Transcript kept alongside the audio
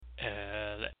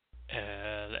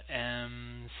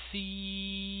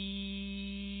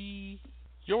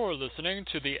You're listening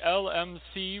to the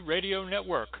LMC Radio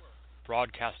Network,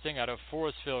 broadcasting out of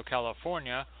Forestville,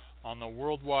 California, on the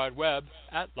World Wide Web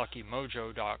at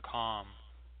luckymojo.com.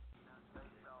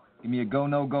 Give me a go,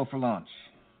 no go for launch.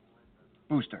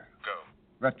 Booster. Go.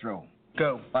 Retro.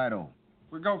 Go. Vital.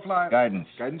 We're go flight. Guidance.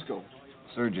 Guidance go.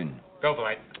 Surgeon. Go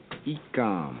flight.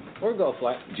 Ecom. We're go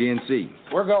flight. GNC.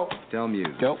 We're go.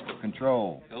 Telmuse. Go.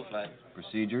 Control. Go flight.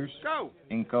 Procedures. Go.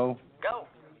 Inco. Go.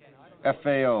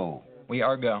 FAO. We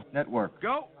are go. Network.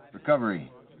 Go. Recovery.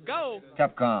 Go.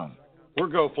 Capcom. We're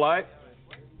go flight.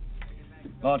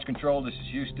 Launch control, this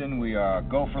is Houston. We are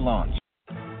go for launch.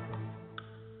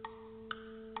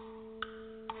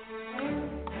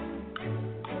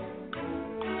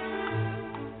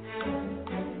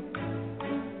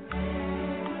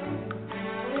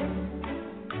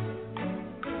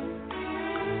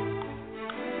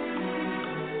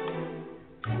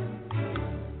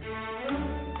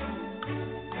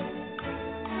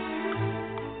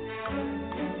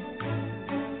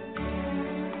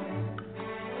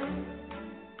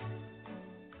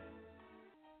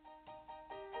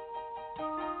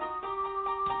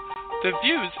 The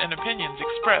views and opinions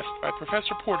expressed by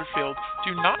Professor Porterfield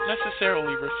do not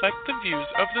necessarily reflect the views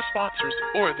of the sponsors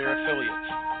or their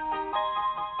affiliates.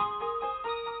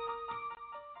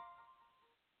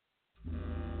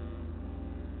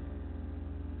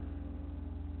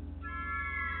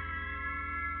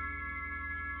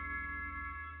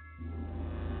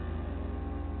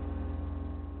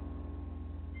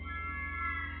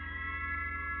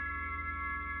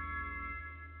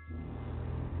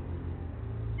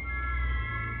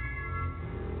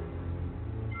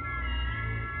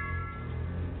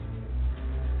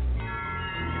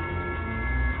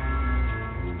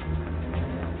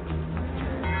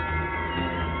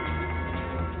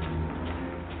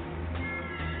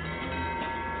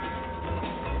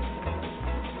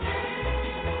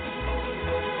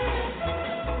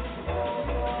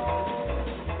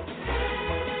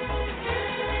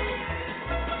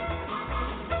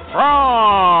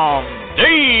 From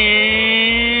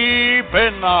deep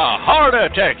in the heart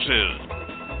of Texas,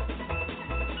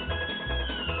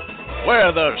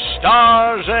 where the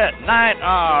stars at night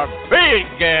are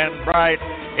big and bright,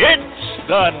 it's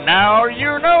the Now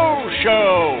You Know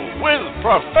Show with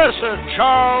Professor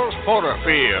Charles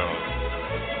Porterfield.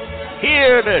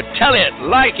 Here to tell it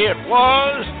like it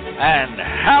was and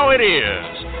how it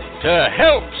is, to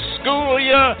help school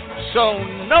you so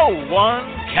no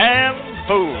one can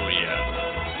fool you.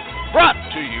 Brought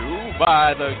to you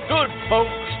by the good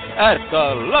folks at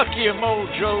the Lucky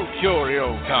Mojo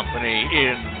Curio Company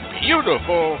in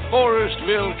beautiful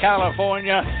Forestville,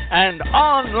 California, and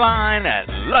online at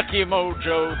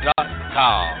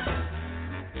luckymojo.com.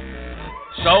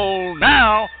 So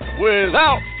now,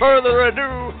 without further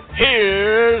ado,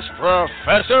 here's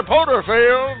Professor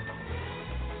Porterfield.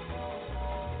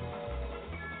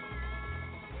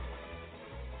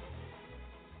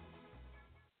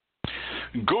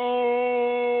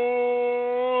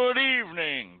 Good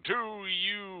evening to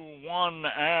you one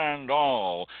and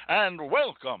all, and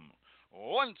welcome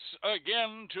once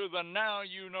again to the Now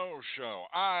You Know Show.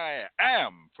 I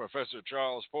am Professor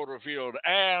Charles Porterfield,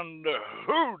 and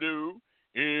hoodoo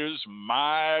is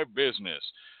my business.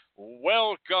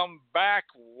 Welcome back,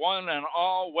 one and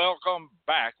all. Welcome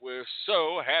back. We're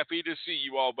so happy to see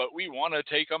you all, but we want to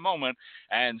take a moment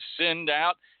and send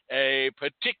out a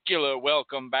particular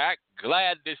welcome back.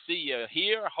 Glad to see you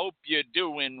here. Hope you're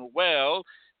doing well.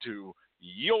 To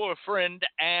your friend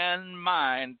and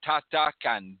mine, Tata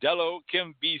Candelo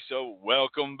Kimbiso.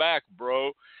 Welcome back,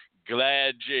 bro.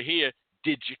 Glad you're here.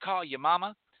 Did you call your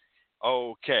mama?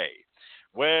 Okay.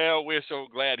 Well, we're so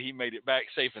glad he made it back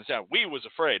safe and sound. We was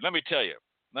afraid. Let me tell you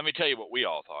what we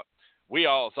all thought. We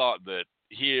all thought that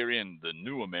here in the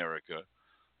new America,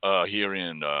 here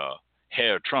in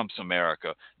Herr Trump's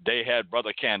America, they had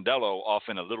Brother Candelo off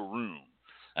in a little room,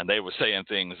 and they were saying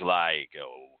things like,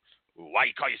 oh, why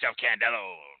you call yourself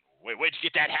Candelo? Where'd you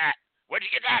get that hat? Where'd you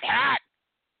get that hat?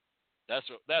 That's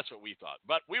what we thought.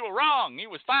 But we were wrong. He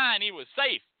was fine. He was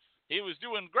safe. He was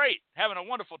doing great, having a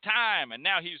wonderful time, and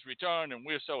now he's returned, and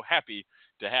we're so happy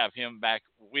to have him back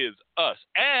with us.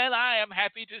 And I am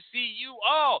happy to see you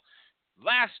all.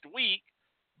 Last week,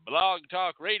 Blog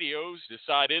Talk Radios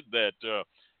decided that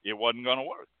it wasn't going to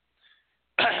work.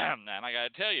 And I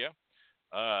got to tell you,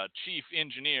 chief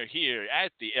engineer here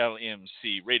at the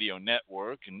LMC Radio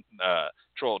Network, and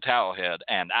Troll Towelhead,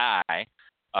 and I,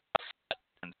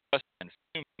 and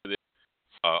fumed with it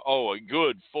a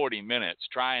good 40 minutes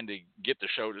trying to get the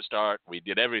show to start. We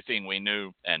did everything we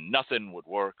knew, and nothing would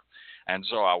work. And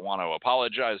so I want to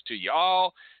apologize to you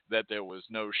all that there was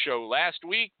no show last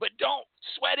week, but don't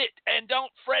sweat it and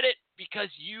don't fret it because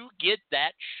you get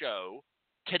that show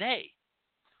today.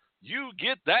 You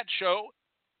get that show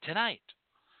tonight.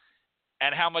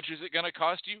 And how much is it going to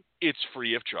cost you? It's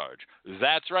free of charge.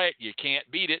 That's right. You can't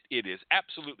beat it. It is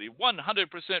absolutely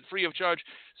 100% free of charge.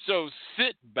 So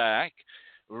sit back,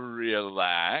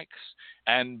 relax,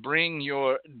 and bring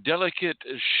your delicate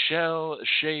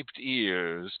shell-shaped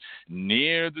ears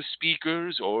near the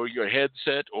speakers or your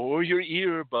headset or your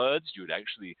earbuds. You'd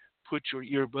actually put your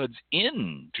earbuds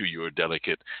into your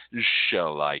delicate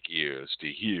shell-like ears to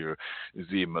hear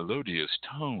the melodious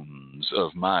tones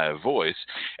of my voice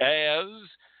as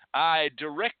I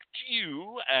direct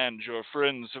you and your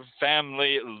friends,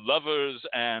 family, lovers,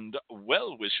 and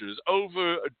well-wishers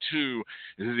over to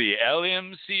the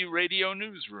LMC Radio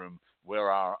Newsroom,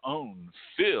 where our own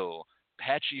Phil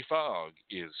Patchy Fogg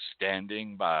is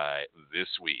standing by this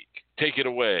week. Take it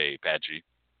away, Patchy.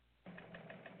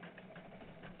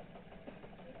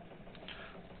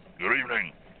 Good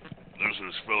evening. This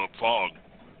is Philip Fogg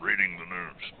reading the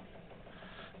news.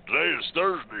 Today is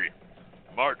Thursday,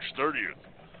 March 30th,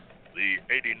 the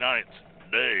 89th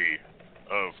day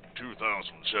of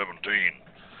 2017.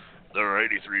 There are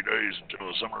 83 days until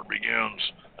the summer begins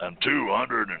and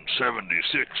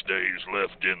 276 days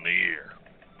left in the year.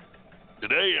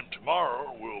 Today and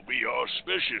tomorrow will be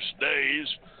auspicious days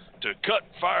to cut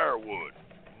firewood,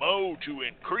 mow to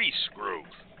increase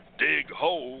growth, dig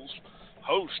holes,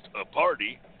 host a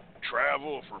party,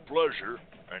 travel for pleasure,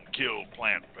 and kill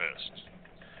plant pests.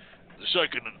 The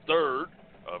 2nd and 3rd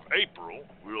of April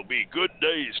will be good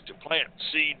days to plant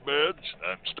seed beds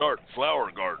and start flower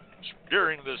gardens.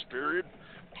 During this period,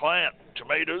 plant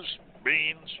tomatoes,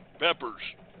 beans, peppers,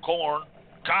 corn,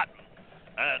 cotton,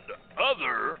 and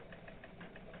other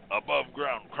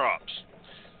above-ground crops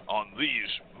on these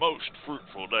most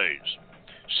fruitful days.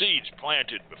 Seeds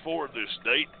planted before this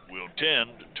date will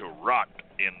tend to rot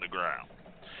in the ground.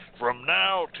 From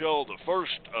now till the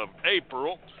 1st of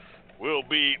April will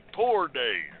be poor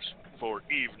days for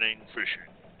evening fishing.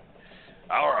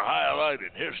 Our highlight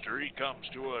in history comes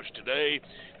to us today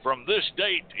from this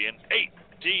date in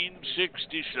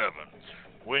 1867,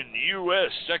 when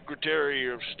U.S. Secretary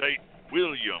of State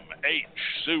William H.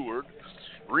 Seward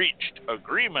reached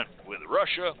agreement with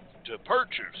Russia to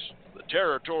purchase the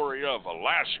territory of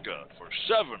Alaska for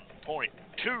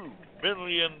 $7.2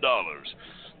 million,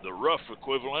 the rough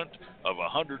equivalent of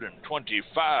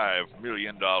 $125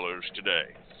 million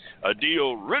today, a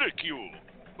deal ridiculed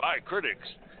by critics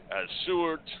as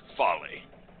Seward's folly.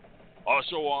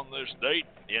 Also on this date,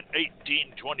 in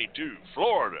 1822,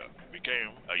 Florida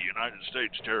became a United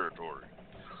States territory.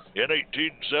 In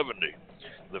 1870,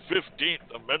 the 15th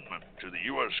Amendment to the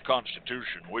U.S.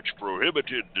 Constitution, which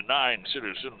prohibited denying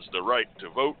citizens the right to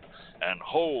vote and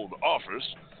hold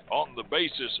office on the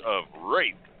basis of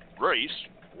race,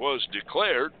 was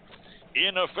declared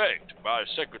in effect by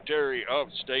Secretary of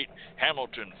State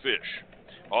Hamilton Fish.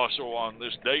 Also on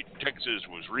this date, Texas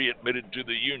was readmitted to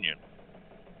the Union.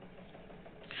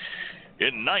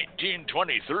 In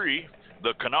 1923,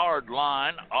 the Cunard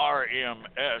Line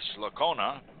RMS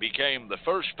Lacona became the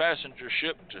first passenger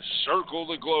ship to circle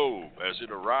the globe as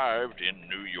it arrived in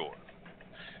New York.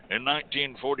 In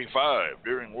 1945,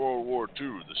 during World War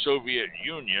II, the Soviet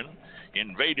Union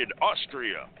invaded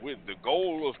Austria with the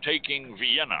goal of taking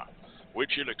Vienna,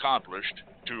 which it accomplished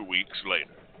 2 weeks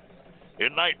later.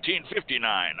 In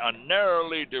 1959, a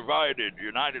narrowly divided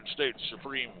United States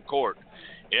Supreme Court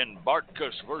in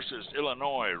Bartkus versus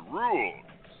Illinois ruled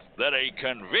that a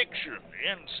conviction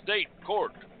in state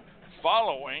court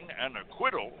following an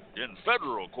acquittal in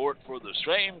federal court for the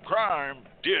same crime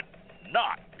did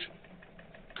not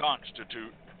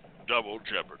constitute double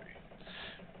jeopardy.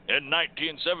 In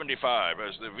 1975,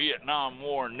 as the Vietnam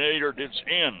War neared its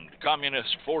end,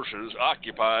 communist forces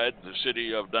occupied the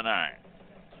city of Da Nang.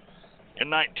 In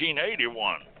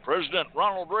 1981, President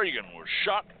Ronald Reagan was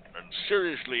shot and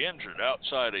seriously injured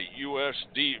outside a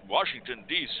Washington,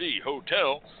 D.C.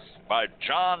 hotel by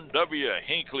John W.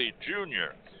 Hinckley,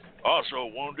 Jr. Also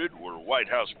wounded were White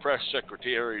House Press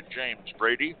Secretary James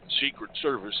Brady, Secret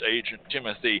Service Agent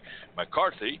Timothy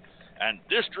McCarthy, and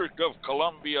District of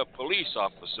Columbia Police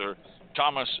Officer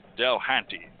Thomas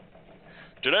Delhanty.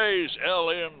 Today's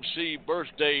LMC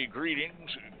birthday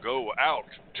greetings go out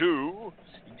to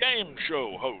game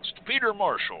show host Peter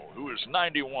Marshall, who is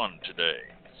 91 today.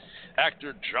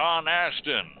 Actor John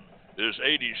Astin is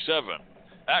 87.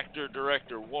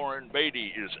 Actor-director Warren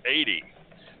Beatty is 80.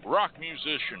 Rock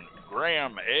musician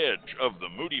Graham Edge of the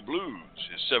Moody Blues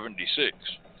is 76.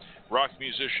 Rock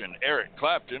musician Eric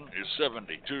Clapton is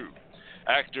 72.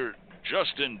 Actor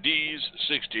Justin Dees,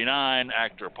 69,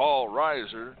 actor Paul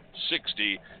Reiser,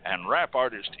 60, and rap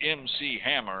artist MC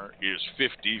Hammer is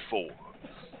 54.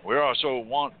 We also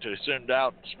want to send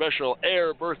out special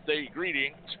air birthday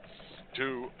greetings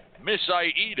to Miss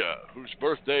Aida, whose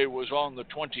birthday was on the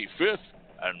 25th,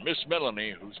 and Miss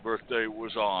Melanie, whose birthday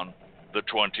was on the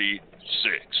 26th.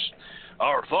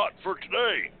 Our thought for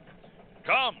today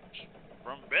comes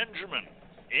from Benjamin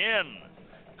N.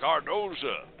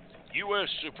 Cardoza, U.S.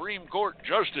 Supreme Court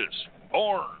Justice,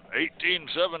 born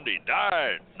 1870,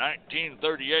 died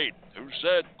 1938, who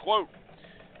said, quote,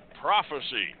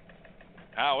 "Prophecy,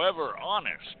 however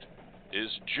honest,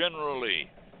 is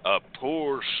generally a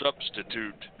poor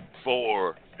substitute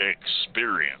for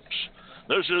experience."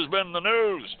 This has been the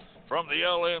news from the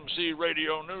LMC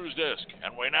Radio News Desk,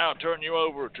 and we now turn you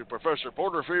over to Professor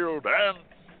Porterfield and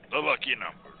the Lucky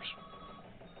Numbers.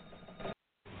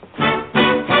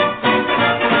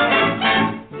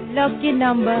 Lucky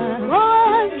number,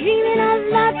 oh, dreaming of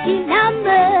lucky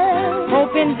numbers,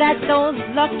 hoping that those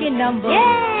lucky numbers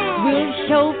will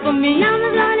show for me.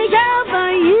 Numbers only show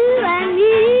for you and me.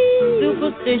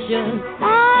 Superstitious,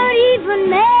 or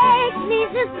even makes me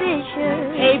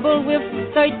suspicious. Table with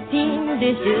 13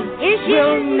 dishes,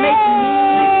 will make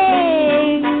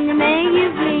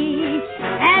you please.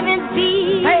 Haven't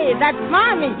been. Hey, that's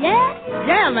mommy. Yeah?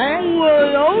 Yeah, man.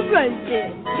 Well, alright.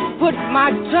 Put my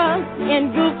trust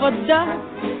in Goofer Dust,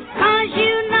 'cause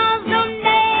you know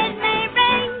someday may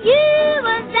bring you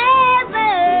a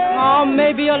 7. Or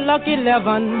maybe a lucky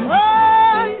 11. Oh,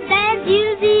 that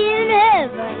you see in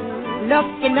heaven.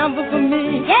 Lucky number for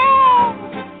me. Yeah!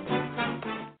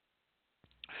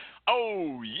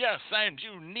 Oh, yes, and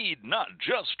you need not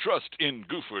just trust in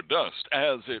Goofer Dust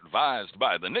as advised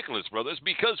by the Nicholas Brothers,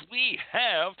 because we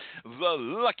have the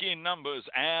lucky numbers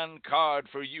and card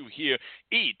for you here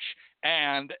each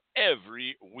and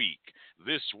every week.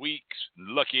 This week's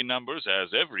lucky numbers,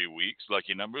 as every week's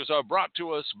lucky numbers, are brought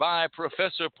to us by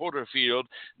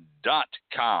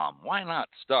ProfessorPorterfield.com. Why not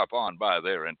stop on by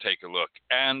there and take a look?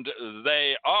 And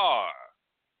they are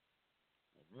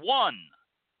 1,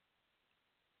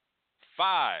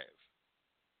 5,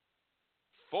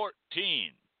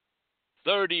 14,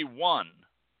 31,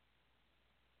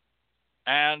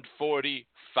 and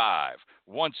 45.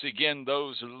 Once again,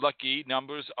 those lucky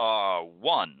numbers are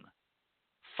 1,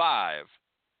 5,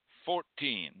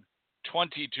 14,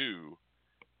 22,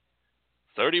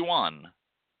 31,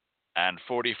 and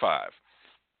 45.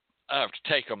 I have to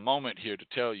take a moment here to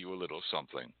tell you a little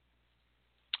something.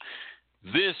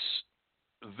 This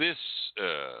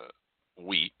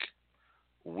week,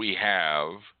 we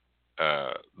have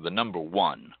the number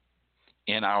 1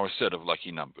 in our set of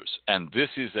lucky numbers, and this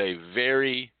is a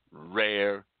very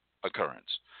rare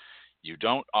occurrence. You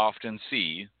don't often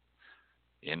see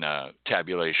in a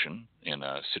tabulation, in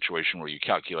a situation where you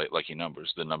calculate lucky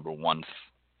numbers, the number 1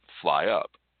 fly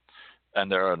up.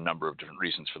 And there are a number of different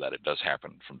reasons for that. It does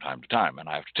happen from time to time, and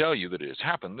I have to tell you that it has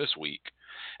happened this week,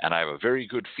 and I have a very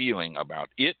good feeling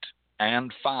about it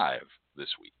and 5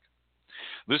 this week.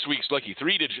 This week's lucky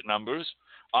 3-digit numbers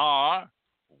are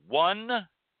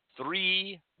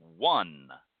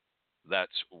 131.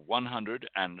 That's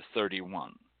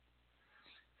 131.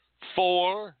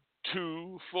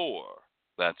 424.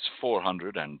 That's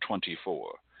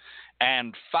 424.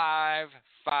 And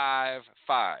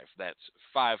 555. That's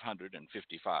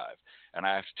 555. And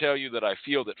I have to tell you that I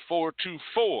feel that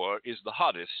 424 is the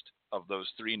hottest of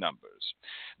those 3 numbers.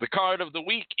 The card of the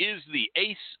week is the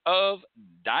Ace of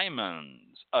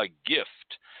Diamonds, a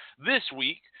gift. This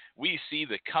week, we see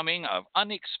the coming of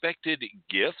unexpected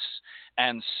gifts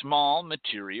and small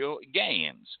material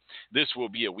gains. This will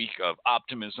be a week of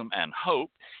optimism and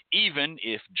hope, even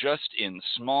if just in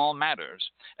small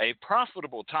matters. A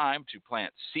profitable time to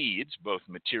plant seeds, both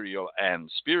material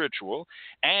and spiritual,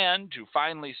 and to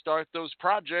finally start those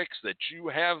projects that you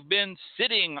have been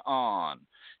sitting on.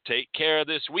 Take care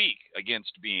this week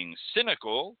against being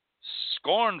cynical,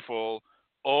 scornful,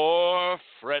 or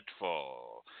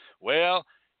fretful. Well,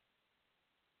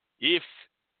 if,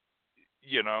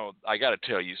 I got to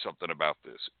tell you something about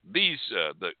this. These,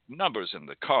 the numbers in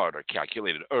the card are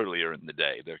calculated earlier in the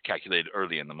day. They're calculated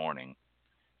early in the morning,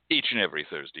 each and every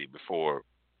Thursday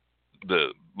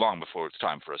long before it's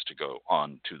time for us to go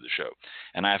on to the show.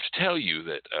 And I have to tell you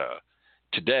that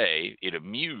today it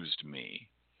amused me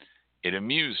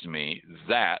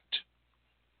that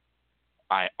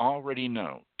I already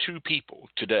know 2 people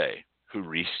today who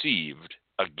received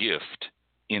a gift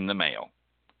in the mail.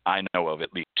 I know of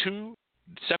at least 2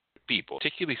 separate people,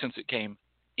 particularly since it came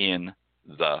in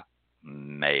the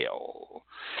mail.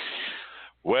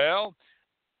 Well,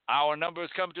 Our numbers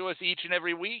come to us each and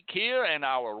every week here, and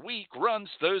our week runs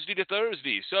Thursday to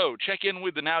Thursday. So check in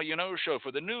with the Now You Know Show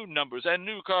for the new numbers and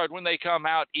new card when they come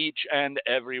out each and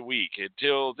every week.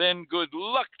 Until then, good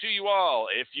luck to you all.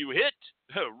 If you hit,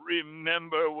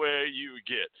 remember where you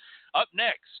get. Up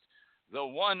next, the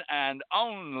one and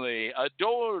only,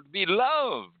 adored,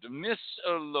 beloved Miss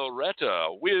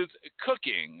Loretta with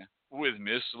Cooking with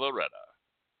Miss Loretta.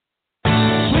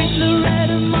 Sweet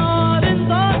Loretta Martin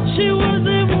thought she was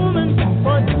a woman,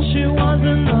 but she was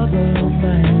another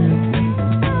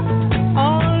man.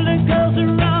 All the girls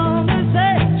around her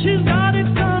say she's got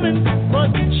it coming,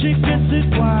 but she gets it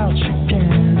while she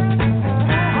can.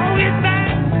 Oh, get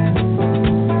back,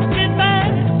 get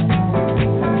back,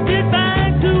 get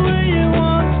back to where you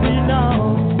once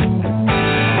belonged.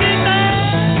 Get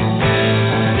back,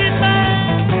 get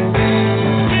back,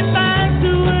 get back to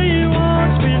where you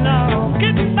once belonged.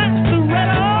 Get back to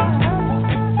Loretta.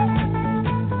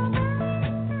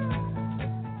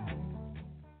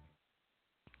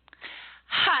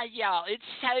 Hi, y'all. It's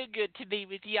so good to be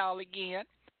with y'all again.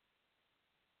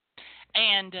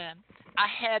 And I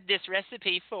had this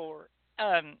recipe for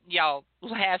y'all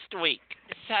last week.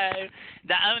 So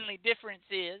the only difference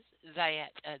is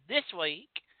that this week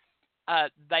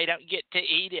they don't get to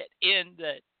eat it in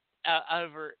the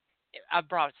over. I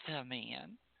brought some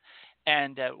in,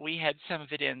 and we had some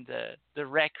of it in the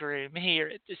rec room here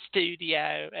at the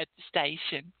studio at the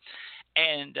station.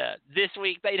 And this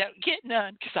week they don't get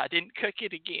none because I didn't cook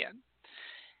it again.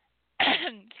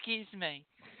 Excuse me.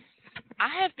 I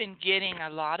have been getting a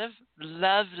lot of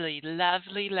lovely,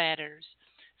 lovely letters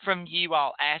from you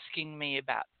all asking me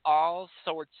about all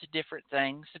sorts of different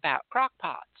things about crock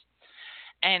pots.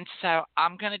 And so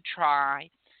I'm going to try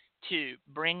to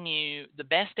bring you the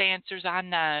best answers I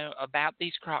know about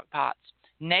these crock pots.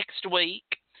 Next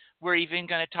week, we're even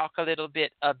going to talk a little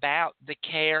bit about the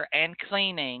care and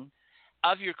cleaning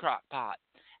of your crock pot.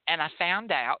 And I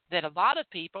found out that a lot of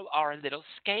people are a little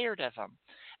scared of them.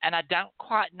 And I don't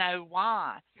quite know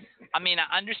why. I mean, I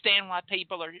understand why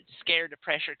people are scared of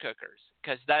pressure cookers,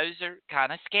 because those are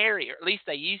kind of scary, or at least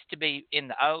they used to be in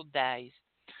the old days.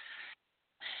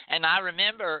 And I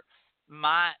remember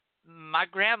my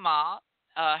grandma,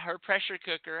 her pressure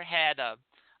cooker had a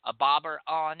bobber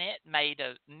on it made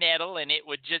of metal, and it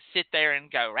would just sit there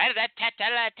and go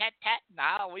rat-a-tat-tat-tat-tat-tat. And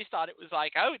I always thought it was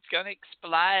like, oh, it's going to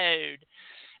explode.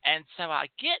 And so I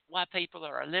get why people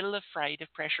are a little afraid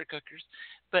of pressure cookers,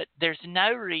 but there's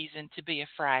no reason to be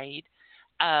afraid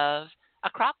of a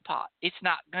crock pot. It's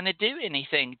not going to do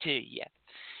anything to you.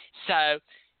 So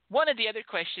one of the other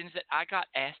questions that I got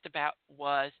asked about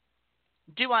was,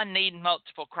 do I need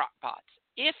multiple crock pots?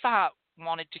 If I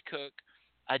wanted to cook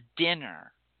a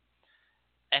dinner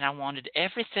and I wanted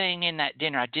everything in that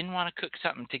dinner, I didn't want to cook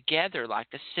something together like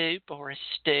a soup or a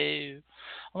stew.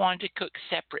 I wanted to cook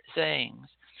separate things.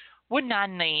 Wouldn't I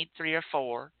need 3 or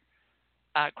 4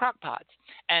 crock pots?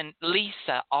 And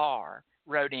Lisa R.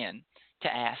 wrote in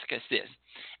to ask us this.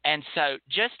 And so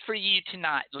just for you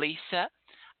tonight, Lisa,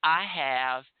 I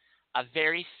have a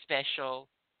very special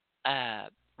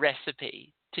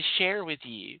recipe to share with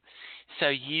you so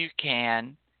you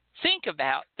can think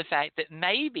about the fact that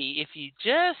maybe if you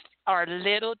just are a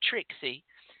little tricksy,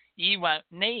 you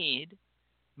won't need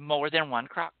more than 1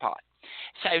 crock pot.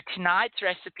 So tonight's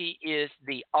recipe is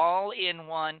the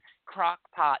all-in-one crock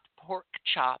pot pork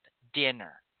chop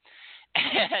dinner.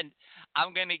 And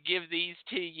I'm going to give these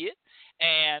to you,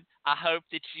 and I hope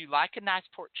that you like a nice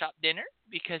pork chop dinner,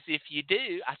 because if you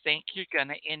do, I think you're going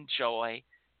to enjoy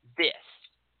this.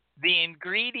 The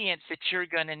ingredients that you're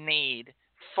going to need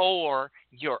for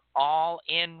your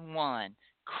all-in-one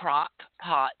crock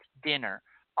pot dinner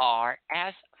are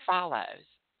as follows.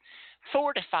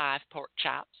 4 to 5 pork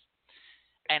chops,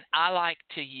 and I like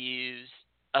to use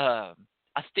a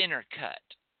thinner cut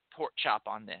pork chop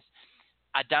on this.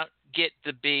 I don't get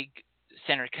the big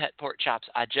center cut pork chops.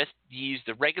 I just use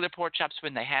the regular pork chops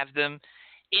when they have them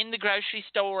in the grocery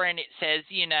store, and it says,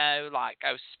 like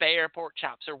spare pork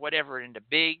chops or whatever in the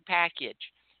big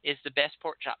package is the best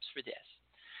pork chops for this.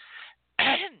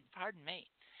 Pardon me.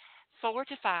 4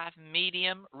 to 5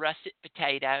 medium russet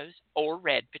potatoes or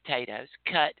red potatoes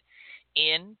cut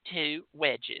into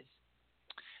wedges.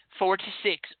 4 to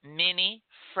 6 mini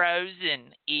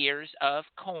frozen ears of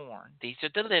corn. These are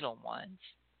the little ones.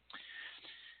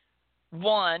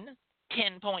 1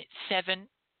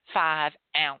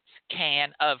 10.75-ounce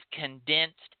can of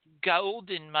condensed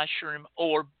golden mushroom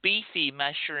or beefy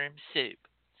mushroom soup.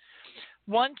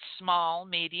 1 small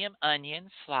medium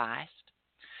onion sliced.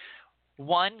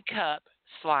 1 cup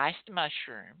sliced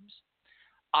mushrooms.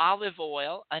 Olive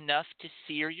oil enough to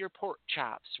sear your pork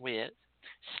chops with.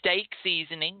 steak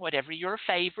seasoning, whatever your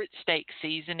favorite steak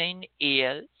seasoning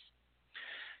is,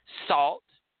 salt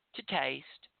to taste,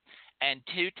 and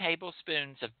 2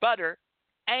 tablespoons of butter,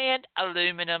 and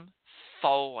aluminum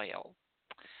foil.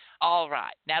 All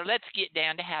right, now let's get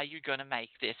down to how you're going to make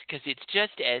this, because it's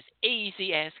just as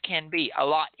easy as can be. A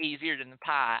lot easier than the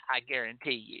pie, I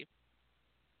guarantee you.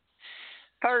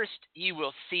 First, you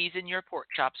will season your pork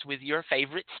chops with your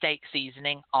favorite steak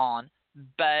seasoning on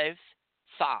both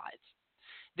sides.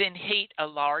 Then heat a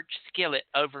large skillet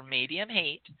over medium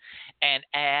heat and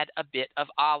add a bit of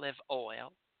olive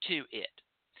oil to it.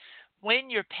 When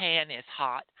your pan is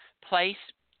hot, place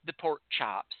the pork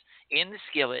chops in the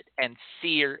skillet and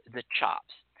sear the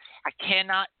chops. I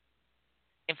cannot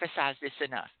emphasize this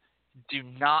enough. Do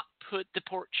not put the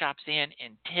pork chops in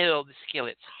until the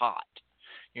skillet's hot.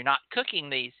 You're not cooking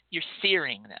these, you're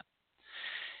searing them.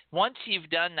 Once you've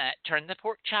done that, turn the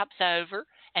pork chops over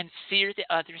and sear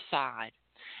the other side.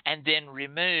 And then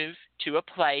remove to a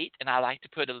plate, and I like to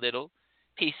put a little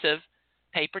piece of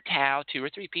paper towel, 2 or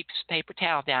 3 pieces of paper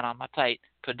towel down on my plate,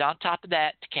 put it on top of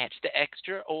that to catch the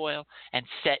extra oil, and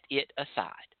set it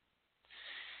aside.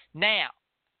 Now,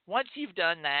 once you've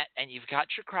done that and you've got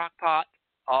your crock pot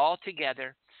all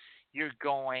together, you're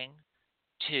going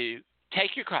to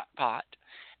take your crock pot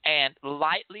and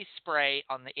lightly spray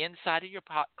on the inside of your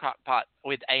crock pot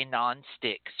with a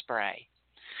non-stick spray.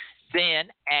 Then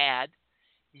add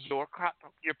your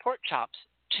pork chops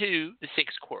to the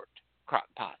 6-quart crock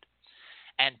pot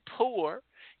and pour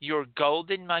your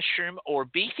golden mushroom or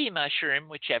beefy mushroom,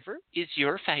 whichever is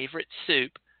your favorite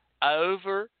soup,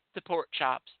 over the pork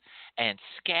chops and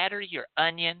scatter your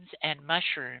onions and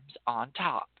mushrooms on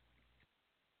top.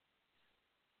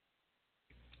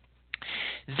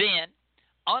 Then,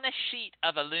 on a sheet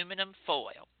of aluminum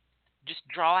foil, just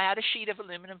draw out a sheet of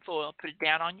aluminum foil, put it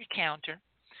down on your counter,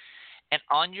 and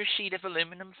on your sheet of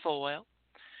aluminum foil,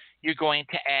 you're going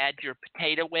to add your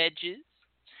potato wedges,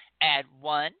 add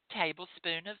 1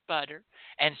 tablespoon of butter,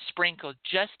 and sprinkle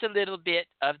just a little bit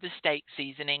of the steak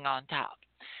seasoning on top.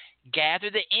 Gather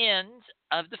the ends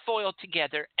of the foil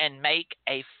together and make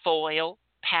a foil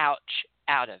pouch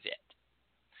out of it.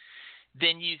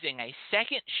 Then, using a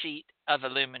second sheet of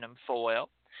aluminum foil,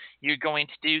 you're going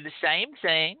to do the same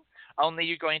thing, only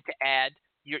you're going to add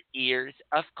your ears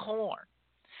of corn.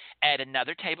 Add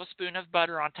another tablespoon of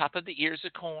butter on top of the ears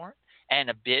of corn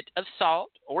and a bit of salt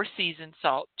or seasoned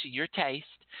salt to your taste.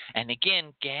 And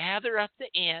again, gather up the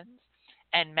ends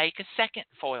and make a second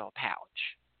foil pouch.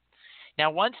 Now,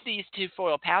 once these 2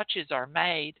 foil pouches are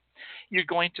made, you're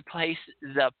going to place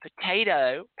the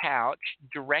potato pouch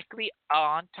directly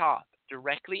on top,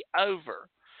 directly over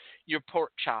your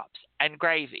pork chops and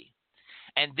gravy.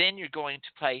 And then you're going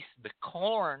to place the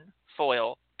corn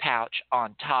foil pouch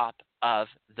on top of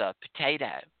the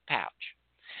potato pouch.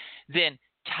 Then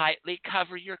tightly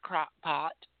cover your crock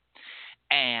pot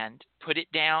and put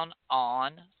it down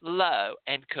on low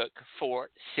and cook for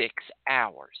 6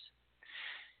 hours,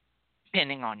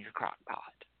 depending on your crock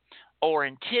pot, or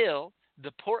until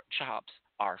the pork chops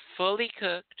are fully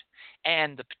cooked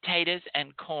and the potatoes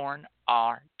and corn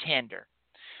are tender.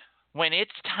 When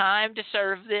it's time to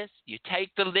serve this, you take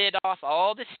the lid off,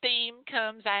 all the steam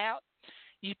comes out.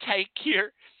 You take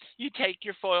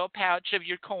your foil pouch of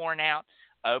your corn out,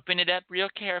 open it up real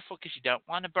careful because you don't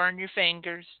want to burn your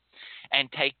fingers, and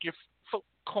take your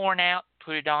corn out,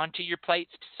 put it onto your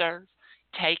plates to serve.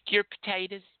 Take your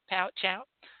potatoes pouch out,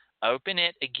 open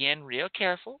it again real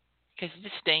careful because of the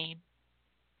steam.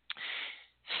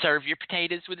 Serve your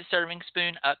potatoes with a serving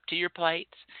spoon up to your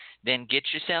plates. Then get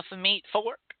yourself a meat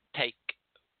fork. Take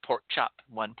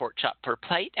one pork chop per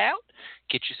plate out.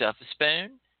 Get yourself a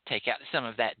spoon. Take out some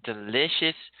of that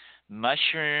delicious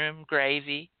mushroom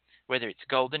gravy, whether it's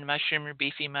golden mushroom or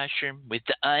beefy mushroom, with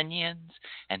the onions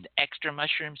and the extra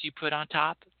mushrooms you put on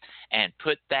top, and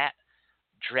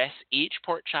dress each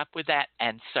pork chop with that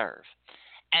and serve.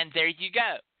 And there you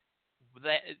go.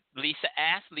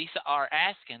 Lisa R.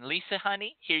 asking, Lisa,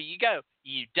 honey, here you go.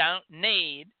 You don't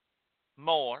need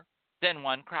more than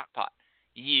 1 crock pot.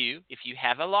 If you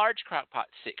have a large crock pot,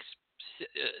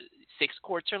 6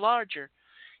 quarts or larger,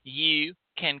 you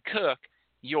can cook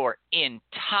your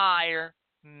entire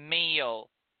meal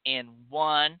in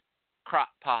 1 crock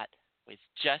pot with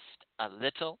just a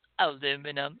little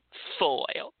aluminum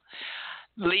foil.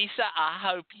 Lisa, I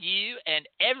hope you and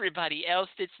everybody else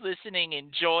that's listening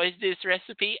enjoys this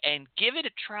recipe, and give it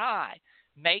a try.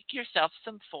 Make yourself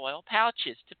some foil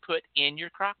pouches to put in your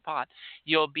crock pot.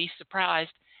 You'll be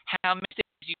surprised how many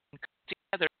things you can cook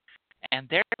together, and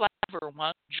their flavor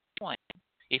won't join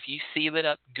if you seal it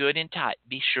up good and tight.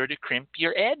 Be sure to crimp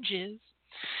your edges.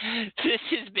 This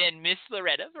has been Miss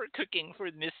Loretta for Cooking for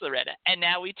Miss Loretta. And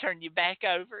now we turn you back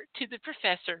over to the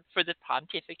professor for the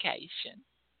pontification.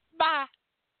 Bye.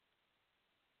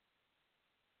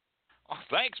 Oh,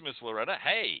 thanks, Miss Loretta.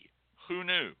 Hey, who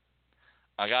knew?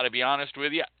 I got to be honest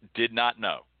with you, did not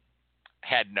know.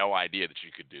 Had no idea that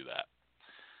you could do that.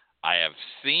 I have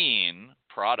seen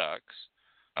products,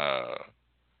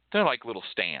 they're like little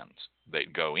stands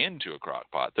that go into a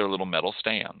crock pot. They're little metal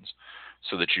stands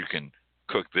so that you can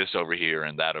cook this over here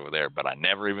and that over there, but I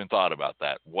never even thought about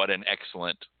that. What an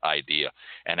excellent idea.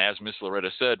 And as Miss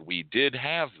Loretta said, we did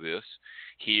have this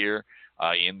here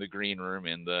in the green room,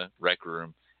 in the rec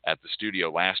room at the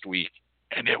studio last week,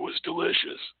 and it was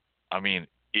delicious. I mean,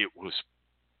 it was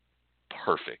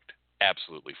perfect,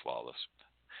 absolutely flawless.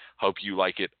 Hope you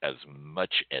like it as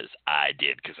much as I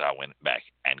did, because I went back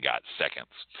and got seconds.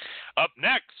 Up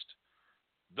next,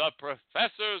 the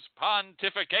Professor's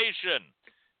Pontification.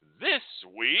 This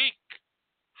week,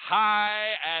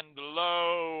 high and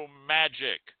low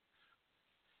magic.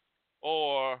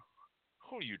 Or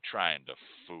who are you trying to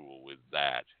fool with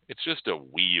that? It's just a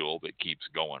wheel that keeps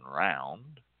going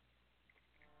round.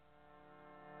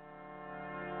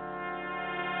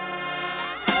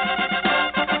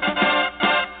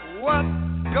 What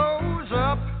goes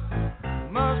up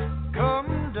must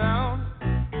come down.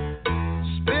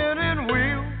 Spinning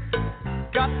wheel,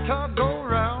 got to go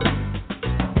round.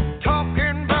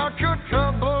 Talking about your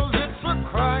troubles, it's a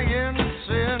crying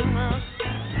sin.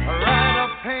 Ride a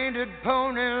painted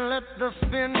pony, let the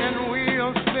spinning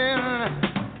wheel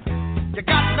spin. You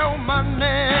got no money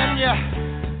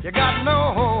and you got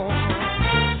no home.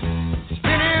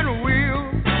 Spinning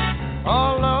wheel,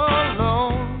 all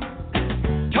alone.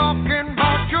 Talking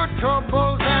about your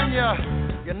troubles and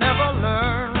you never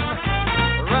learn.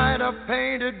 Ride a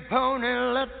painted pony,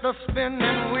 let the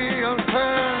spinning wheel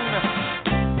turn.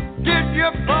 Did you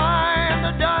find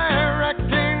the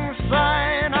directing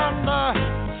sign on the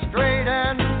straight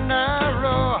and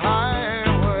narrow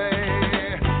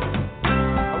highway?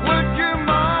 Would you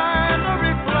mind the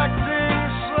reflecting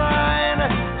sign?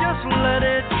 Just let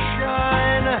it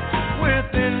shine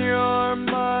within your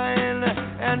mind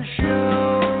and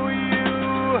show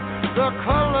you the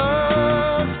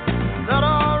colors that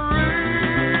are real.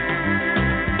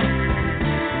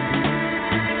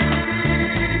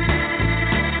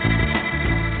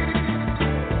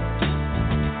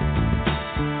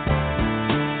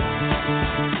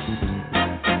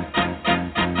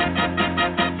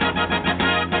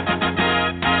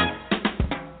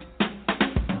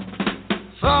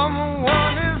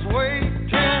 Someone is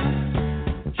waiting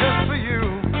just for you.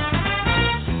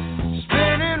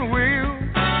 Spinning wheel,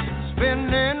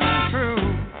 spinning true.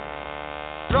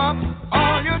 Drop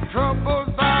all your troubles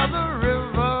by the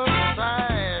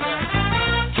riverside.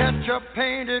 Catch a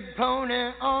painted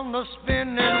pony on the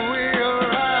spinning wheel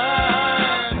ride.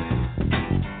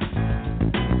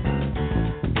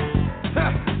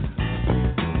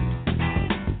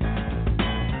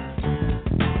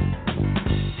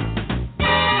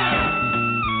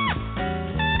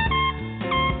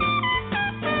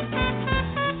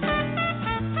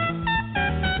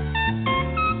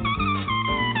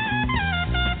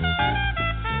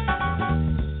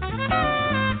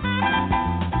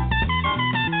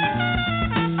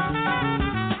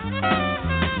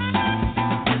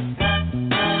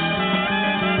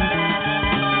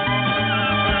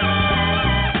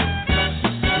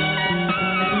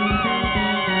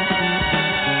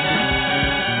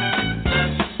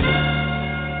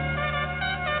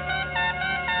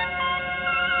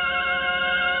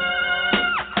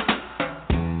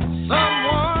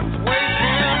 Someone's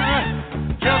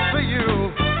waiting just for you.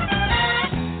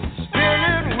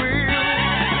 Spinning wheel,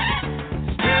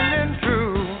 spinning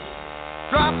true.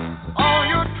 Drop all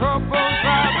your troubles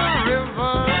by the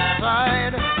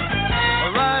riverside.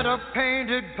 Ride a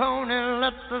painted pony,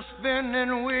 let the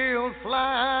spinning wheel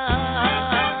fly.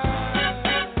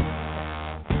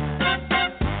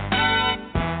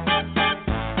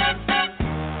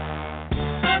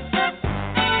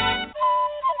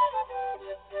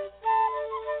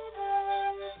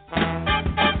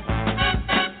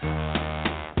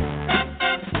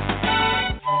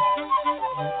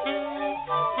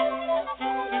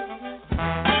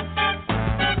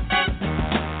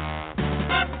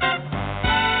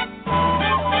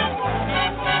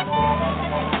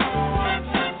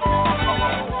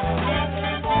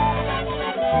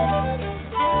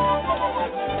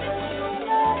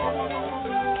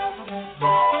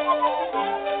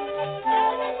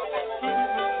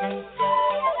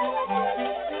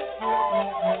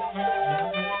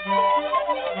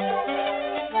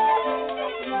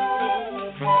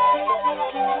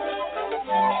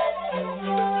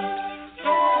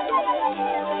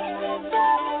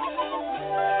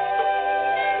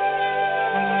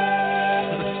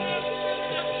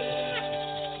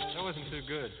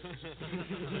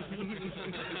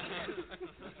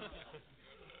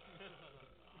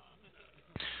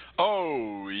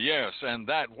 Oh, yes, and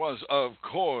that was, of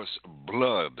course,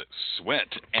 Blood,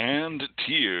 Sweat, and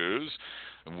Tears,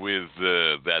 with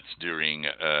that's during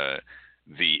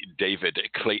the David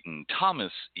Clayton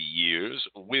Thomas years,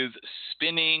 with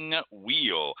Spinning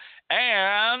Wheel.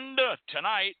 And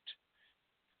tonight,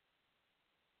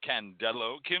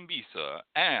 Candelo Kimbisa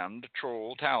and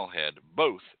Troll Towelhead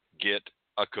both get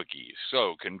a cookie.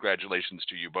 So congratulations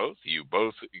to you both. You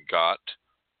both got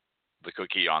the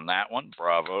cookie on that one.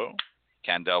 Bravo.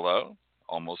 Candelo.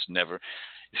 Almost never.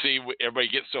 See, everybody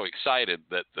gets so excited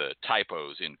that the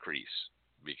typos increase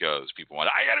because people want,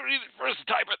 I got to read it first,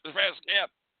 type it the fast I can.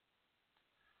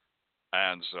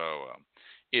 And so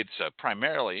it's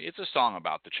primarily, it's a song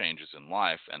about the changes in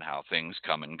life and how things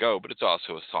come and go, but it's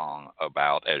also a song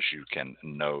about, as you can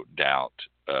no doubt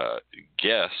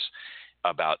guess,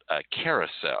 about a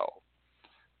carousel.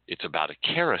 It's about a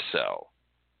carousel.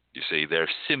 You see, they're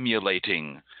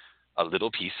simulating a little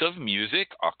piece of music,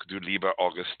 Ach du lieber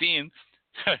Augustin,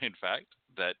 in fact,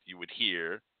 that you would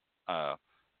hear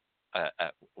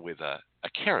with a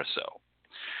carousel.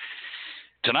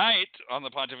 Tonight on the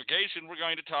Pontification, we're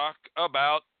going to talk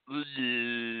about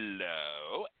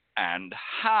low and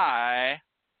high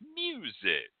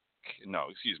music. No,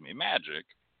 excuse me, magic.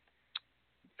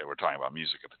 We're talking about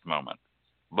music at the moment.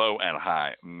 Low and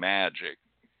high magic.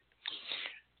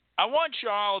 I want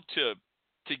y'all to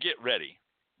get ready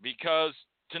because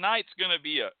tonight's going to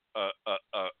be a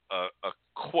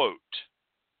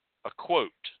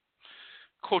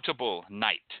quotable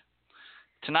night.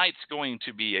 Tonight's going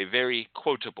to be a very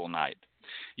quotable night.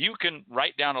 You can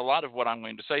write down a lot of what I'm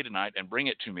going to say tonight and bring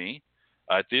it to me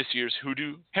at this year's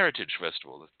Hoodoo Heritage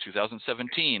Festival, the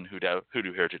 2017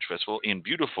 Hoodoo Heritage Festival in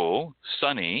beautiful,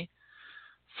 sunny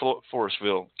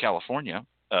Forestville, California,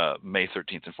 May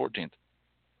 13th and 14th.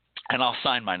 And I'll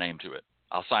sign my name to it.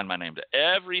 I'll sign my name to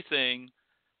everything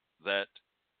that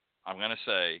I'm going to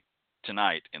say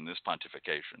tonight in this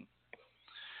pontification.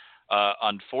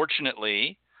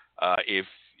 Unfortunately, if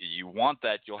you want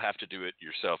that, you'll have to do it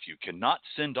yourself. You cannot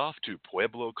send off to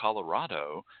Pueblo,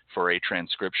 Colorado for a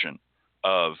transcription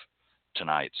of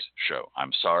tonight's show.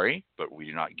 I'm sorry, but we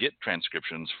do not get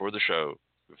transcriptions for the show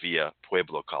via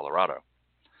Pueblo, Colorado.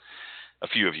 A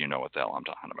few of you know what the hell I'm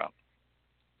talking about.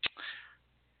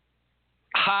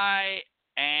 High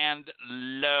and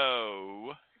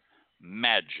low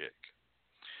magic.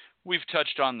 We've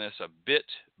touched on this a bit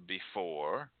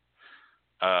before,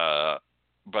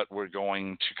 but we're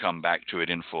going to come back to it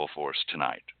in full force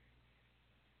tonight.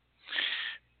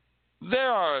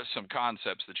 There are some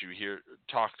concepts that you hear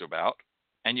talked about,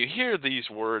 and you hear these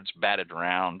words batted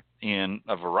around in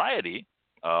a variety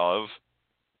of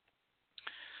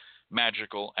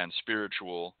magical and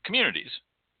spiritual communities.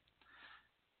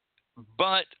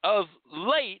 But of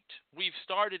late, we've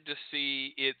started to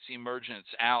see its emergence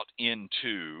out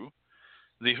into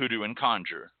the hoodoo and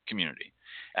conjure community.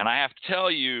 And I have to tell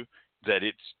you that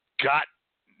it's got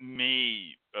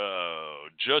me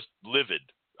just livid.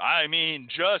 I mean,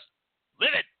 just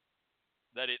livid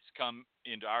that it's come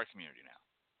into our community now.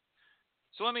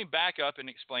 So let me back up and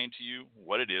explain to you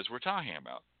what it is we're talking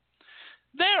about.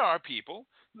 There are people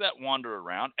that wander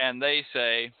around and they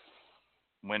say,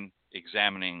 when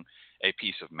examining a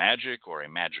piece of magic or a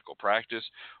magical practice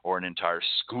or an entire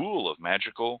school of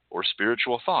magical or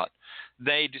spiritual thought,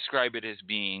 they describe it as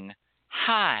being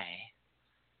high,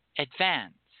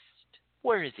 advanced,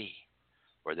 worthy,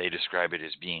 or they describe it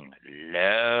as being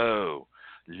low,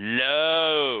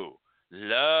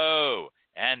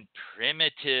 and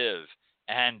primitive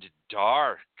and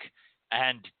dark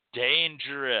and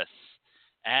dangerous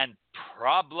and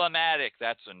problematic.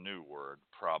 That's a new word,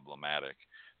 problematic.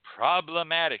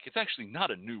 Problematic. It's actually not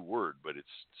a new word, but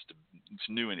it's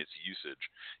new in its usage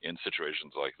in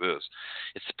situations like this.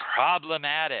 It's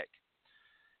problematic.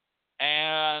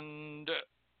 And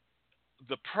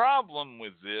the problem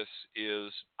with this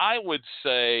is, I would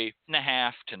say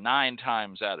 1.5 to 9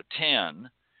 times out of 10,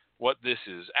 what this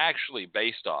is actually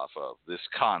based off of, this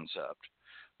concept,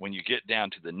 when you get down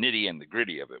to the nitty and the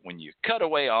gritty of it, when you cut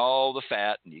away all the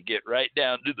fat and you get right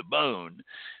down to the bone,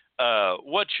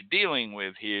 what you're dealing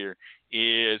with here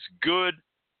is good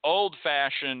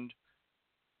old-fashioned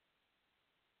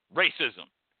racism.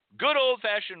 Good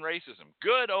old-fashioned racism.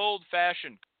 Good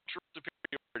old-fashioned cultural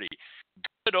superiority.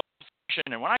 Good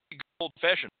old-fashioned, and when I say good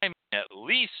old-fashioned, I mean at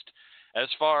least as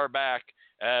far back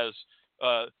as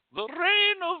the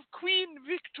reign of Queen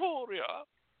Victoria.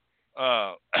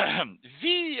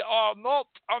 We are not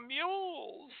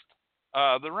amused.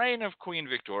 The reign of Queen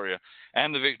Victoria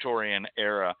and the Victorian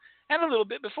era, and a little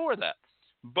bit before that.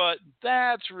 But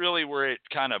that's really where it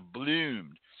kind of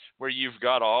bloomed, where you've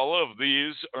got all of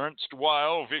these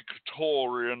erstwhile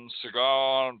Victorian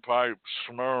cigar and pipe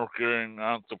smoking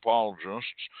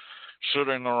anthropologists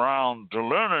sitting around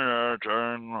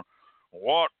delineating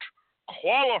what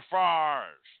qualifies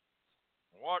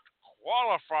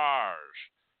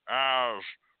as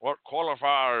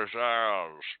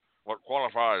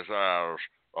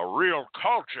a real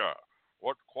culture,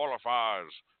 what qualifies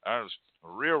as a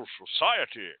real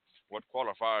society, what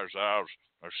qualifies as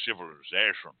a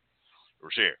civilization. You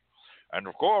see, and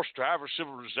of course, to have a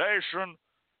civilization,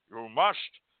 you must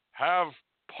have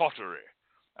pottery.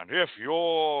 And if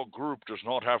your group does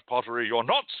not have pottery, you're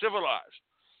not civilized.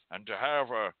 And to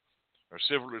have a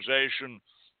civilization,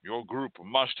 your group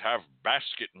must have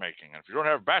basket making. And if you don't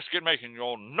have basket making,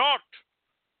 you're not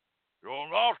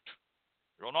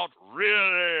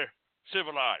really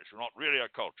civilized. You're not really a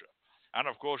culture. And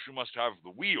of course, you must have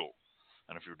the wheel.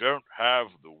 And if you don't have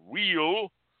the wheel,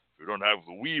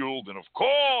 then of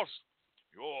course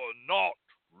you're not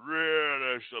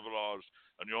really civilized,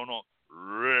 and you're not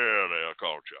really a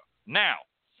culture. Now,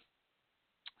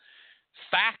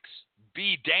 facts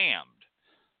be damned.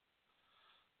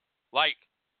 Like,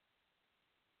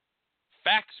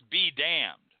 facts be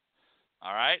damned.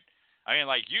 All right? I mean,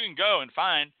 like, you can go and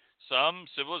find some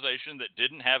civilization that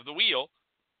didn't have the wheel,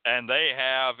 and they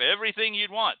have everything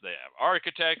you'd want. They have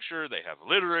architecture, they have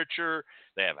literature,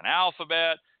 they have an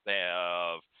alphabet, they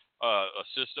have a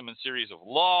system and series of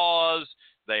laws,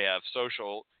 they have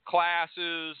social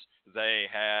classes, they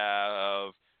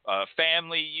have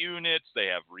family units, they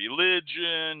have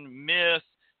religion, myth,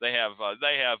 they have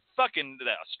fucking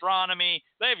astronomy,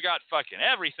 they've got fucking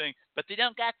everything, but they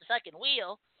don't got the fucking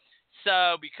wheel.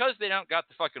 So because they don't got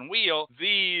the fucking wheel,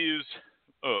 these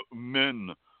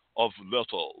men of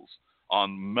letters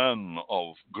and men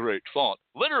of great thought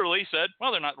literally said,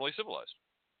 well, they're not really civilized.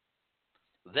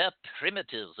 They're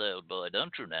primitives, old boy,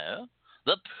 don't you know?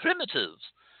 The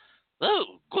primitives.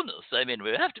 Oh, goodness, I mean,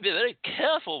 we have to be very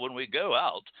careful when we go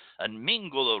out and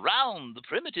mingle around the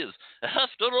primitives.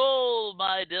 After all,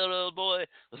 my dear old boy,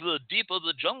 the deeper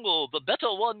the jungle, the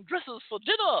better one dresses for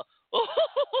dinner.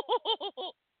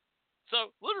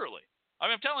 So, literally, I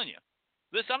mean, I'm telling you,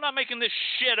 I'm not making this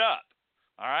shit up,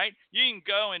 all right? You can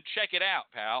go and check it out,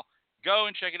 pal. Go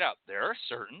and check it out. There are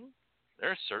certain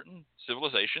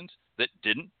civilizations that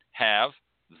didn't have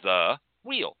the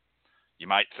wheel. You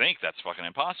might think that's fucking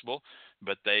impossible,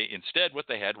 but instead what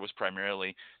they had was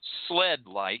primarily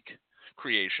sled-like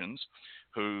creations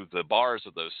who the bars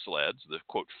of those sleds, the,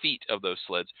 quote, feet of those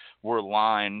sleds, were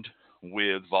lined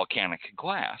with volcanic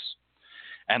glass.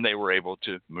 And they were able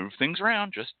to move things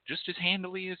around just as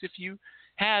handily as if you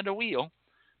had a wheel,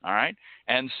 all right?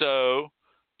 And so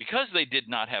because they did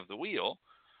not have the wheel,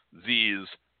 these,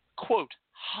 quote,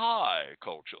 high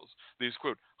cultures, these,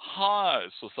 quote, high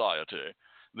society,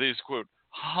 these, quote,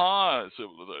 high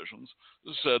civilizations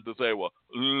said that they were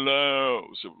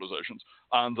low civilizations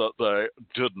and that they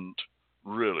didn't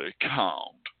really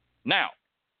count. Now,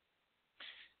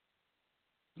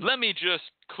 let me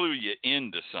just clue you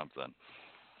into something.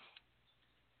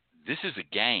 This is a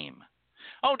game.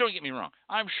 Oh, don't get me wrong.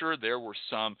 I'm sure there were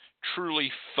some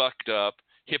truly fucked up,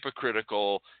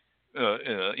 hypocritical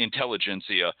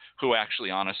intelligentsia who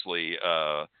actually honestly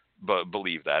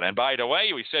believe that. And by the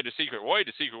way, we said the secret word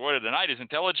of the night is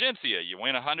intelligentsia. You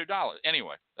win $100.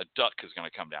 Anyway, a duck is going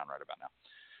to come down right about now.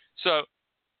 So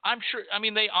I'm sure, I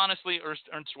mean, they honestly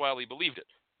erstwhilely believed it.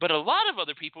 But a lot of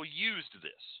other people used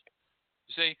this.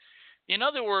 You see, in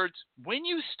other words, when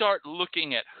you start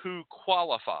looking at who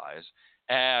qualifies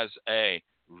as a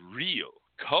real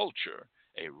culture,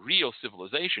 a real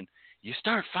civilization, you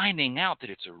start finding out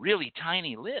that it's a really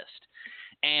tiny list.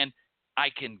 And I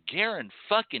can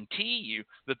guarantee you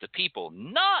that the people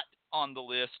not on the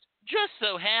list just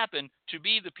so happen to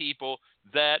be the people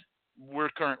that we're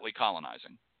currently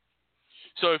colonizing.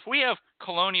 So if we have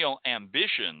colonial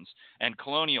ambitions and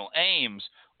colonial aims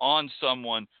on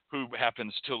someone who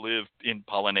happens to live in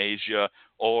Polynesia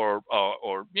or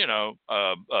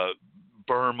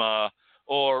Burma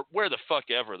or where the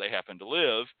fuck ever they happen to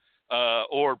live,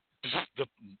 or the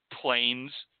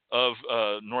plains of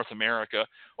North America,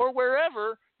 or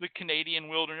wherever, the Canadian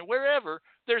wilderness, wherever,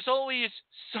 there's always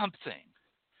something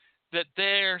that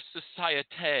their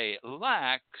society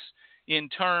lacks in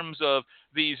terms of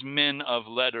these men of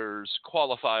letters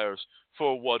qualifiers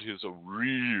for what is a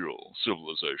real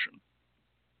civilization.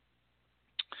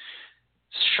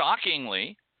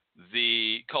 Shockingly,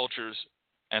 the cultures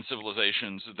and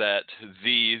civilizations that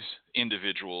these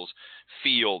individuals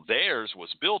feel theirs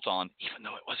was built on, even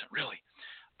though it wasn't really,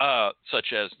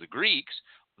 such as the Greeks,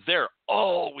 they're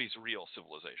always real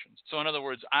civilizations. So in other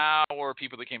words, our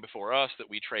people that came before us that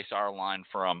we trace our line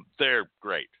from, they're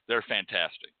great. They're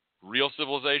fantastic. Real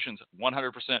civilizations,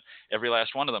 100%, every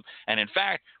last one of them. And in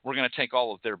fact, we're going to take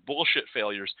all of their bullshit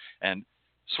failures and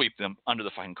sweep them under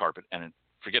the fucking carpet and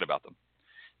forget about them.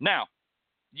 Now,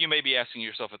 you may be asking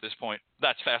yourself at this point,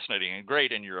 that's fascinating and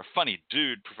great, and you're a funny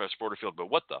dude, Professor Porterfield,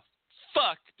 but what the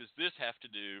fuck does this have to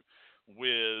do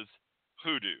with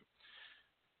hoodoo?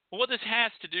 Well, what this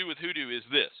has to do with hoodoo is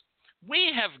this.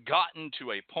 We have gotten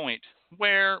to a point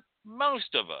where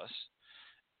most of us,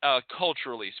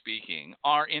 culturally speaking,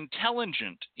 are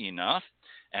intelligent enough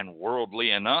and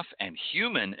worldly enough and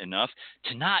human enough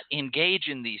to not engage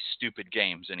in these stupid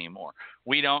games anymore.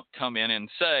 We don't come in and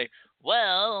say,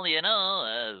 well,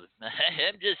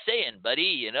 I'm just saying,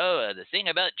 buddy, the thing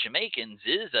about Jamaicans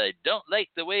is I don't like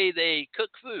the way they cook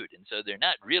food, and so they're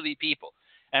not really people.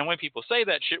 And when people say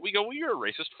that shit, we go, well, you're a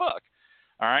racist fuck.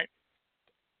 All right?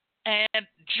 And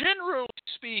generally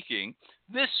speaking,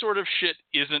 this sort of shit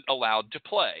isn't allowed to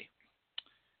play.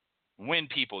 When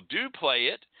people do play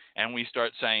it, and we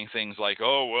start saying things like,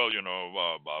 oh, well,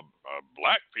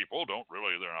 black people they're not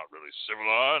really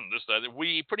civilized, and this, that,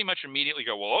 we pretty much immediately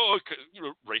go, well,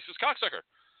 racist cocksucker.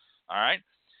 All right?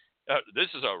 This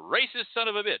is a racist son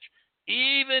of a bitch.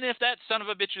 Even if that son of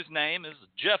a bitch's name is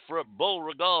Jeffrey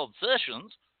Beauregard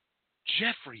Sessions.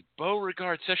 Jeffrey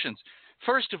Beauregard Sessions.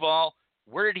 First of all,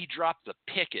 where did he drop the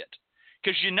Pickett?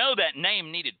 Because that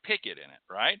name needed Pickett in it,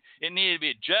 right? It needed to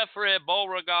be Jeffrey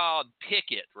Beauregard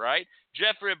Pickett, right?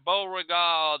 Jeffrey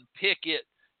Beauregard Pickett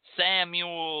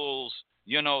Samuels,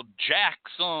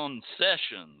 Jackson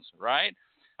Sessions, right?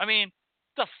 I mean,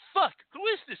 the fuck? Who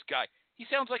is this guy? He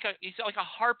sounds like a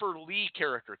Harper Lee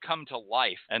character come to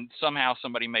life, and somehow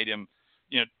somebody made him,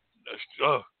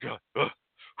 oh god.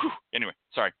 Anyway,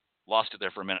 sorry, lost it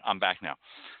there for a minute. I'm back now.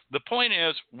 The point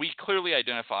is, we clearly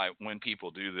identify when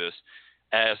people do this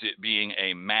as it being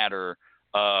a matter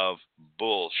of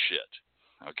bullshit.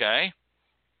 Okay?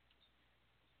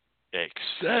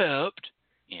 Except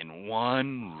in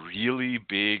one really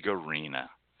big arena.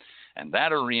 And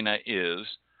that arena is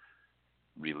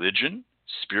religion,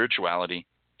 spirituality,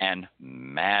 and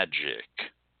magic.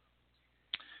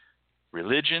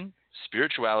 Religion,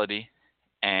 spirituality,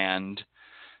 and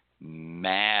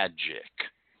magic.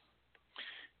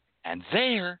 And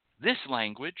there, this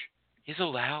language is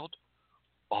allowed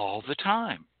all the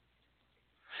time.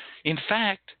 In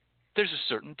fact, there's a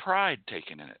certain pride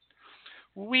taken in it.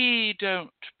 We don't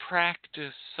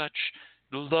practice such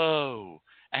low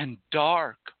and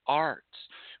dark arts.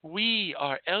 We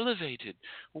are elevated.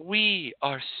 We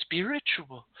are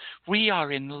spiritual. We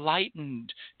are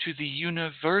enlightened to the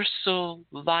universal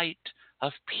light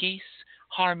of peace,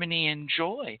 harmony, and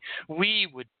joy. We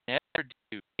would never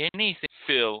do anything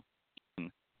fill in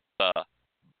the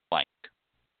blank.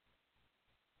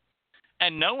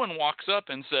 And no one walks up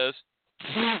and says,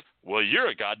 well, you're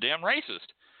a goddamn racist.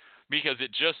 Because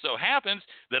it just so happens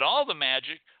that all the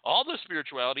magic, all the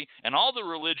spirituality, and all the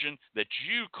religion that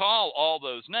you call all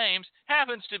those names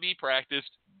happens to be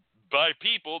practiced by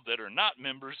people that are not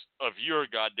members of your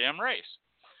goddamn race,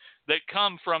 that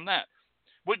come from that.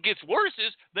 What gets worse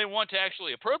is they want to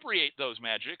actually appropriate those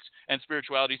magics and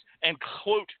spiritualities and,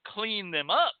 quote, clean them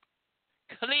up.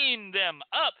 Clean them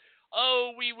up.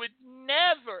 Oh, we would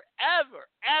never, ever,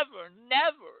 ever,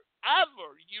 never,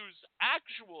 ever use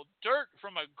actual dirt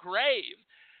from a grave.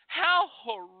 How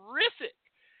horrific.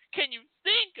 Can you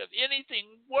think of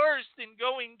anything worse than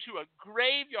going to a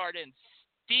graveyard and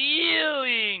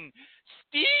stealing,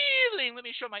 let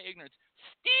me show my ignorance,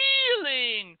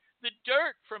 stealing the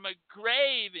dirt from a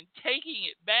grave and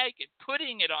taking it back and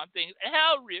putting it on things?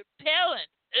 How repellent.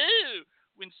 Ooh.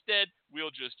 Instead, we'll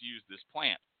just use this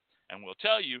plant. And we'll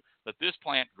tell you that this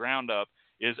plant ground up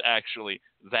is actually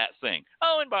that thing.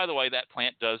 Oh, and by the way, that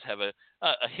plant does have a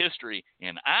history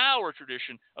in our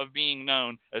tradition of being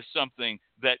known as something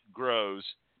that grows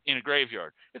in a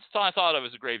graveyard. It's thought of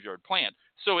as a graveyard plant,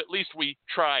 so at least we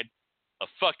tried a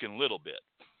fucking little bit.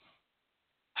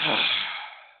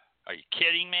 Are you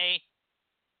kidding me?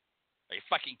 Are you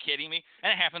fucking kidding me?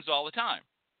 And it happens all the time.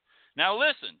 Now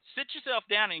listen, sit yourself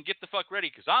down and get the fuck ready,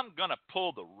 because I'm going to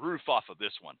pull the roof off of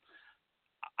this one.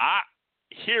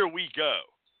 Here we go.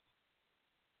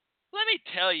 Let me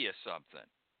tell you something.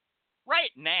 Right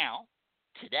now,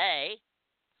 today,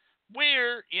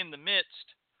 we're in the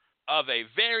midst of a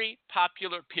very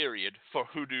popular period for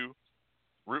hoodoo,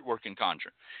 root work, and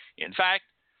conjure. In fact,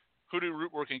 hoodoo,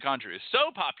 root work, and conjure is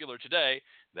so popular today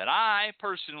that I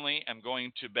personally am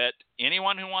going to bet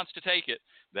anyone who wants to take it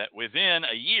that within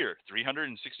a year,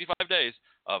 365 days,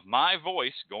 of my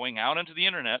voice going out into the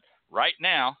internet, right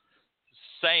now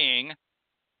saying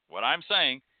what I'm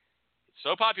saying. It's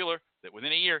so popular that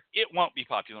within a year, it won't be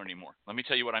popular anymore. Let me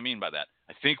tell you what I mean by that.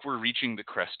 I think we're reaching the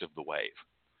crest of the wave.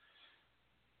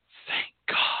 Thank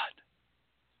God.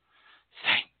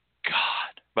 Thank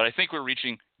God. But I think we're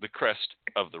reaching the crest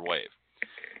of the wave.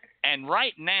 And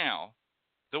right now,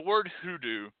 the word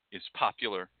hoodoo is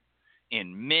popular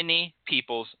in many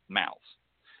people's mouths.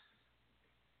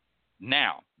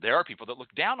 Now, there are people that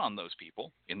look down on those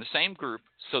people in the same group,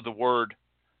 so the word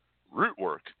root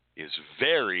work is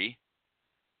very,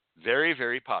 very,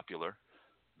 very popular,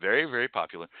 very, very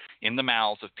popular in the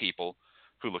mouths of people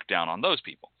who look down on those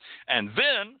people. And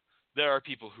then there are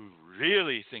people who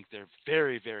really think they're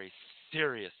very, very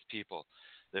serious people.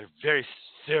 They're very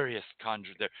serious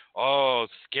conjurers. They're,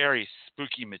 scary,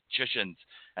 spooky magicians,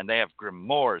 and they have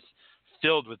grimoires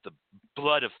filled with the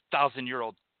blood of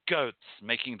 1,000-year-old goats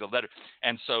making the letter.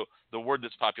 And so the word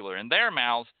that's popular in their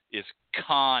mouths is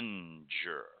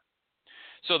conjure.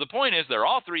 So the point is they're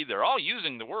all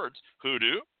using the words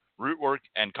hoodoo, root work,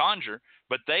 and conjure,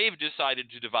 but they've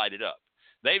decided to divide it up.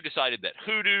 They've decided that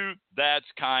hoodoo, that's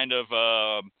kind of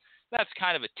a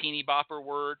teeny bopper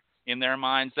word in their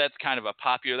minds. That's kind of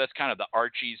the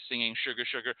Archies singing sugar,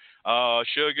 sugar, oh,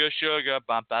 sugar, sugar,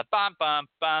 bum, bum, bum, bum,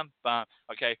 bum, bum.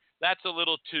 Okay, that's a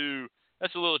little too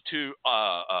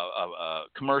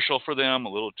commercial for them, a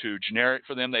little too generic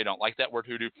for them. They don't like that word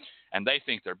hoodoo, and they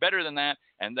think they're better than that,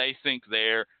 and they think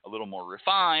they're a little more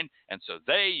refined, and so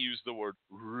they use the word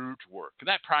root work. And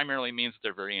that primarily means that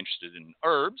they're very interested in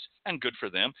herbs, and good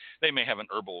for them. They may have an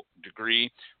herbal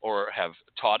degree or have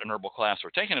taught an herbal class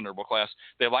or taken an herbal class.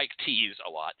 They like teas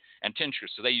a lot and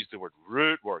tinctures, so they use the word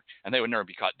root work, and they would never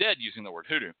be caught dead using the word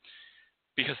hoodoo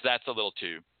because that's a little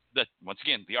too... once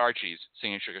again, the Archies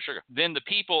singing sugar, sugar. Then the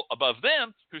people above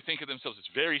them who think of themselves as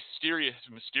very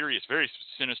mysterious, very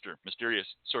sinister,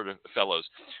 mysterious sort of fellows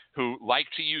who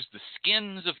like to use the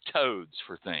skins of toads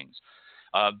for things.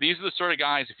 These are the sort of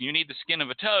guys, if you need the skin of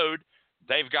a toad,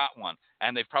 they've got one.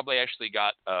 And they've probably actually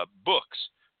got books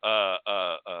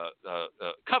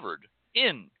covered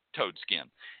in toad skin.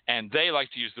 And they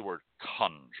like to use the word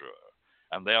conjure.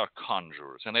 And they are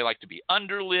conjurers. And they like to be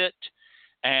underlit.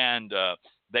 And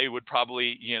they would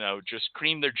probably, just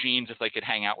cream their jeans if they could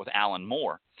hang out with Alan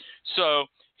Moore. So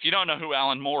if you don't know who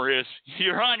Alan Moore is,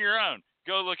 you're on your own.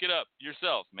 Go look it up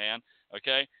yourself, man.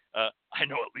 Okay? I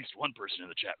know at least one person in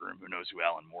the chat room who knows who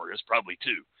Alan Moore is, probably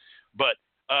two. But,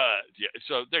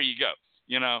 so there you go.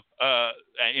 In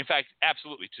fact,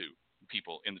 absolutely two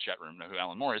people in the chat room know who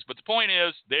Alan Moore is. But the point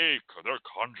is, they're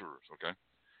conjurers, okay?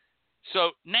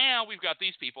 So now we've got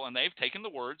these people, and they've taken the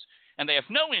words, and they have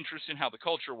no interest in how the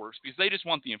culture works because they just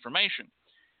want the information.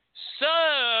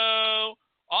 So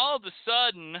all of a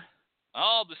sudden,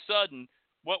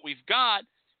 what we've got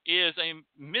is a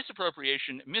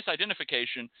misappropriation,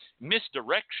 misidentification,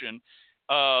 misdirection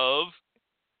of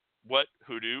what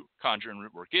hoodoo, conjure, and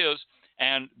root work is.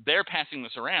 And they're passing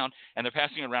this around, and they're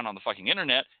passing it around on the fucking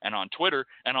internet and on Twitter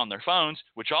and on their phones,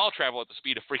 which all travel at the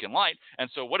speed of freaking light. And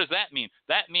so what does that mean?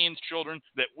 That means, children,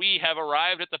 that we have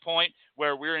arrived at the point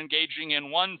where we're engaging in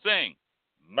one thing.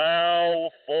 Malformation.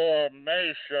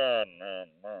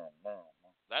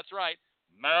 That's right.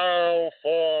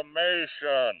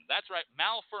 Malformation. That's right.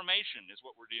 Malformation is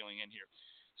what we're dealing in here.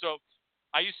 So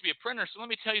I used to be a printer, so let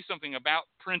me tell you something about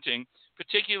printing,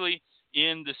 particularly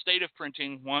in the state of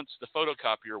printing once the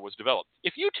photocopier was developed.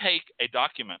 If you take a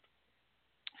document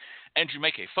and you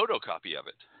make a photocopy of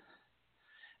it,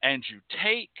 and you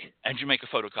make a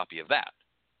photocopy of that,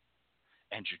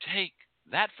 and you take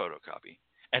that photocopy,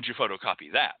 and you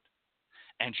photocopy that,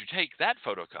 and you take that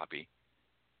photocopy,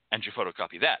 and you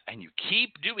photocopy that, and you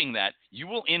keep doing that, you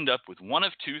will end up with one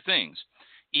of two things.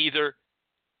 Either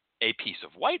a piece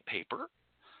of white paper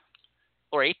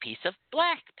or a piece of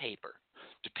black paper,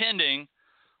 depending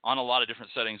on a lot of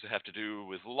different settings that have to do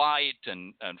with light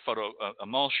and photo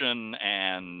emulsion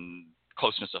and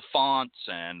closeness of fonts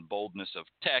and boldness of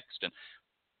text, and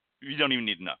you don't even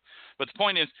need to know. But the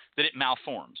point is that it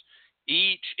malforms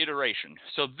each iteration.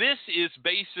 So this is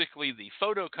basically the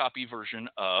photocopy version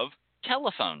of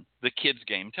telephone, the kids'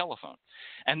 game telephone.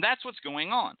 And that's what's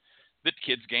going on, the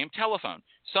kids' game telephone.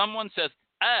 Someone says,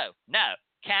 oh, no,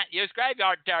 can't use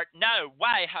graveyard dirt. No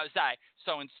way, Jose.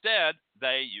 So instead,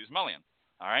 they use mullion.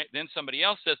 All right. Then somebody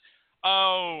else says,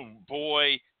 oh,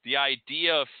 boy, the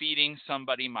idea of feeding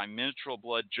somebody my menstrual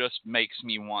blood just makes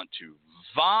me want to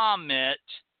vomit.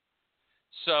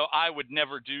 So I would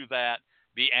never do that.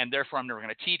 And therefore, I'm never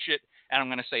going to teach it. And I'm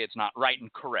going to say it's not right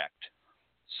and correct.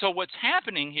 So what's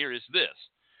happening here is this.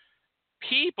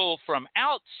 People from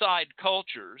outside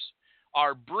cultures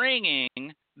are bringing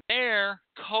their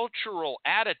cultural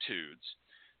attitudes,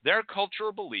 their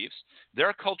cultural beliefs,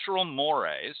 their cultural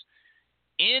mores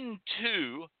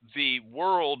into the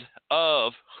world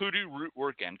of hoodoo, root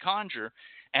work, and conjure,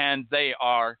 and they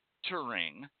are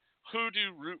altering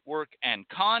hoodoo, root work, and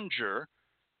conjure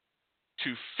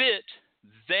to fit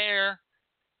their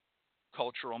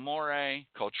cultural moray,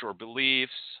 cultural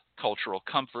beliefs, cultural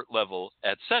comfort level,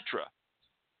 etc.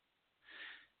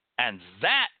 And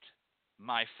that,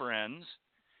 my friends,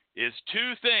 is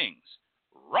two things.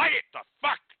 Write it the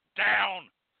fuck down,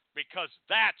 because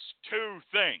that's two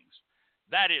things.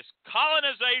 That is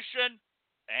colonization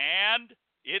and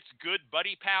its good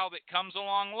buddy pal that comes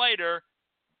along later,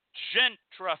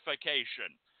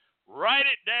 gentrification. Write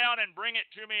it down and bring it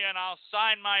to me, and I'll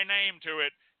sign my name to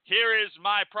it. Here is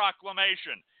my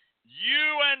proclamation.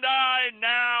 You and I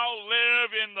now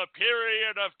live in the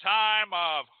period of time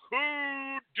of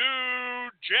hoodoo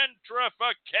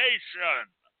gentrification.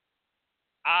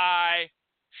 I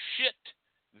shit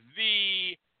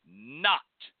thee not.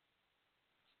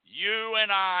 You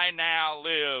and I now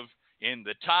live in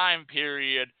the time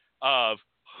period of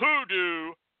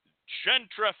hoodoo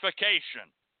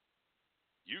gentrification.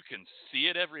 You can see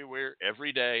it everywhere,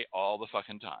 every day, all the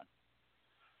fucking time.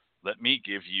 Let me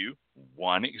give you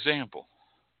one example.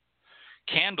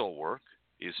 Candle work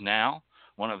is now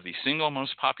one of the single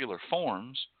most popular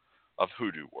forms of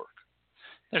hoodoo work.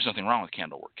 There's nothing wrong with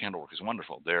candle work. Candle work is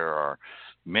wonderful. There are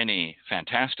many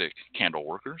fantastic candle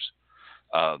workers.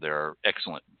 There are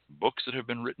excellent books that have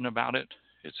been written about it.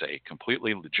 It's a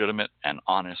completely legitimate and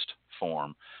honest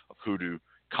form of hoodoo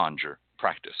conjure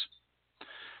practice.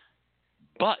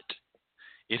 But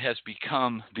it has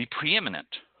become the preeminent,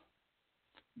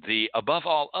 the above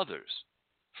all others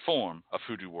form of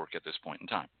hoodoo work at this point in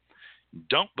time.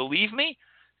 Don't believe me?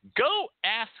 Go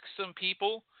ask some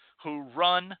people who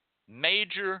run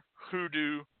major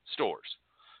hoodoo stores.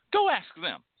 Go ask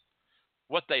them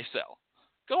what they sell.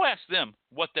 Go ask them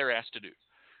what they're asked to do.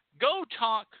 Go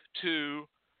talk to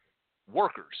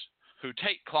workers who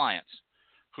take clients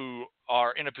who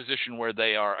are in a position where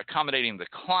they are accommodating the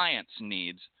client's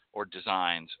needs or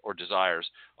designs or desires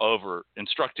over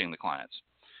instructing the clients.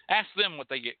 Ask them what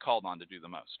they get called on to do the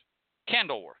most.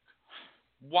 Candle work.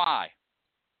 Why?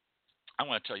 I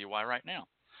want to tell you why right now.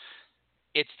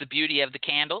 It's the beauty of the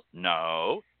candle?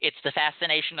 No. It's the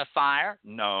fascination of fire?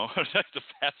 No.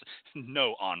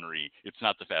 No, Henri. It's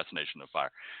not the fascination of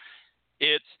fire.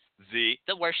 It's the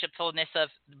worshipfulness of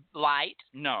light?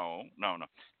 No.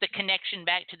 The connection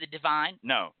back to the divine?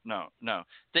 No.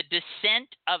 The descent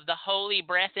of the holy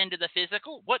breath into the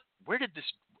physical? What? Where did this?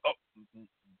 Oh,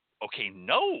 okay,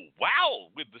 no.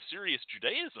 Wow, with the serious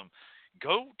Judaism.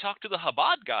 Go talk to the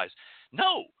Chabad guys.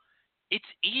 No, it's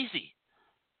easy.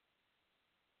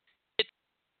 It's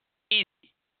easy.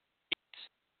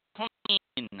 It's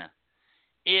clean.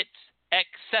 It's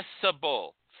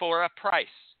accessible for a price.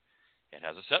 It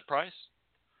has a set price.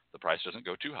 The price doesn't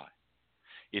go too high.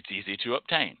 It's easy to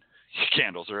obtain.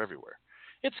 Candles are everywhere.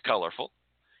 It's colorful.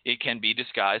 It can be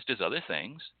disguised as other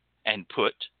things and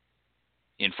put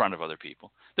in front of other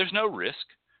people. There's no risk.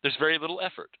 There's very little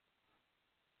effort.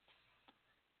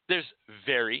 There's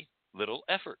very little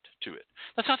effort to it.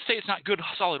 That's not to say it's not good,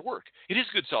 solid work. It is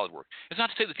good, solid work. It's not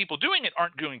to say that people doing it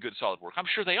aren't doing good, solid work. I'm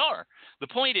sure they are. The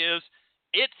point is,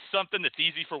 it's something that's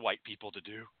easy for white people to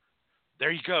do.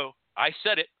 There you go. I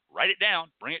said it. Write it down.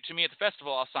 Bring it to me at the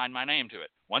festival. I'll sign my name to it.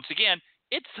 Once again,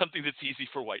 it's something that's easy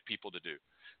for white people to do.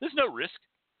 There's no risk.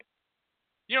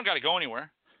 You don't got to go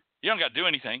anywhere. You don't got to do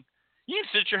anything. You can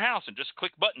sit at your house and just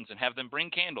click buttons and have them bring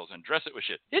candles and dress it with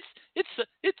shit.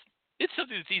 It's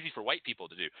something that's easy for white people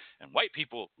to do. And white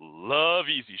people love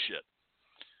easy shit.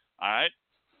 All right?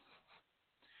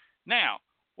 Now,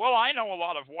 well, I know a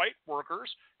lot of white workers,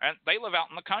 and they live out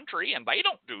in the country, and they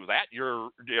don't do that.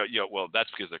 Well, that's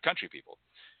because they're country people.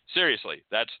 Seriously,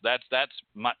 that's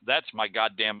my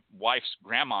goddamn wife's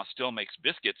grandma still makes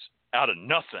biscuits out of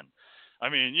nothing. I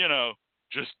mean,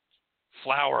 just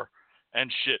flour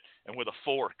and shit, and with a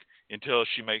fork until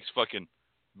she makes fucking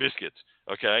biscuits,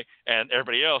 okay? And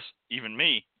everybody else, even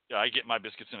me, I get my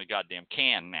biscuits in a goddamn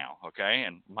can now, okay?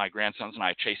 And my grandsons and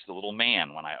I chase the little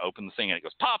man when I open the thing, and it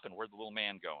goes pop, and where'd the little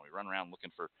man go? And we run around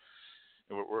looking for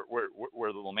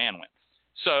where the little man went.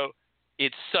 So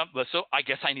so I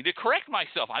guess I need to correct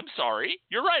myself. I'm sorry.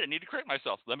 You're right. I need to correct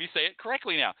myself. Let me say it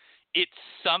correctly now. It's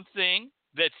something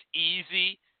that's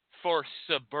easy for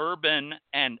suburban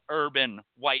and urban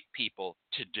white people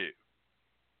to do.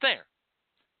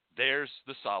 There's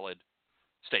the solid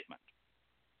statement.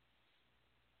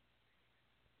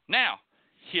 Now,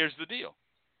 here's the deal.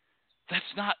 That's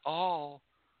not all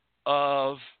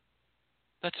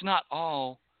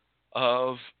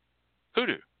of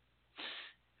hoodoo.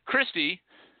 Christy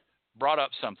brought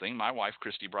up something. My wife,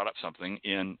 Christy, brought up something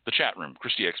in the chat room.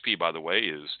 Christy XP, by the way,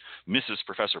 is Mrs.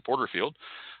 Professor Porterfield.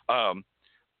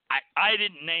 I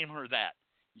didn't name her that.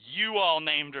 You all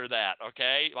named her that,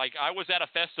 okay? Like, I was at a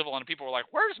festival and people were like,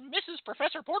 "Where's Mrs.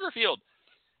 Professor Porterfield?"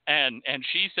 And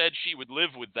she said she would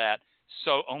live with that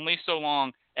so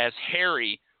long as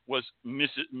Harry was Miss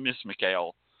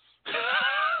McHale,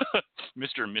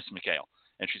 Mr. and Miss McHale.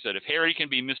 And she said, if Harry can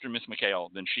be Mr. and Miss McHale,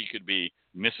 then she could be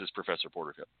Mrs. Professor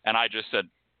Porterfield. And I just said,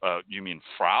 you mean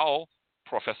Frau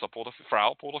Professor Porterfield?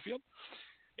 Frau Porterfield?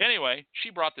 Anyway,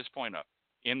 she brought this point up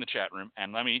in the chat room,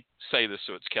 and let me say this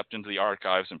so it's kept into the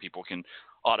archives and people can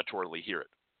auditorily hear it.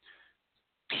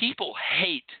 People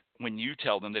hate when you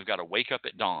tell them they've got to wake up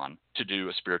at dawn to do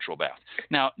a spiritual bath.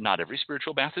 Now, not every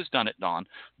spiritual bath is done at dawn,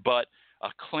 but a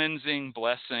cleansing,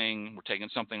 blessing, we're taking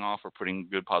something off, we're putting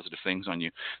good positive things on you,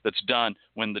 that's done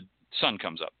when the sun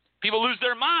comes up. People lose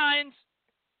their minds.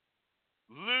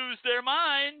 Lose their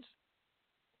minds.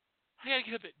 I got to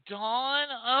get up at dawn.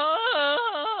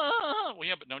 Oh. Well,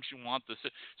 yeah, but don't you want this?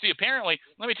 See, apparently,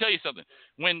 let me tell you something.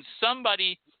 When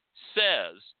somebody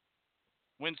says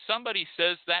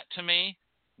that to me,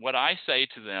 what I say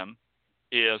to them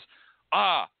is,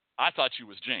 I thought you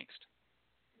was jinxed.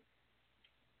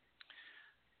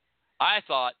 I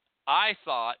thought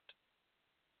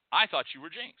you were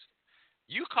jinxed.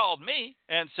 You called me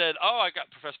and said, I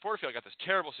got Professor Porterfield, I got this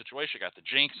terrible situation, I got the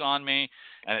jinx on me,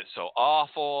 and it's so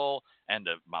awful, and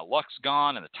my luck's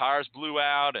gone, and the tires blew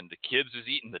out, and the kids is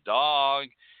eating the dog,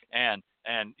 and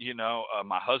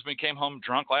my husband came home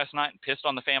drunk last night and pissed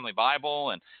on the family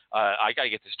Bible, and I got to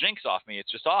get this jinx off me.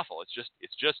 It's just awful.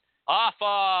 It's just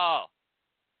awful.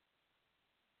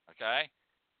 Okay?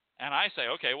 And I say,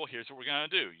 okay, well, here's what we're going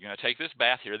to do. You're going to take this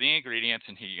bath, here are the ingredients,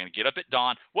 and you're going to get up at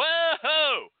dawn.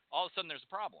 Whoa! All of a sudden, there's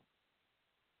a problem.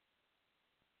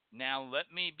 Now,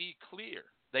 let me be clear.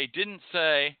 They didn't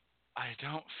say, I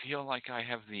don't feel like I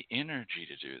have the energy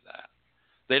to do that.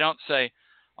 They don't say,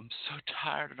 I'm so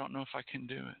tired, I don't know if I can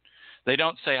do it. They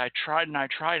don't say, I tried,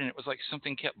 and it was like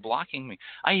something kept blocking me.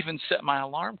 I even set my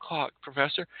alarm clock,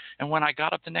 Professor, and when I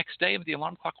got up the next day, the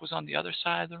alarm clock was on the other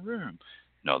side of the room.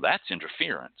 No, that's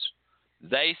interference.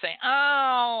 They say,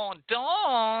 Dawn.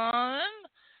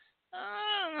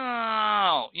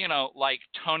 Oh, like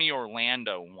Tony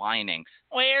Orlando whining,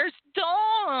 where's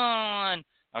Dawn?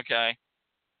 Okay.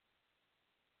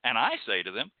 And I say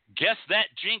to them, guess that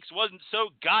jinx wasn't so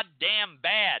goddamn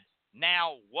bad.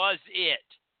 Now, was it?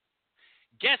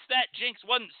 Guess that jinx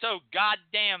wasn't so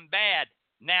goddamn bad.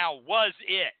 Now, was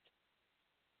it?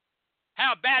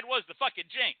 How bad was the fucking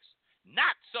jinx?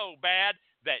 Not so bad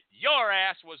that your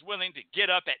ass was willing to get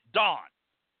up at dawn.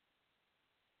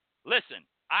 Listen,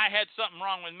 I had something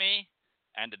wrong with me,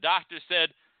 and the doctor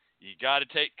said, you got to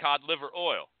take cod liver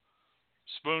oil,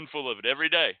 spoonful of it every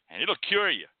day, and it'll cure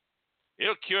you.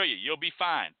 It'll cure you. You'll be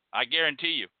fine. I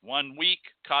guarantee you. 1 week,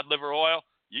 cod liver oil,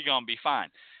 you're going to be fine.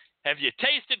 Have you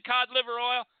tasted cod liver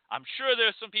oil? I'm sure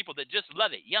there's some people that just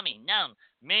love it. Yummy, numb.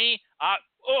 Me,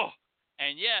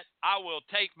 and yet I will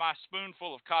take my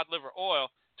spoonful of cod liver oil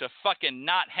to fucking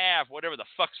not have whatever the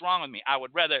fuck's wrong with me. I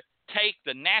would rather take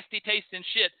the nasty tasting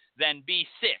shit than be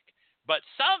sick. But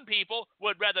some people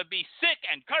would rather be sick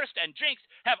and cursed and jinxed,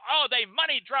 have all their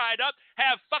money dried up,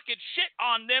 have fucking shit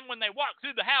on them when they walk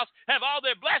through the house, have all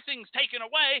their blessings taken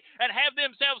away, and have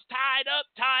themselves tied up,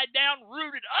 tied down,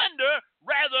 rooted under,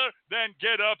 rather than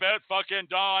get up at fucking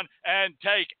dawn and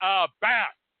take a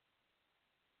bath.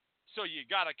 So you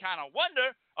gotta kind of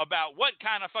wonder about what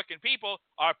kind of fucking people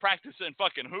are practicing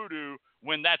fucking hoodoo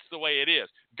when that's the way it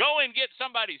is. Go and get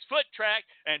somebody's foot track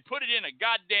and put it in a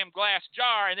goddamn glass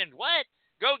jar, and then what?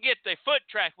 Go get the foot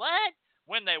track. What?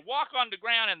 When they walk on the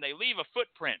ground and they leave a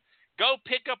footprint, go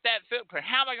pick up that footprint.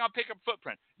 How am I gonna pick up a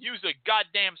footprint? Use a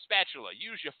goddamn spatula.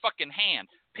 Use your fucking hand.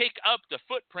 Pick up the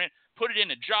footprint. Put it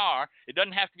in a jar. It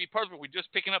doesn't have to be perfect. We're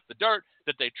just picking up the dirt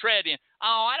that they tread in.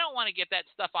 Oh, I don't want to get that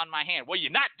stuff on my hand. Well,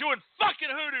 you're not doing fucking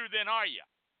hoodoo then, are you?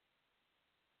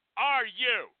 Are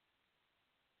you?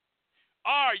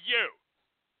 Are you?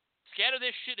 Scatter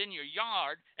this shit in your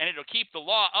yard, and it'll keep the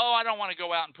law. Oh, I don't want to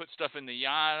go out and put stuff in the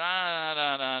yard.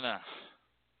 No.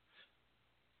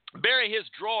 Bury his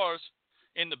drawers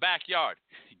in the backyard.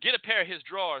 Get a pair of his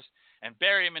drawers and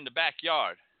bury them in the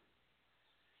backyard.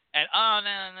 And no,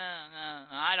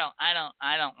 I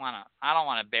don't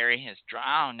want to bury his drawer.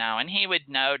 Oh no, and he would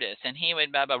notice, and he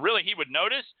would blah blah. Really, he would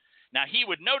notice? Now, he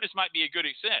would notice might be a good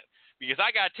extent, because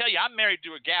I got to tell you, I'm married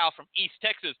to a gal from East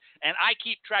Texas, and I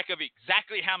keep track of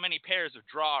exactly how many pairs of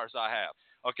drawers I have.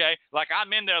 Okay, like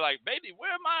I'm in there, like, baby,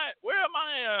 where are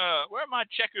my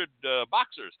checkered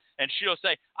boxers? And she'll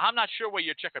say, I'm not sure where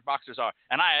your checkered boxers are.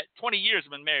 And I, 20 years, have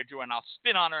been married to her, and I'll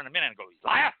spin on her in a minute and go,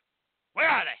 liar, where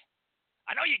are they?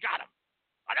 I know you got them.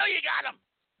 I know you got them.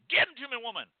 Give them to me,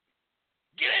 woman.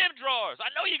 Get in them drawers.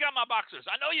 I know you got my boxers.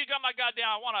 I know you got my goddamn.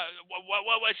 I want to.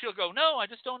 What? She'll go, no, I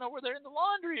just don't know where they're in the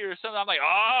laundry or something. I'm like,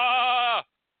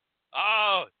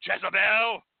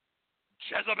 Jezebel.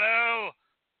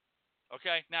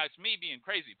 Okay, now it's me being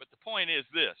crazy, but the point is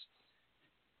this.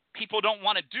 People don't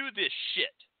want to do this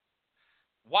shit.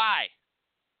 Why?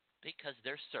 Because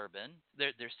they're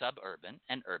suburban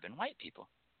and urban white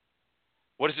people.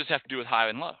 What does this have to do with high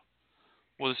and low?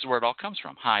 Well, this is where it all comes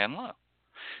from, high and low.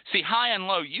 See, high and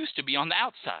low used to be on the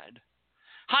outside.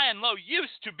 High and low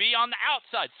used to be on the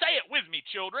outside. Say it with me,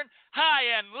 children.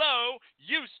 High and low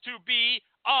used to be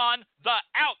on the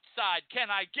outside. Can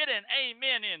I get an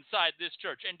amen inside this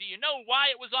church? And do you know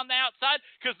why it was on the outside?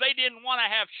 Because they didn't want to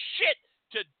have shit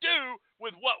to do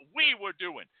with what we were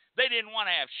doing. They didn't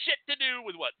want to have shit to do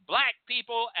with what black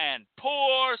people and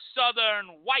poor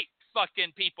southern white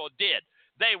fucking people did.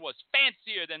 They was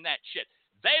fancier than that shit.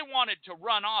 They wanted to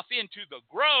run off into the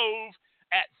grove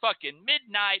at fucking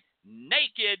midnight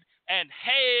naked and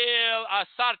hail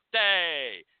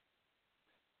Asarte.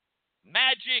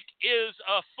 Magic is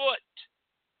afoot.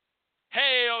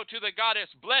 Hail to the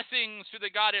goddess, blessings to the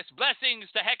goddess, blessings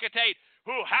to Hecate,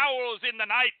 who howls in the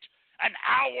night, an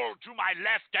owl to my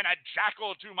left and a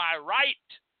jackal to my right.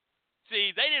 See,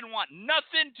 they didn't want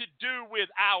nothing to do with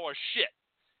our shit.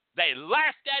 They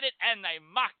laughed at it and they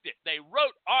mocked it. They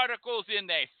wrote articles in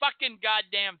their fucking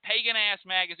goddamn pagan-ass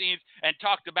magazines and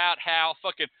talked about how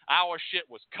fucking our shit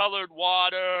was colored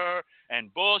water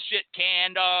and bullshit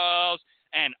candles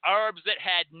and herbs that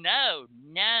had no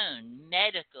known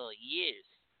medical use.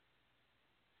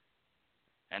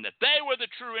 And that they were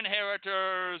the true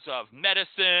inheritors of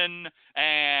medicine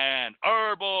and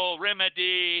herbal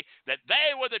remedy, that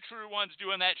they were the true ones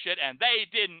doing that shit, and they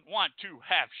didn't want to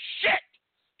have shit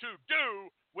to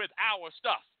do with our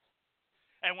stuff.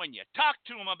 And when you talked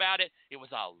to them about it, it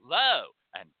was all low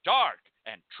and dark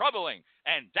and troubling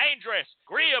and dangerous,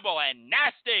 agreeable and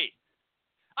nasty.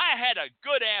 I had a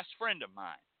good-ass friend of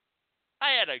mine.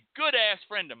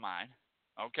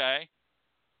 Okay,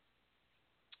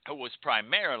 who was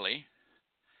primarily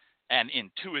an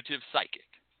intuitive psychic.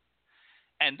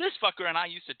 And this fucker and I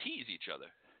used to tease each other.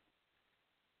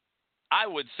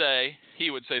 He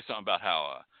would say something about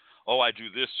how, I do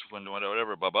this when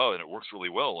whatever, blah, blah, and it works really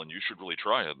well, and you should really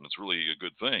try it, and it's really a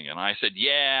good thing. And I said,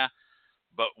 yeah,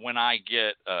 but when I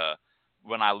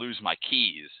lose my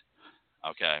keys,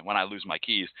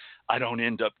 I don't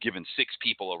end up giving 6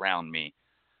 people around me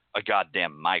a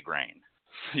goddamn migraine.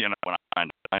 You know, when I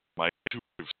find my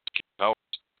intuitive powers.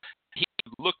 He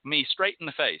looked me straight in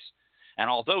the face, and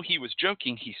although he was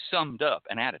joking, he summed up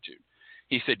an attitude.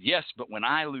 He said, yes, but when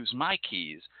I lose my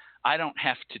keys, I don't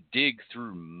have to dig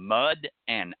through mud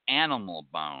and animal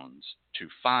bones to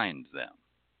find them.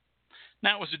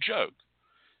 Now, it was a joke.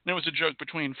 And it was a joke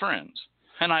between friends,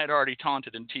 and I had already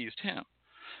taunted and teased him.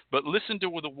 But listen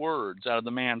to the words out of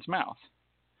the man's mouth.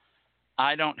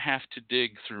 I don't have to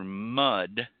dig through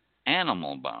mud,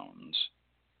 animal bones,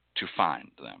 to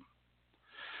find them.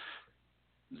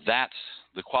 That's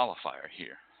the qualifier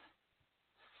here.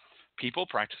 People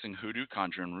practicing hoodoo,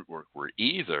 conjure, and root work were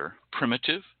either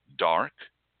primitive, dark,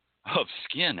 of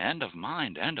skin and of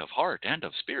mind and of heart and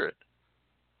of spirit.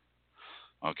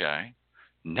 Okay?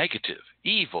 Negative,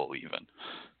 evil even.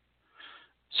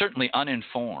 Certainly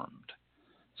uninformed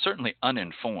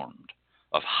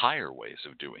of higher ways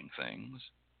of doing things.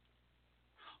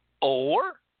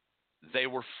 Or they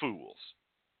were fools.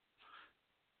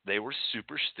 They were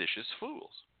superstitious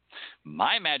fools.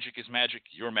 My magic is magic,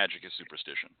 your magic is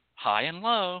superstition. High and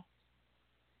low.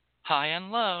 High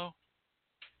and low.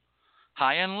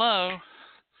 High and low.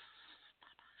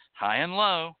 High and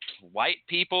low. White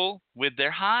people with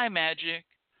their high magic.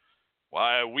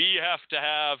 Why, we have to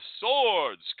have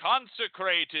swords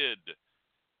consecrated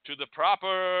to the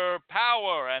proper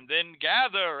power, and then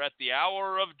gather at the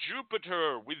hour of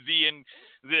Jupiter with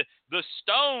the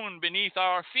stone beneath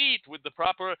our feet with the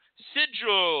proper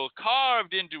sigil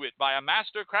carved into it by a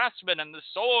master craftsman, and the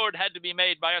sword had to be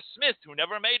made by a smith who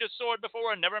never made a sword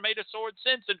before and never made a sword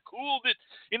since, and cooled it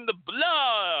in the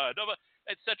blood of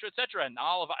etc., etc. And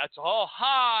it's all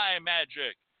high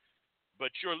magic. But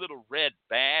your little red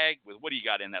bag with, what do you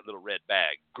got in that little red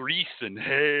bag? Grease and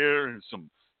hair and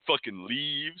some fucking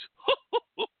leaves.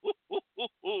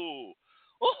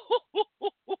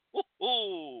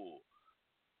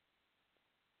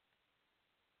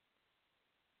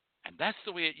 And that's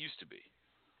the way it used to be.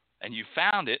 And you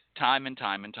found it time and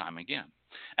time and time again.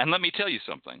 And let me tell you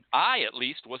something. I, at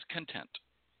least, was content.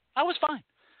 I was fine.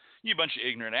 You bunch of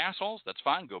ignorant assholes, that's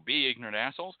fine. Go be ignorant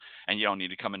assholes. And you don't need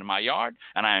to come into my yard,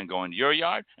 and I ain't going to your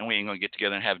yard, and we ain't going to get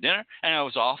together and have dinner. And it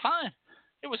was all fine.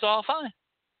 It was all fine.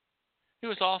 It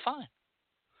was all fine.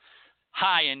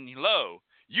 High and low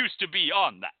used to be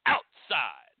on the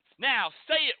outside. Now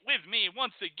say it with me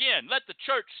once again. Let the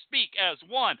church speak as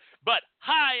one. But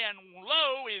high and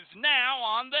low is now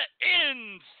on the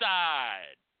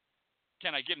inside.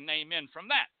 Can I get an amen from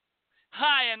that?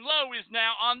 High and low is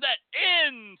now on the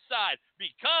inside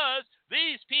because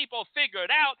these people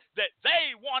figured out that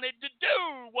they wanted to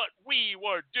do what we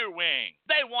were doing.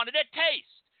 They wanted a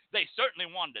taste. They certainly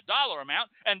wanted a dollar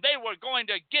amount, and they were going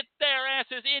to get their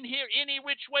asses in here any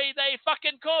which way they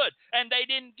fucking could. And they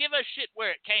didn't give a shit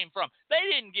where it came from. They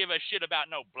didn't give a shit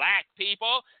about no black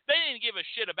people. They didn't give a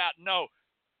shit about no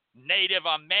Native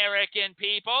American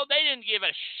people. They didn't give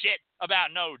a shit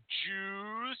about no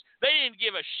Jews. They didn't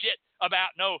give a shit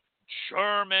about no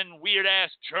German,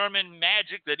 weird-ass German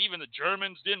magic that even the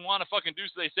Germans didn't want to fucking do,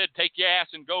 so they said, take your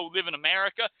ass and go live in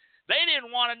America. They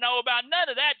didn't want to know about none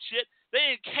of that shit.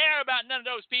 They didn't care about none of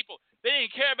those people. They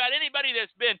didn't care about anybody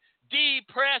that's been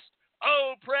depressed,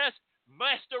 oppressed,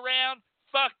 messed around,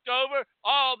 fucked over.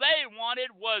 All they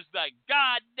wanted was the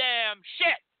goddamn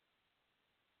shit.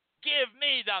 Give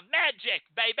me the magic,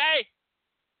 baby.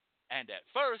 And at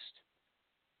first,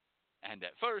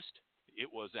 it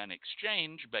was an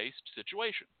exchange-based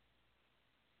situation.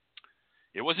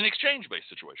 It was an exchange-based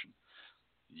situation.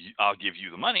 I'll give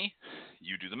you the money,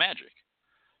 you do the magic.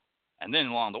 And then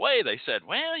along the way, they said,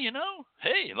 well,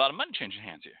 hey, a lot of money changing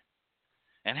hands here.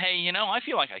 And hey, I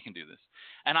feel like I can do this.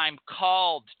 And I'm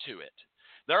called to it.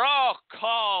 They're all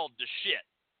called to shit.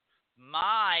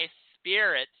 My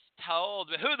spirits told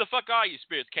me. Who the fuck are you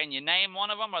spirits? Can you name one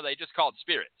of them, or are they just called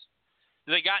spirits?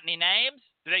 Do they got any names?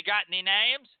 Do they got any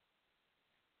names?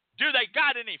 Do they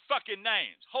got any fucking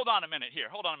names? Hold on a minute here.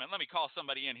 Hold on a minute. Let me call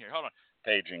somebody in here. Hold on.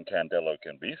 Paging Candelo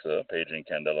Cambisa. Paging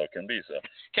Candelo Cambisa.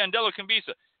 Candelo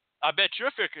Cambisa. I bet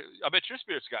your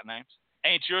spirits got names.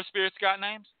 Ain't your spirits got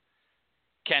names?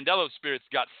 Candelo's spirits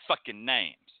got fucking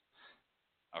names.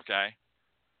 Okay?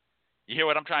 You hear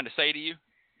what I'm trying to say to you?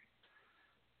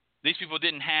 These people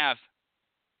didn't have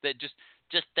that. Just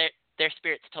their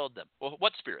spirits told them. Well,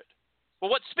 what spirit? Well,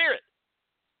 what spirit?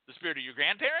 The spirit of your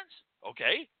grandparents?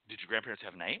 Okay. Did your grandparents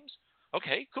have names?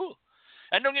 Okay, cool.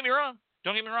 And don't get me wrong.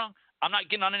 I'm not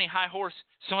getting on any high horse.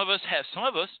 Some of us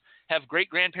have great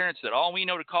grandparents that all we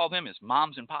know to call them is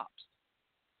moms and pops.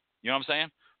 You know what I'm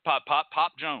saying?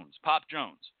 Pop Jones.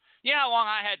 You know how long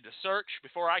I had to search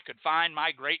before I could find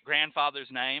my great grandfather's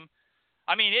name?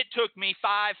 I mean, it took me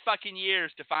 5 fucking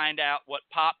years to find out what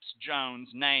Pops Jones'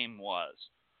 name was.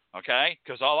 Okay?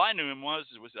 Because all I knew him was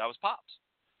that was Pops.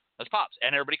 That's Pops,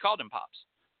 and everybody called him Pops.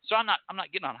 So I'm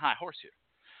not getting on a high horse here.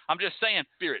 I'm just saying,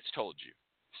 spirits told you.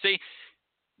 See,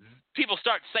 people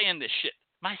start saying this shit.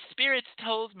 My spirits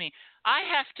told me. I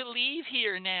have to leave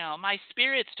here now. My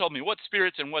spirits told me. What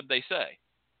spirits and what'd they say?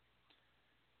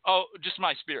 Oh, just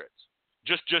my spirits.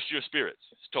 Just your spirits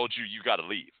told you got to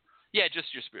leave. Yeah,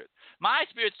 just your spirits. My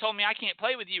spirits told me I can't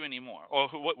play with you anymore. Or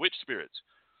which spirits?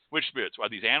 Which spirits? Are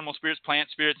these animal spirits,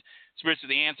 plant spirits, spirits of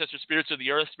the ancestors, spirits of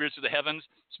the earth, spirits of the heavens,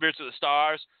 spirits of the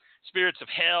stars, spirits of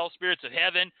hell, spirits of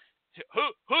heaven?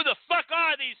 Who the fuck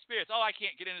are these spirits? Oh, I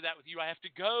can't get into that with you. I have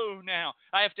to go now.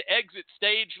 I have to exit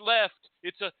stage left.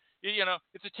 It's a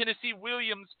Tennessee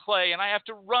Williams play, and I have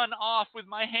to run off with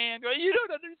my hand. Oh, you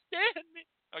don't understand me.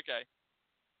 Okay.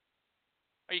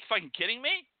 Are you fucking kidding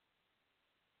me?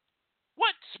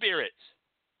 What spirits?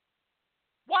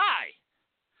 Why?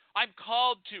 I'm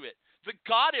called to it. The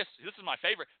goddess, this is my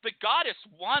favorite, the goddess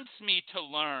wants me to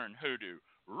learn hoodoo.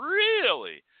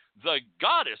 Really? The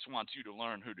goddess wants you to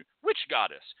learn hoodoo. Which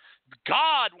goddess?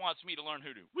 God wants me to learn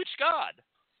hoodoo. Which God?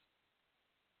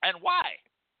 And why?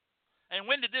 And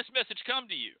when did this message come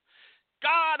to you?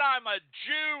 God, I'm a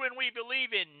Jew and we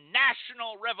believe in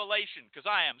national revelation because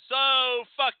I am so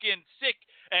fucking sick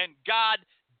and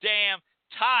goddamn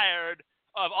tired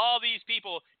of all these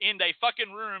people in their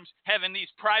fucking rooms having these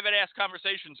private-ass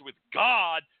conversations with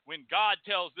God when God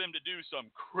tells them to do some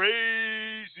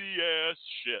crazy-ass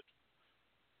shit.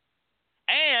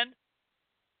 And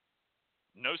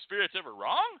no spirit's ever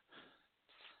wrong?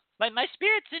 Like my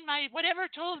spirits in my whatever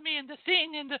told me in the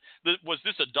thing and was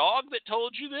this a dog that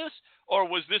told you this, or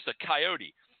was this a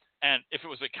coyote? And if it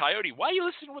was a coyote, why are you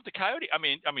listening with the coyote? I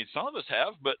mean, some of us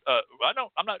have, but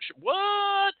I'm not sure.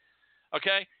 What?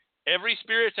 Okay, every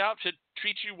spirit's out to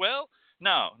treat you well?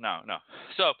 No.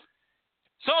 So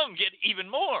some of them get even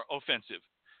more offensive.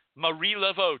 Marie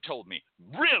Laveau told me.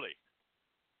 Really?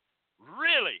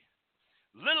 Really?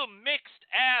 Little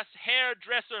mixed-ass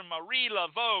hairdresser Marie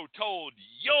Laveau told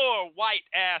your white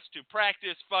ass to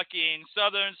practice fucking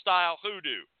Southern-style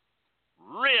hoodoo.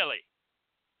 Really?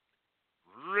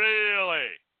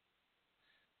 Really?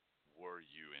 Were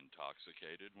you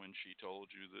intoxicated when she told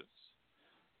you this?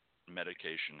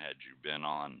 Medication had you been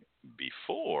on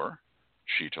before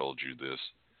she told you this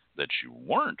that you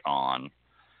weren't on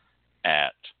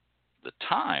at the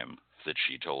time that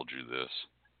she told you this?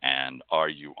 And are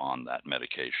you on that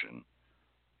medication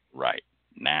right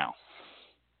now?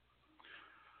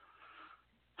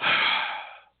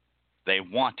 They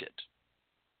want it,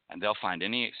 and they'll find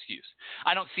any excuse.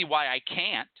 I don't see why I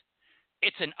can't.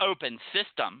 It's an open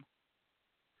system.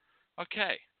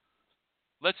 Okay,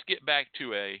 let's get back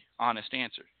to a honest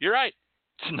answer. You're right.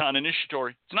 It's not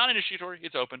initiatory. It's not initiatory.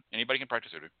 It's open. Anybody can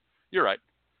practice it. You're right.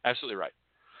 Absolutely right.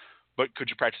 But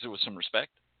could you practice it with some respect?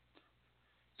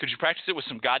 Could you practice it with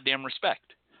some goddamn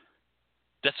respect?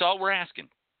 That's all we're asking.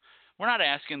 We're not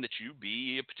asking that you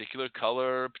be a particular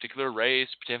color, a particular race,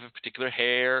 have a particular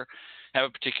hair, have a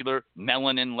particular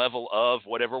melanin level of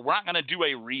whatever. We're not going to do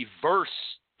a reverse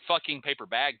fucking paper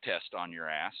bag test on your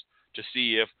ass to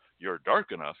see if you're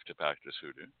dark enough to practice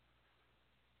hoodoo.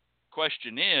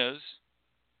 Question is,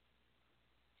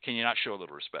 can you not show a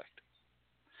little respect?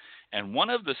 And one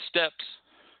of the steps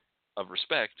of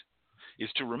respect is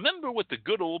to remember what the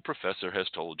good old professor has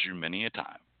told you many a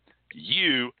time.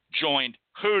 You joined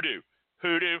hoodoo.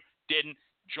 Hoodoo didn't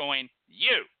join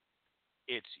you.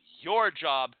 It's your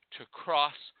job to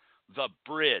cross the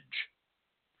bridge.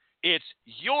 It's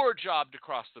your job to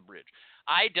cross the bridge.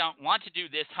 I don't want to do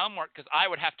this homework because I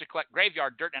would have to collect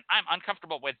graveyard dirt, and I'm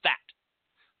uncomfortable with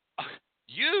that.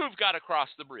 You've got to cross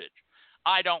the bridge.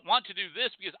 I don't want to do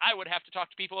this because I would have to talk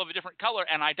to people of a different color,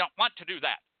 and I don't want to do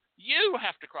that. You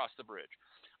have to cross the bridge.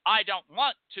 I don't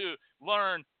want to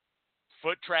learn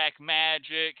foot track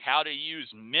magic, how to use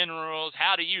minerals,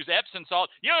 how to use Epsom salt.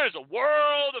 You know, there's a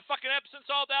world of fucking Epsom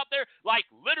salt out there. Like,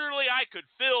 literally, I could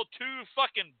fill 2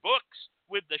 fucking books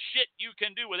with the shit you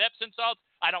can do with Epsom salts.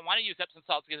 I don't want to use Epsom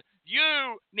salts because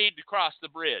you need to cross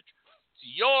the bridge.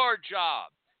 It's your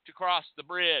job to cross the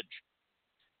bridge.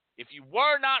 If you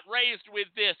were not raised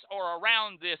with this or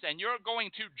around this and you're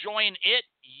going to join it,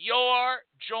 you're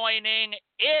joining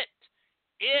it.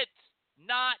 It's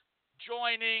not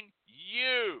joining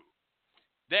you.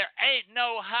 There ain't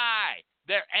no high.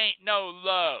 There ain't no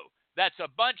low. That's a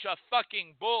bunch of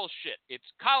fucking bullshit.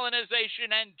 It's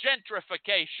colonization and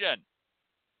gentrification.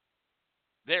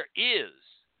 There is.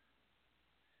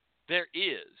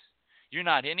 You're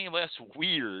not any less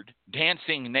weird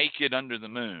dancing naked under the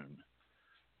moon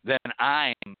than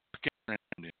I'm looking around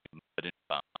in mud and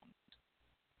bones.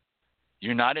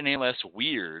 You're not any less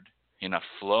weird in a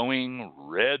flowing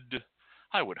red,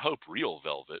 I would hope real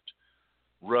velvet,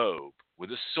 robe with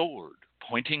a sword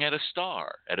pointing at a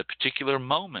star at a particular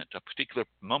moment of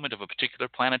a particular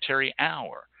planetary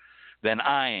hour than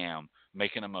I am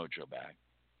making a mojo bag.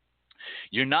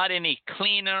 You're not any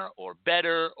cleaner or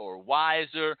better or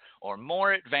wiser or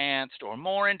more advanced or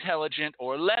more intelligent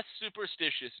or less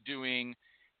superstitious doing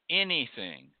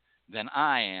anything than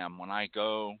I am when I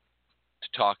go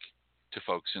to talk to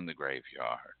folks in the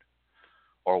graveyard,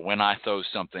 or when I throw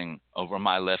something over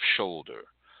my left shoulder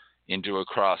into a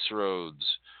crossroads,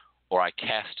 or I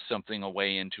cast something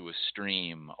away into a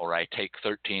stream, or I take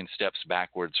 13 steps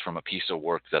backwards from a piece of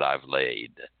work that I've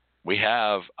laid. We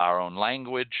have our own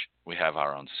language. We have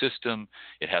our own system.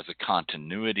 It has a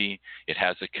continuity. It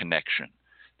has a connection.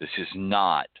 This is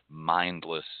not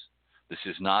mindless. This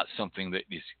is not something that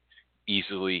is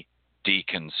easily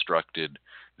deconstructed.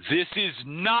 This is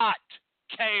not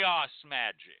chaos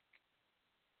magic.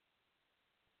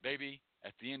 Baby,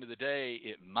 at the end of the day,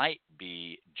 it might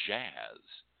be jazz,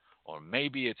 or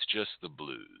maybe it's just the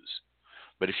blues.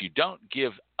 But if you don't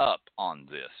give up on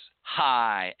this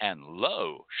high and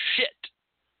low shit,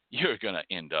 you're going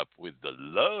to end up with the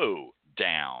low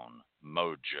down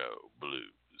mojo blues.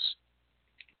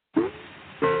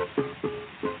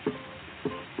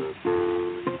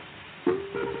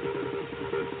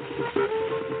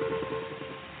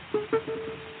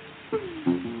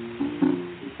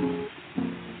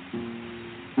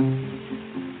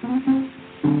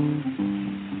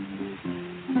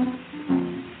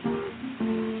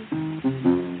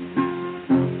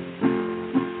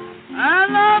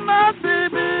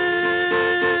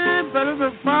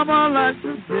 Mama likes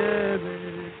to get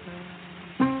it.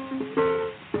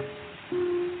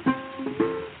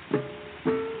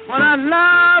 But I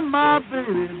love my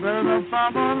baby better than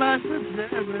Mama likes to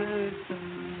get it.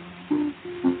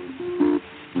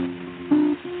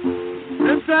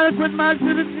 trying to quit my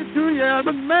city for 2 years,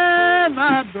 but man,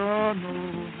 I don't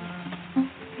know.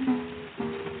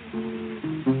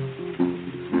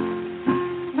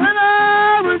 When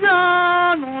I was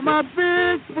young on my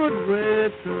Bigfoot way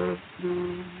to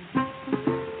school.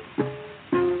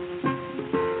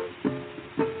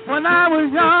 When I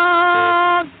was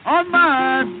young on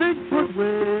my Bigfoot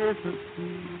way to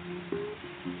school.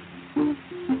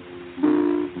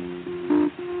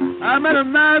 I met a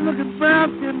nice looking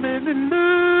brown kid made me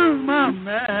lose my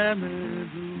man.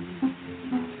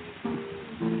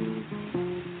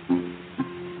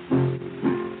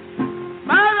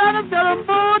 My brother got a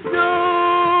mojo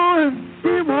and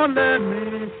he won't let me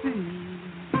see.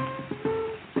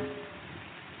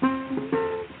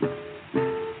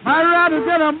 My brother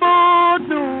got a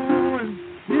mojo and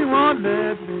he won't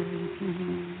let me see.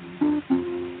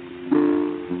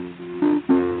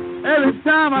 Every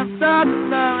time I start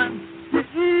loving, she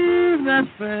ease that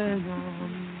thing on me.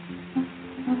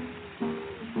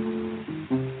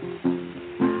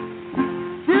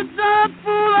 She's a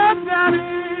fool of Daddy.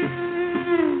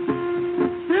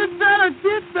 She's gonna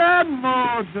keep that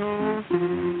mojo.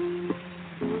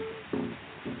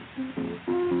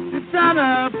 She's trying to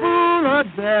fool her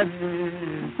daddy.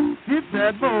 Keep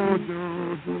that mojo.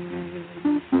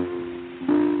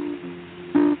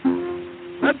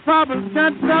 That Papa's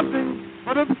got something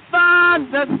for the find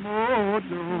that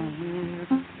mojo with.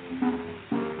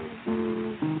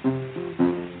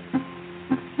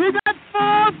 She got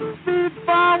 4 feet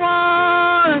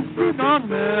forward and she don't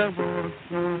never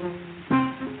go.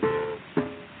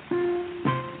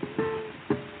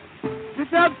 She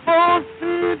got 4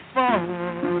 feet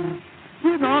forward,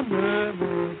 she don't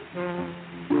never go.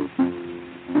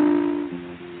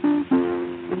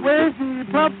 The way she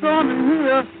popped on the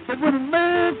hill, it wouldn't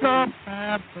make a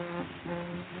panther flow.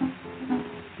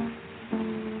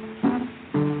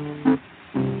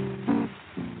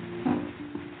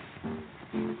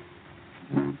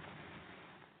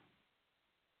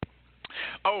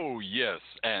 Oh, yes,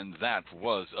 and that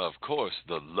was, of course,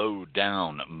 the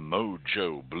Low-Down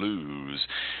Mojo Blues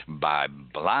by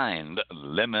Blind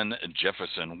Lemon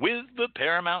Jefferson with the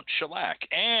Paramount Shellac.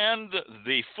 And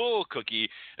the full cookie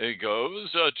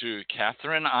goes to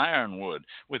Catherine Ironwood,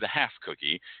 with a half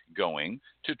cookie going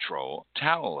to Troll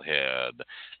Towelhead.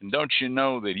 And don't you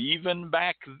know that even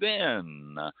back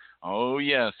then, oh,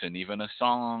 yes, and even a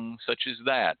song such as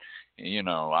that, you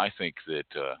know, I think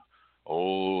that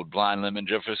old Blind Lemon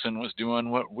Jefferson was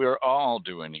doing what we're all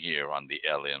doing here on the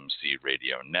LMC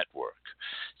Radio Network,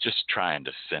 just trying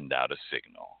to send out a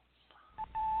signal.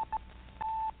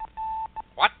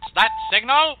 What's that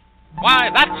signal? Why,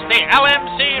 that's the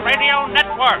LMC Radio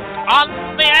Network on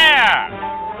the air.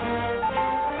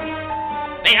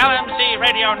 The LMC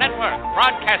Radio Network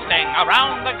broadcasting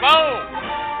around the globe,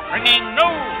 bringing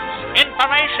news,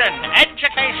 information,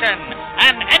 education,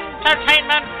 and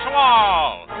entertainment to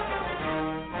all.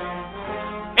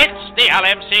 It's the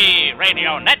LMC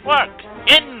Radio Network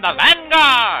in the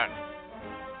vanguard.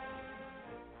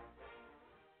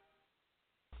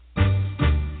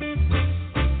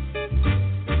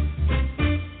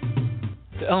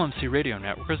 The LMC Radio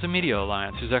Network is a media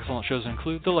alliance whose excellent shows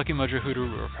include The Lucky Mojo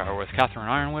Hoodoo Hour with Catherine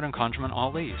Ironwood and Conjurman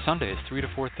Ali, Sundays 3 to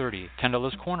 4:30,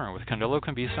 Candelo's Corner with Candelo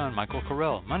Cambisa and Michael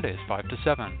Carell, Mondays 5 to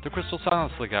 7, The Crystal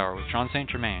Silence League Hour with John St.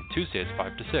 Germain, Tuesdays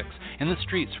 5 to 6, In the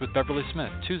Streets with Beverly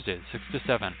Smith, Tuesdays 6 to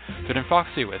 7, Fit and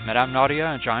Foxy with Madame Nadia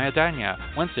and Jaya Danya,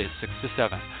 Wednesdays 6 to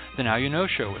 7, The Now You Know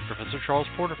Show with Professor Charles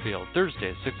Porterfield,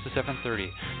 Thursdays 6 to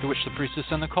 7:30, The Witch, the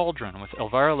Priestess, and the Cauldron with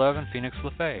Elvira Love and Phoenix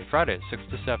LaFay, Fridays 6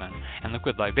 to 7, and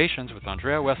Liquid Libations with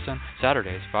Andrea Weston,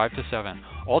 Saturdays 5 to 7,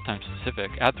 all times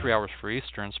Pacific, add 3 hours for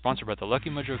Eastern, sponsored by the Lucky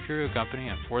Mojo Curio Company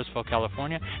in Forestville,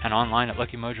 California, and online at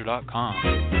luckymojo.com.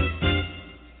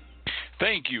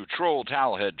 Thank you, Troll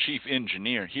Towelhead, Chief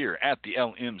Engineer here at the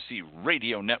LMC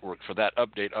Radio Network, for that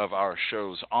update of our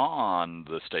shows on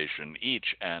the station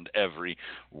each and every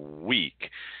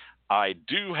week. I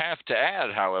do have to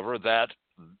add, however, that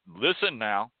listen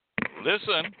now,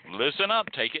 listen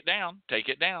up, take it down.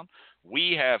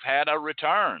 We have had a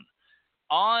return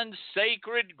on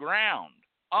sacred ground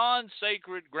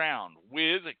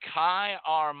with Kai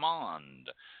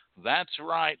Armand. That's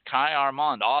right, Kai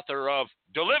Armand, author of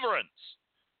Deliverance.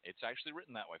 It's actually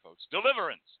written that way, folks.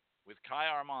 Deliverance with Kai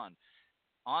Armand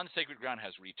on Sacred Ground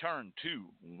has returned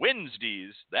to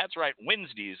Wednesdays. That's right,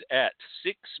 Wednesdays at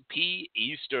 6 p.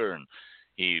 Eastern.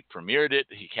 He premiered it.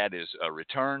 He had his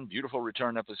beautiful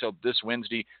return episode this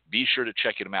Wednesday. Be sure to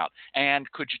check him out.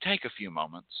 And could you take a few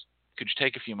moments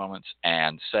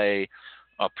and say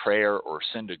a prayer or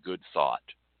send a good thought?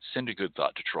 Send a good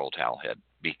thought to Troll Towelhead,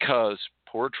 because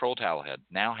poor Troll Talhead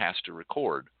now has to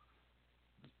record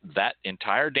that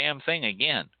entire damn thing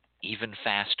again, even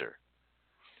faster.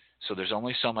 So there's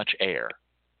only so much air.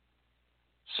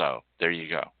 So there you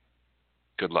go.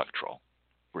 Good luck, Troll.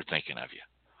 We're thinking of you.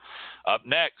 Up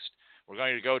next, we're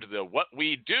going to go to the What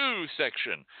We Do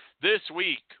section. This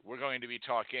week, we're going to be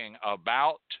talking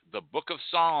about the Book of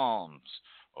Psalms.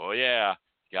 Oh, yeah.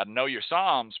 You got to know your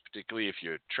Psalms, particularly if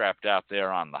you're trapped out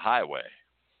there on the highway.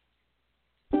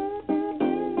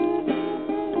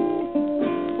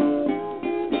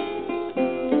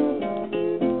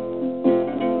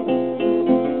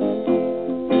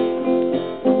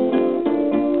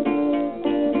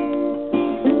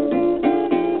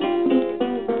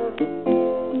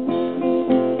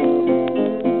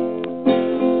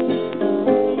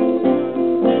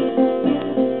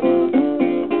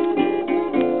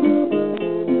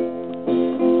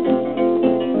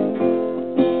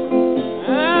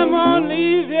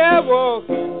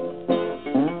 Walking,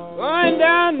 going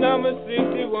down number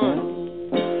 61.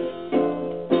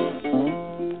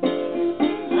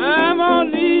 I'm gonna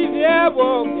leave here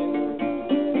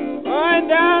walking, going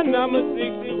down number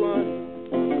 61.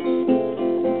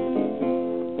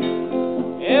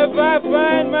 If I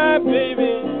find my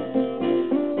baby,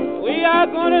 we are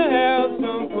gonna have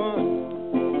some fun.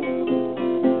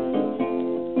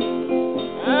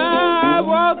 I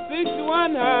walk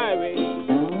 61 highway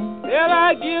till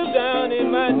I give down in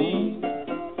my knees.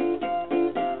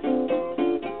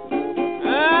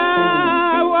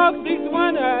 I walk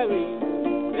 61 highway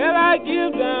till I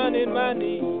give down in my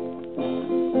knees.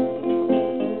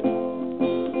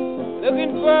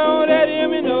 Looking for that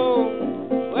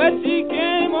Emino, but she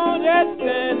came on that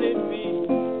standing feet.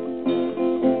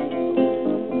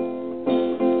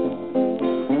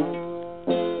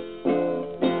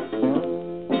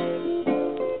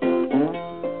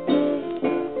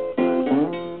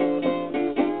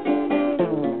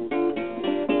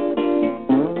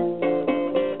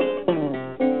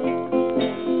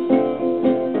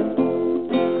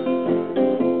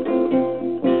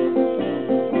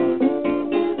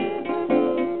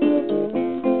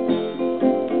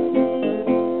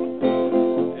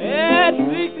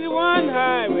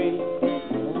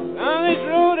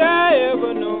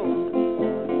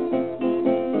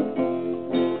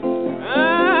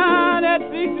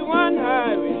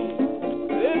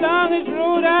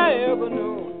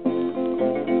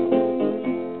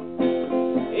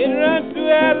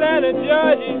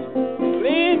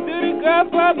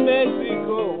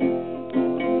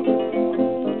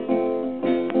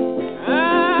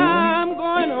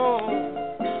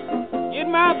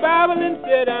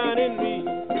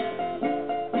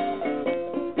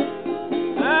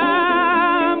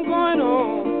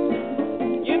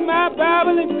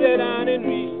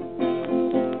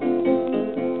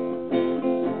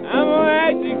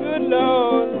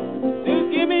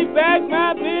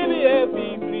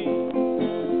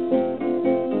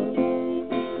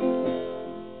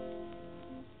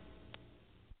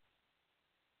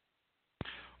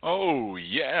 Oh,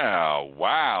 yeah.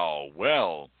 Wow.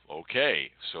 Well,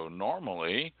 okay. So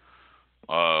normally,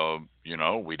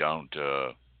 we don't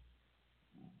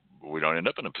end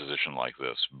up in a position like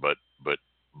this, but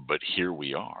here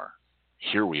we are.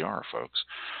 Here we are, folks.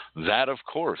 That, of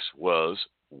course, was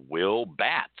Will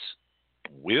Batts.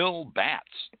 Will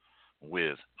Batts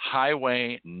with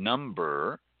Highway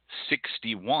Number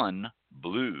 61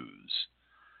 Blues.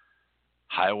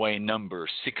 Highway Number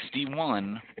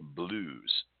 61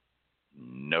 Blues.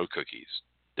 No cookies.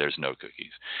 There's no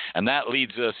cookies. And that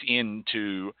leads us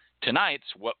into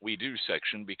tonight's What We Do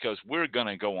section, because we're going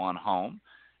to go on home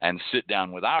and sit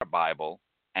down with our Bible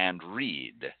and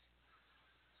read.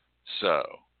 So,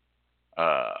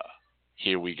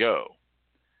 here we go.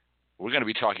 We're going to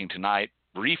be talking tonight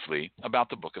briefly about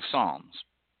the Book of Psalms.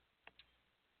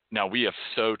 Now, we have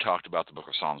so talked about the Book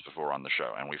of Psalms before on the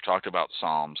show, and we've talked about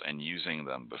Psalms and using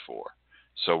them before.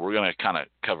 So we're going to kind of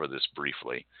cover this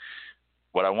briefly.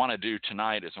 What I want to do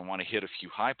tonight is I want to hit a few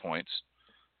high points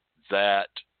that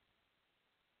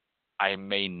I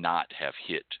may not have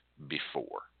hit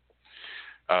before.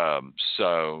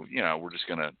 So, we're just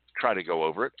going to try to go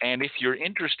over it. And if you're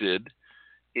interested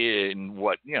in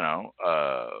what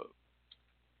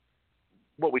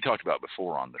we talked about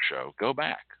before on the show, go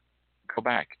back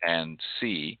and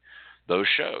see those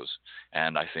shows,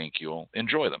 and I think you'll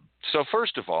enjoy them. So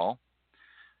first of all,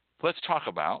 let's talk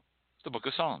about the Book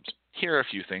of Psalms. Here are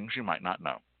a few things you might not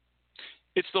know.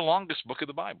 It's the longest book of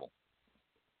the Bible.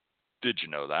 Did you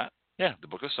know that? Yeah, the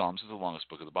Book of Psalms is the longest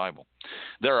book of the Bible.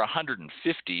 There are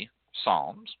 150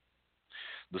 Psalms.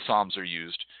 The Psalms are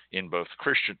used in both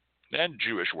Christian and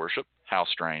Jewish worship. How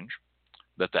strange.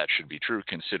 that should be true,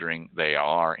 considering they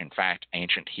are, in fact,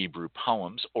 ancient Hebrew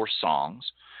poems or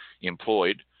songs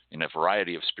employed in a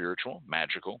variety of spiritual,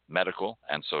 magical, medical,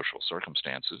 and social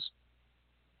circumstances.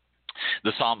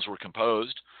 The Psalms were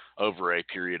composed over a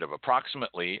period of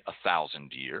approximately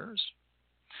 1,000 years.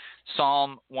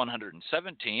 Psalm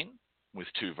 117, with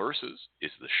 2 verses,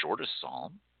 is the shortest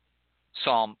psalm.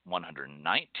 Psalm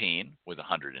 119, with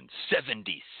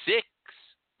 176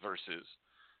 verses,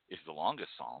 is the longest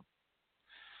psalm.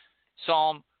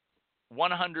 Psalm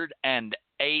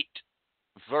 108,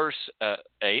 verse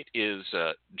 8, is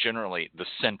generally the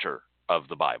center of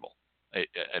the Bible,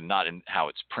 and not in how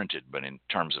it's printed, but in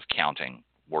terms of counting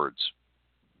words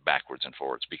backwards and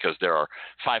forwards, because there are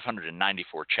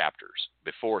 594 chapters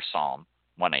before Psalm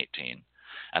 118,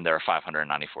 and there are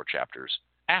 594 chapters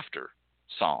after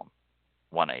Psalm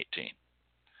 118.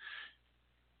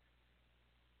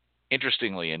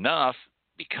 Interestingly enough,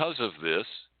 because of this,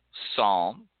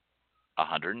 Psalm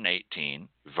 118,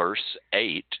 verse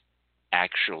 8,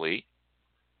 actually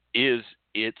is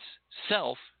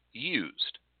itself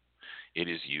used. It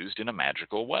is used in a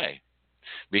magical way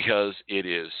because it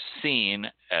is seen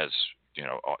as,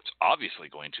 it's obviously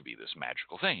going to be this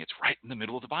magical thing. It's right in the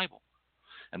middle of the Bible.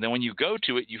 And then when you go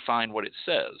to it, you find what it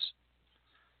says.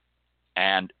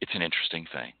 And it's an interesting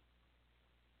thing.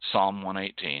 Psalm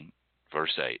 118,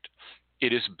 verse 8.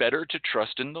 It is better to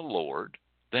trust in the Lord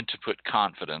than to put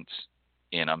confidence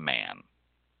in a man.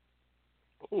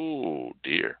 Oh,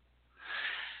 dear.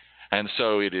 And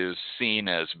so it is seen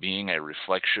as being a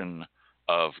reflection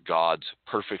of God's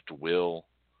perfect will.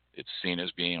 It's seen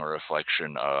as being a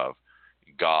reflection of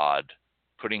God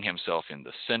putting himself in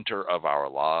the center of our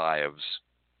lives,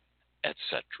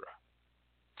 etc.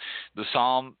 The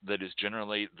psalm that is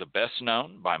generally the best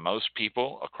known by most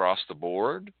people across the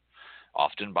board,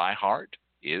 often by heart,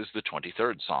 is the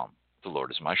 23rd Psalm, "The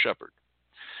Lord is my shepherd."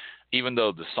 Even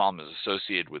though the psalm is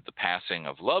associated with the passing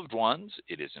of loved ones,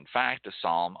 it is in fact a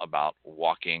psalm about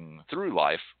walking through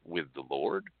life with the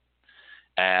Lord.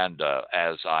 And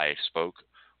as I spoke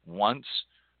once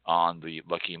on the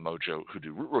Lucky Mojo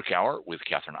Hoodoo Rootwork Hour with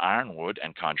Catherine Ironwood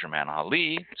and ConjureMan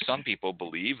Ali, some people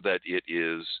believe that it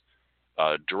is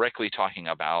directly talking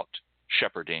about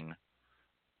shepherding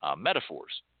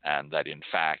metaphors, and that in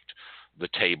fact the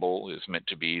table is meant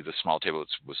to be the small table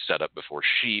that was set up before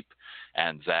sheep,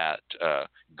 and that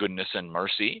goodness and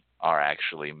mercy are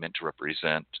actually meant to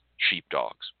represent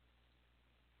sheepdogs.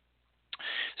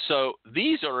 So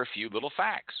these are a few little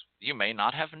facts you may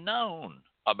not have known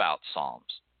about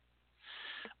Psalms.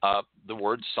 The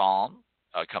word psalm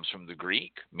comes from the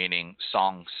Greek, meaning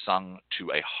song sung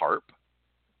to a harp.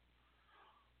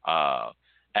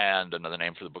 And another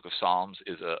name for the book of Psalms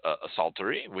is a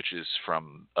psaltery, which is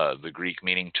from the Greek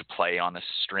meaning to play on a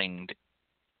stringed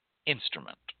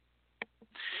instrument.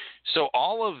 So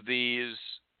all of these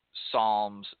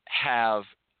Psalms have,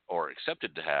 or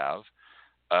accepted to have,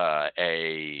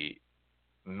 a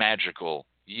magical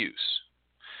use.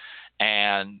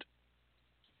 And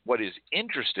what is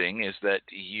interesting is that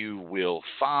you will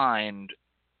find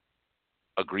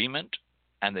agreement,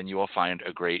 and then you will find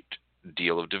a great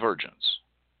deal of divergence.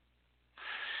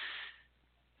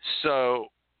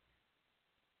 So,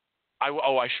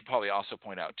 I should probably also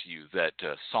point out to you that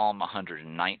Psalm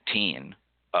 119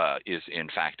 is in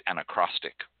fact an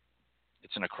acrostic.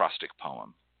 It's an acrostic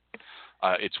poem.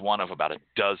 It's one of about a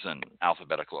dozen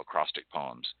alphabetical acrostic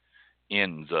poems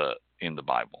in the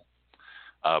Bible.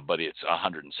 But it's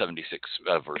 176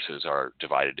 verses are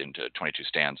divided into 22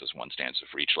 stanzas, one stanza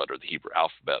for each letter of the Hebrew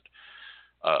alphabet.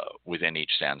 Within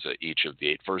each stanza, each of the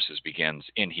 8 verses begins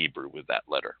in Hebrew with that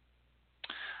letter.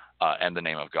 And the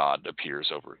name of God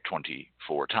appears over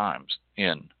 24 times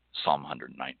in Psalm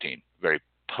 119. Very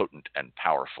potent and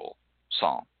powerful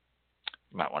psalm.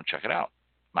 You might want to check it out.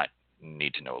 Might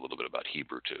need to know a little bit about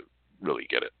Hebrew to really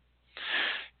get it.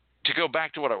 To go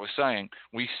back to what I was saying,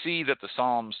 we see that the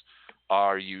Psalms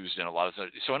are used in a lot of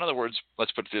things. So in other words,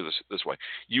 let's put it this way.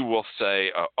 You will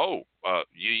say,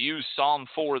 you use Psalm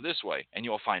 4 this way, and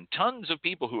you'll find tons of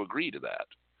people who agree to that.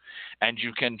 And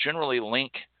you can generally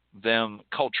link them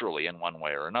culturally in one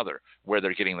way or another, where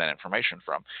they're getting that information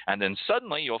from. And then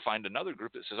suddenly you'll find another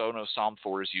group that says, oh no, Psalm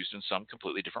 4 is used in some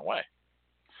completely different way.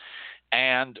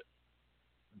 And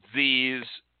these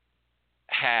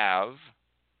have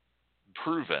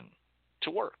proven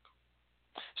to work.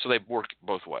 So they work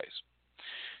both ways.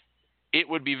 It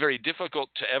would be very difficult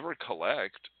to ever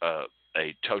collect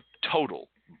a total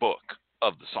book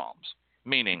of the Psalms,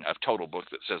 meaning a total book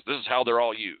that says this is how they're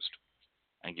all used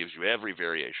and gives you every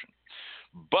variation.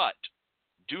 But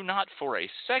do not for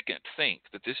a second think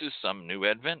that this is some new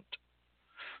advent.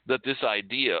 that this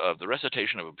idea of the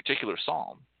recitation of a particular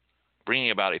psalm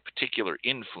bringing about a particular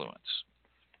influence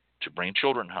to bring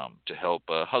children home, to help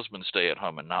husbands stay at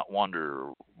home and not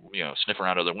wander, sniff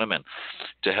around other women,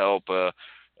 to help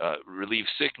relieve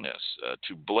sickness,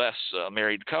 to bless a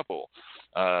married couple,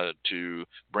 to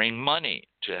bring money,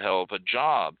 to help a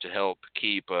job, to help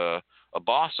keep a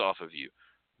boss off of you.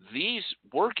 These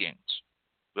workings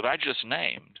that I just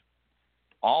named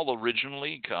all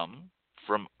originally come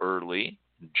from early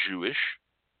Jewish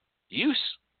use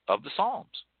of the Psalms.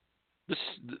 The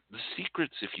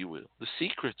secrets, if you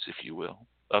will,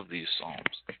 of these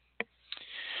Psalms.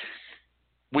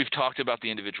 We've talked about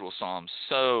the individual Psalms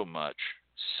so much,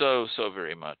 so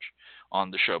very much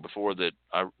on the show before that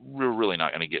we're really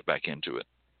not going to get back into it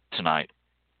tonight.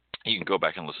 You can go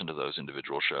back and listen to those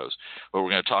individual shows. What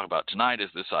we're going to talk about tonight is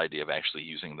this idea of actually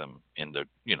using them in the,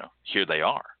 here they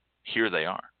are. Here they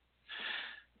are.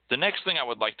 The next thing I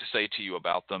would like to say to you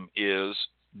about them is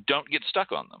don't get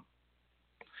stuck on them.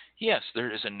 Yes,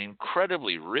 there is an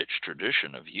incredibly rich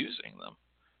tradition of using them,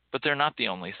 but they're not the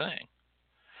only thing.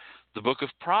 The book of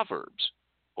Proverbs,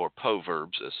 or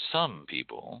Proverbs as some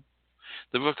people,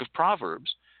 the book of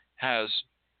Proverbs has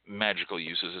magical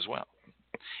uses as well.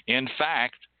 In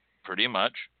fact, pretty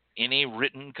much any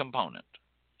written component,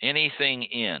 anything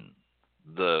in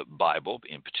the Bible,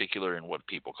 in particular in what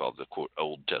people call the, quote,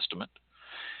 Old Testament,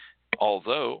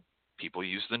 although people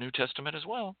use the New Testament as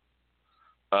well,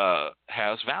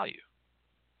 has value.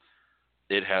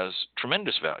 It has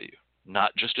tremendous value,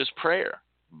 not just as prayer,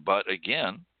 but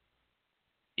again,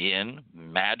 in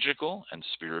magical and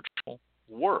spiritual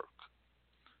work.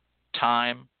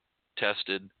 Time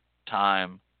tested,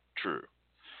 time true.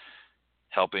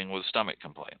 Helping with stomach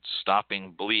complaints,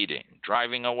 stopping bleeding,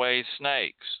 driving away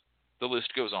snakes. The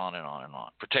list goes on and on and on.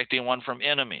 Protecting one from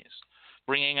enemies,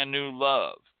 bringing a new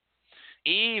love.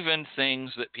 Even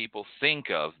things that people think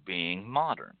of being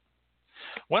modern.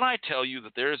 When I tell you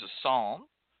that there is a psalm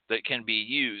that can be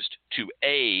used to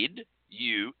aid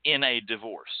you in a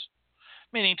divorce,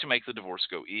 meaning to make the divorce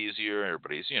go easier,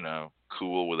 everybody's,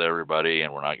 cool with everybody,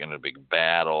 and we're not going to big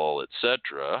battle,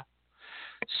 etc.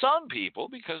 Some people,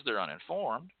 because they're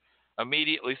uninformed,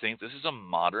 immediately think this is a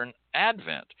modern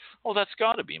advent. Oh, that's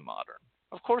got to be modern.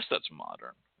 Of course that's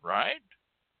modern, right?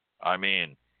 I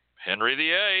mean, Henry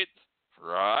VIII,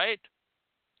 right?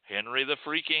 Henry the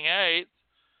freaking VIII.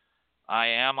 I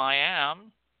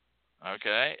am.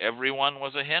 Okay, everyone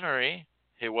was a Henry.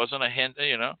 It wasn't a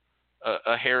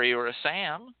Harry or a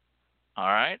Sam. All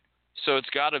right, so it's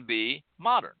got to be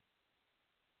modern.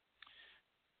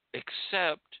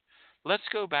 Except, let's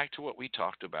go back to what we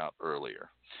talked about earlier.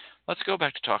 Let's go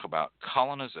back to talk about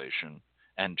colonization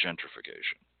and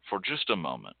gentrification for just a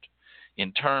moment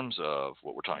in terms of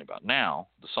what we're talking about now,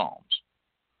 the Psalms.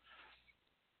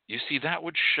 You see, that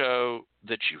would show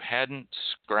that you hadn't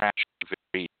scratched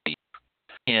very deep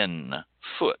in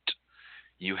foot.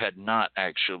 You had not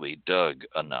actually dug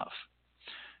enough.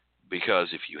 Because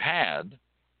if you had,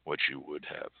 what you would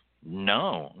have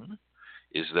known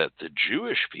is that the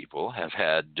Jewish people have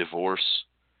had divorce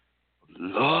a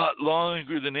lot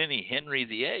longer than any Henry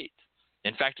VIII.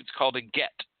 In fact, it's called a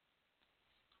get.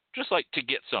 Just like to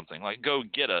get something, like go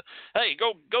get hey,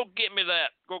 go get me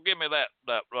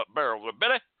that barrel,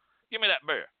 Betty. Give me that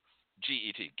bear.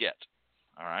 G-E-T, get.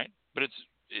 All right? But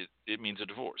it means a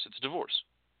divorce. It's a divorce.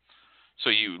 So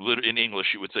in English,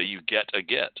 you would say you get a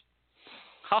get.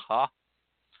 Ha-ha.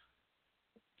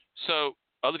 So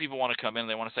other people want to come in and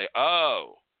they want to say,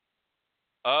 oh,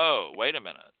 wait a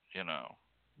minute.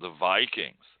 The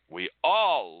Vikings. We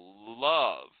all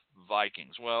love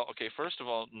Vikings. Well, okay, first of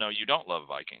all, no, you don't love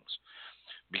Vikings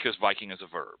because Viking is a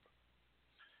verb.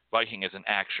 Viking is an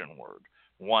action word.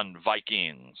 One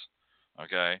Vikings.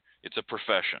 Okay, it's a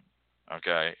profession.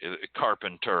 Okay,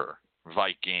 carpenter,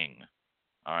 Viking.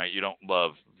 All right, you don't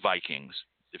love Vikings.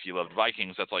 If you loved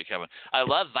Vikings, that's like having, I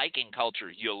love Viking culture.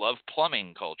 You love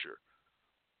plumbing culture.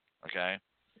 Okay,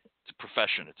 it's a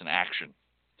profession. It's an action.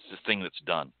 It's a thing that's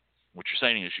done. What you're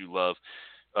saying is you love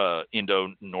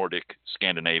Indo-Nordic,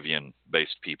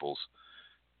 Scandinavian-based peoples,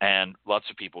 and lots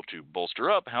of people to bolster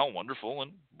up how wonderful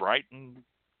and bright and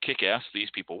kick-ass these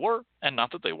people were, and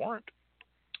not that they weren't.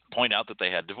 Point out that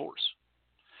they had divorce.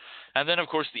 And then, of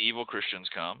course, the evil Christians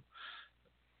come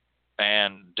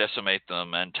and decimate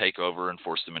them and take over and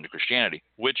force them into Christianity,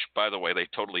 which, by the way, they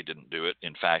totally didn't do it.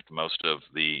 In fact, most of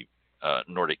the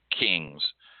Nordic kings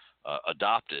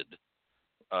adopted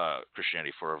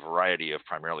Christianity for a variety of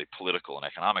primarily political and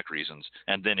economic reasons,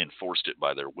 and then enforced it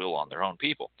by their will on their own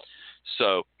people.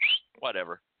 So,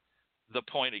 whatever. The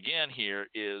point again here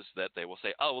is that they will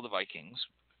say, oh, well, the Vikings,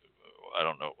 I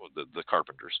don't know, the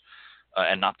carpenters,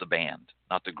 and not the band,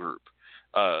 not the group,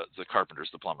 the carpenters,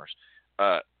 the plumbers,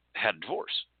 had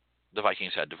divorce. The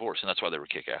Vikings had divorce, and that's why they were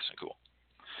kick-ass and cool.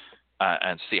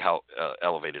 And see how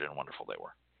elevated and wonderful they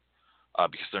were.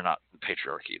 Because they're not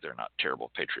patriarchy. They're not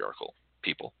terrible patriarchal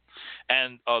people.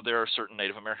 And there are certain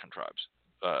Native American tribes,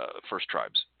 first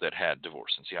tribes, that had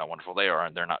divorce, and see how wonderful they are,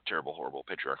 and they're not terrible, horrible,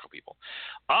 patriarchal people.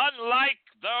 Unlike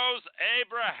those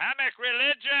Abrahamic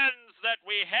religions that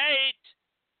we hate,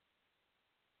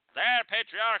 they're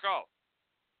patriarchal.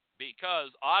 Because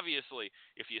obviously,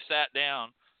 if you sat down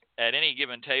at any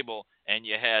given table and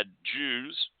you had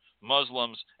Jews,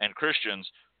 Muslims, and Christians,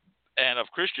 and of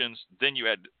Christians, then you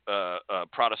had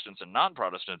Protestants and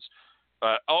non-Protestants.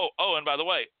 And by the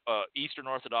way, Eastern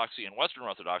Orthodoxy and Western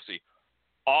Orthodoxy,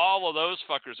 all of those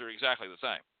fuckers are exactly the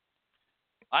same.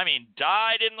 I mean,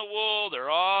 dyed in the wool, they're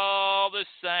all the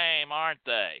same, aren't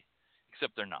they?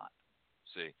 Except they're not.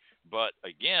 See? But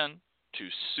again, to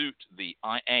suit the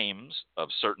aims of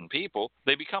certain people,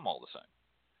 they become all the same.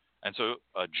 And so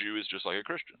a Jew is just like a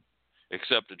Christian,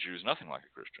 except a Jew is nothing like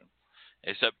a Christian.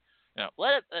 Except, you know,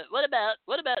 what about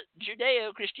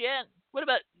Judeo-Christian? What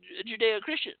about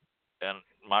Judeo-Christian? And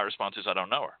my response is, I don't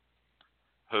know her.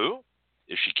 Who?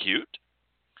 Is she cute?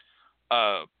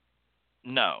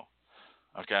 No.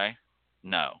 Okay?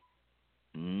 No.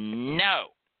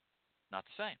 Not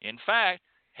the same. In fact,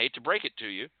 hate to break it to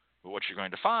you, but what you're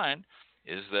going to find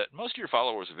is that most of your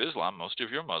followers of Islam, most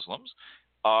of your Muslims,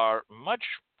 are much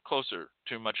closer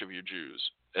to much of your Jews,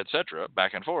 etc.,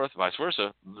 back and forth, vice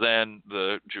versa, than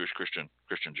the Jewish Christian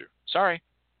Jew. Sorry.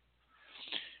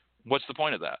 What's the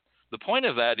point of that? The point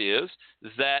of that is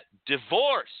that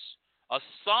divorce, a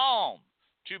psalm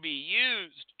to be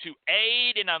used to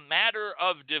aid in a matter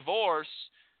of divorce,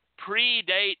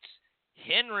 predates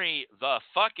Henry the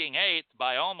fucking VIII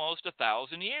by almost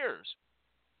 1,000 years.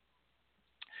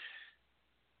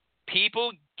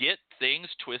 People get things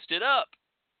twisted up.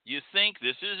 You think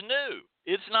this is new.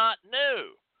 It's not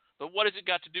new. But what has it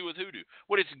got to do with hoodoo?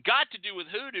 What it's got to do with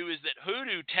hoodoo is that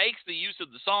hoodoo takes the use of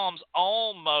the Psalms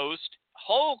almost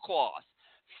whole cloth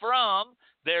from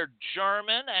their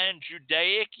German and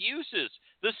Judaic uses.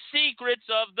 The Secrets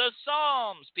of the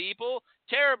Psalms, people.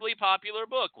 Terribly popular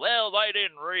book. Well, they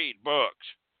didn't read books.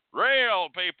 Real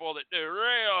people that do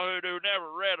real hoodoo never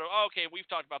read them. Okay, we've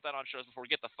talked about that on shows before.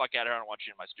 Get the fuck out of here. I don't want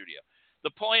you in my studio.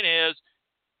 The point is,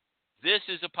 this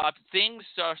is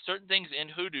certain things in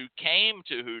hoodoo came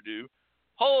to hoodoo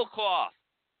whole cloth.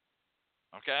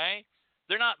 Okay?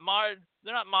 They're not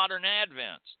modern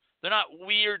advents. They're not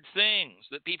weird things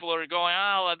that people are going,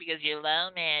 oh, because you're low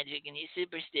magic and you're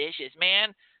superstitious.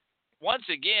 Man, once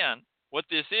again, what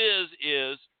this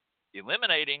is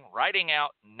eliminating, writing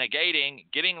out, negating,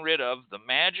 getting rid of the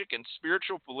magic and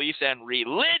spiritual beliefs and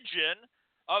religion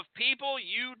of people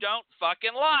you don't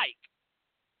fucking like.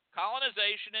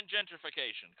 Colonization and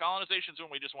gentrification. Colonization is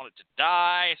when we just want it to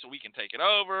die so we can take it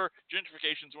over.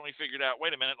 Gentrification is when we figured out,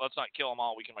 wait a minute, let's not kill them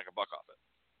all. We can make a buck off it.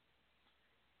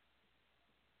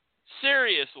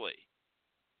 Seriously.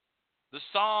 The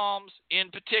Psalms in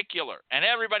particular. And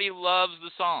everybody loves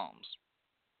the Psalms.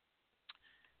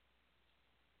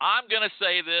 I'm going to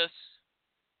say this.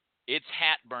 It's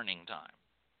hat burning time.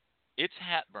 It's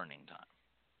hat burning time.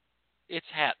 It's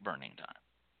hat burning time.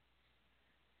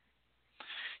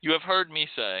 You have heard me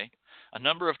say a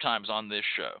number of times on this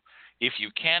show, if you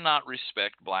cannot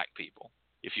respect black people,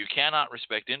 if you cannot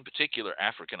respect, in particular,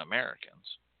 African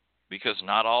Americans, because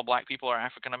not all black people are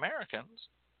African Americans,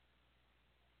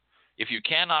 if you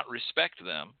cannot respect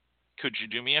them, could you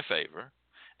do me a favor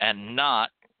and not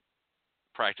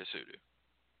practice hoodoo?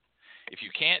 If you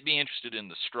can't be interested in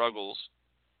the struggles,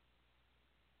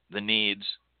 the needs,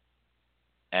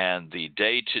 and the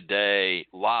day-to-day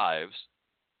lives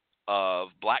of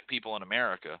black people in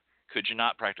America, could you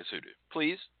not practice hoodoo?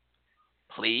 Please?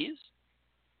 Please?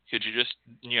 Could you just,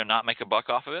 not make a buck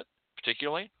off of it,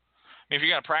 particularly? I mean, if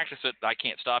you're going to practice it, I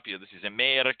can't stop you. This is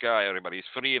America. Everybody's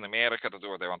free in America to do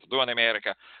what they want to do in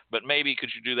America. But maybe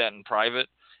could you do that in private?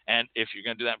 And if you're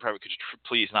going to do that in private, could you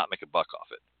please not make a buck off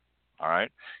it? All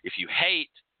right? If you hate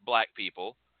black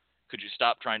people, could you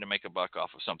stop trying to make a buck off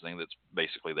of something that's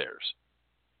basically theirs?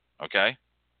 Okay?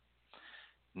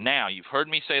 Now, you've heard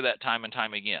me say that time and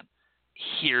time again.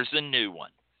 Here's a new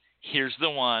one. Here's the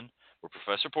one where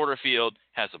Professor Porterfield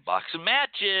has a box of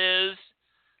matches.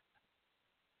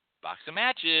 Box of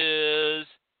matches.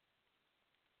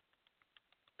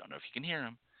 Don't know if you can hear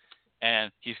him.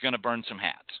 And he's going to burn some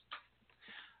hats.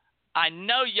 I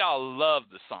know y'all love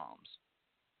the Psalms.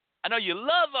 I know you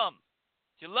love them.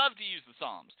 You love to use the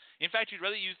Psalms. In fact, you'd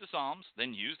rather use the Psalms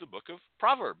than use the book of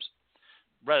Proverbs.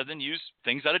 rather than use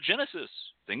things out of Genesis,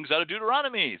 things out of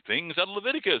Deuteronomy, things out of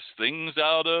Leviticus, things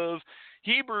out of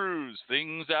Hebrews,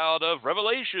 things out of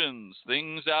Revelations,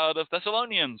 things out of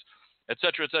Thessalonians,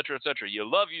 etc., etc., etc. You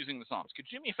love using the Psalms. Could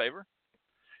you do me a favor?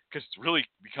 Because it's really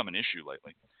become an issue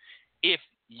lately. If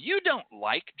you don't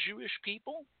like Jewish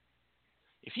people,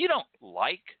 if you don't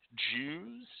like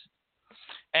Jews,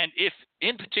 and if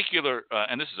in particular,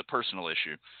 and this is a personal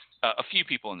issue, a few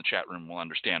people in the chat room will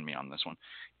understand me on this one.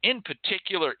 In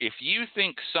particular, if you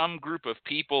think some group of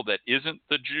people that isn't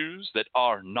the Jews, that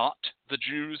are not the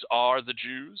Jews, are the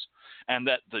Jews, and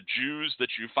that the Jews that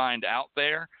you find out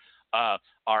there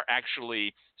are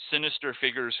actually sinister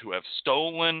figures who have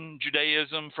stolen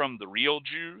Judaism from the real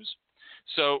Jews.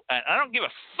 So I don't give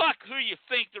a fuck who you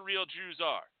think the real Jews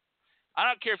are. I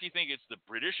don't care if you think it's the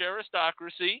British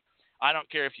aristocracy. I don't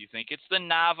care if you think it's the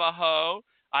Navajo.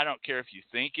 I don't care if you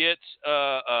think it's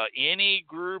any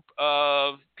group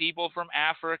of people from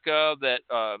Africa that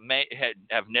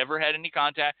have never had any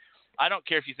contact. I don't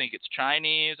care if you think it's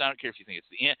Chinese. I don't care if you think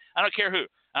it's I don't care who.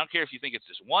 I don't care if you think it's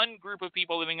this one group of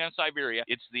people living in Siberia.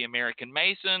 It's the American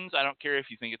Masons. I don't care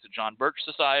if you think it's a John Birch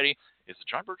Society. Is the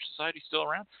John Birch Society still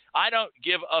around? I don't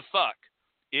give a fuck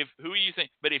if who you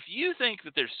think. But if you think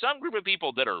that there's some group of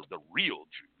people that are the real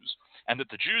Jews, and that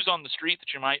the Jews on the street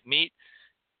that you might meet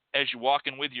as you're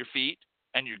walking with your feet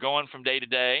and you're going from day to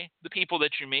day, the people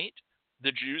that you meet,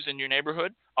 the Jews in your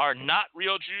neighborhood, are not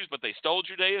real Jews, but they stole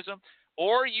Judaism,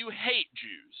 or you hate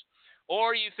Jews,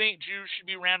 or you think Jews should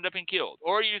be rounded up and killed,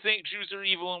 or you think Jews are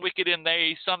evil and wicked and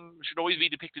some should always be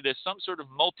depicted as some sort of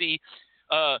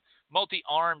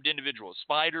multi-armed individual, a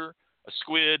spider, a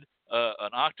squid,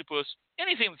 an octopus,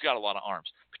 anything that's got a lot of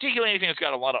arms, particularly anything that's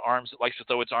got a lot of arms that likes to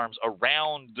throw its arms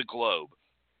around the globe.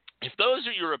 If those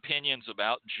are your opinions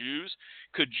about Jews,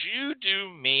 could you do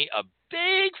me a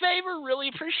big favor? Really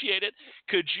appreciate it.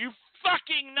 Could you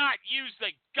fucking not use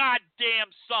the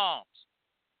goddamn Psalms?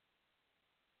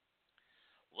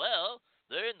 Well,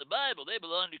 they're in the Bible. They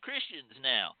belong to Christians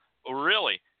now. Oh,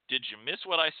 really? Did you miss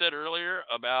what I said earlier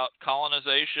about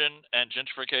colonization and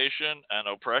gentrification and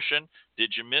oppression?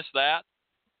 Did you miss that?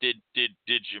 Did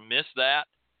you miss that?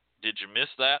 Did you miss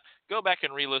that? Go back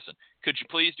and re-listen. Could you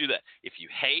please do that? If you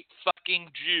hate fucking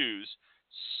Jews,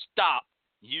 stop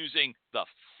using the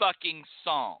fucking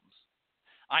Psalms.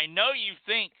 I know you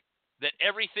think that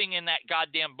everything in that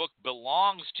goddamn book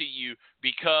belongs to you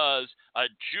because a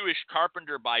Jewish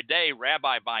carpenter by day,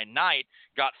 rabbi by night,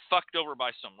 got fucked over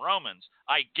by some Romans.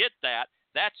 I get that.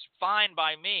 That's fine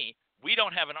by me. We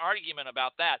don't have an argument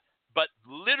about that. But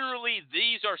literally,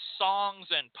 these are songs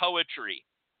and poetry.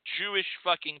 Jewish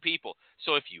fucking people.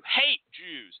 So if you hate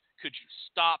Jews, could you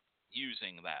stop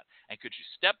using that? And could you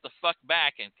step the fuck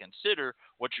back and consider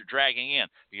what you're dragging in?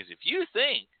 Because if you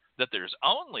think that there's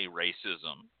only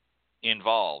racism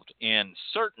involved in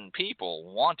certain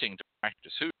people wanting to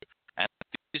practice hoodoo, and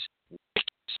these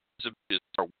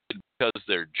are because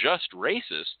they're just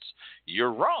racists,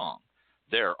 you're wrong.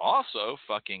 They're also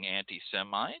fucking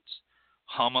anti-Semites,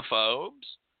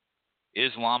 homophobes,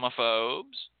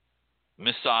 Islamophobes,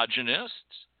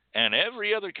 misogynists, and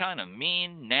every other kind of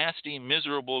mean, nasty,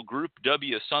 miserable group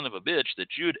W son of a bitch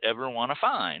that you'd ever want to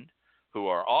find, who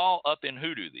are all up in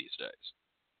hoodoo these days.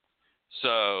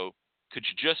 So could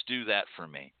you just do that for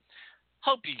me?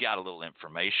 Hope you got a little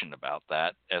information about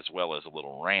that, as well as a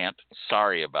little rant.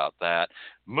 Sorry about that.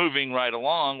 Moving right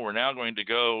along, we're now going to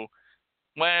go,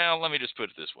 well, let me just put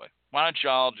it this way. Why don't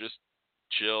y'all just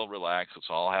chill, relax, let's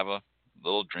all have a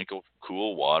little drink of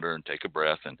cool water and take a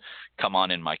breath and come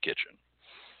on in my kitchen.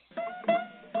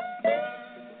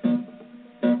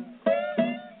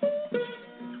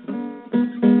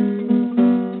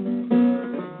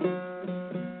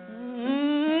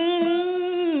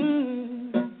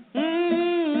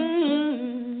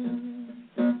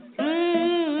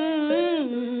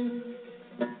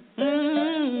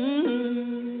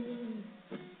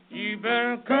 You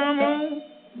better come on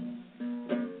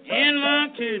in my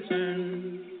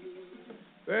kitchen.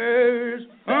 There's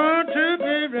hard to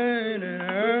be raining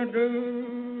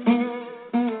outdoors.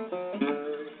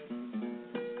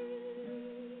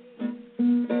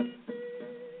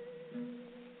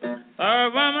 A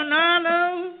woman I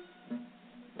love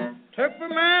took for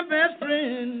my best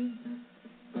friend.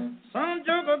 Some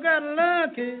joker got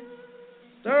lucky,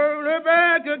 stole her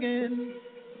back again.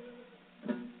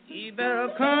 You better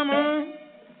come on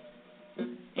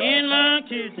in my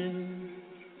kitchen.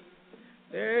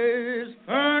 There's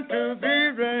fun to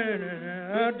be raining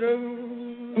outdoors.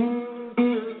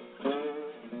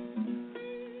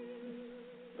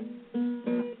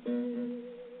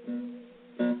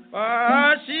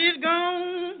 While she's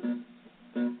gone,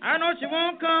 I know she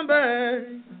won't come back.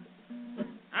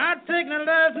 I take the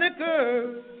last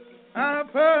liquor out of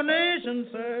her nation,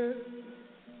 sir.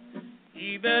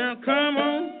 You better come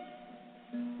on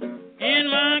in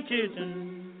my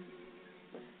kitchen.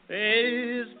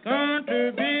 It's going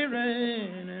to be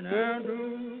raining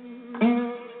outdoors.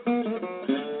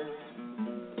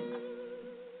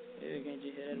 Hey, can't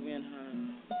you hear that wind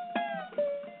howl?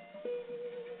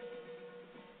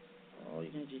 Oh,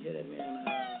 can't you hear that wind howl?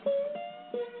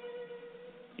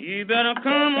 You better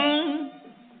come on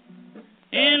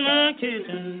in my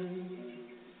kitchen.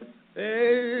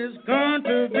 It's going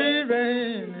to be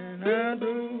raining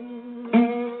outdoors.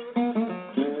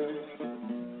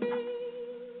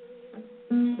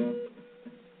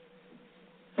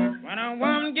 When a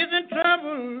woman gets in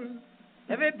trouble,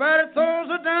 everybody throws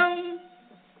her down,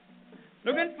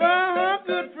 looking for her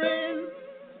good friend,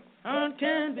 how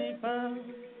can be found?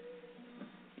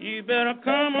 You better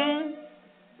come on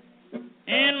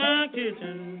in my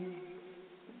kitchen.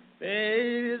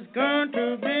 It's going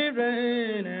to be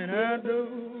raining outdoors.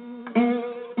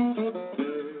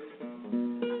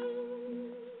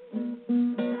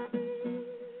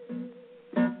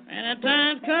 And the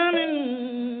time's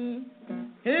coming,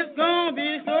 it's gonna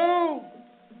be slow.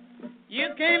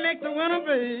 You can't make the winter,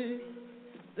 babe.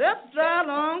 Just dry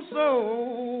long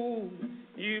so.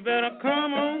 You better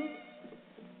come on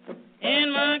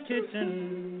in my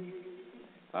kitchen.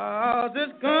 'Cause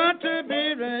it's going to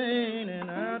be raining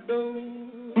outdoors.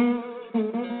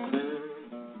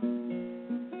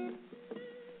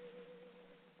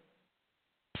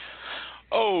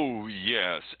 Oh,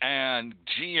 yes, and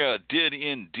Gia did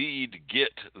indeed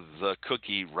get the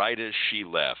cookie right as she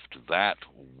left. That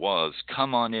was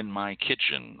Come On In My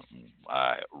Kitchen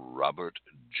by Robert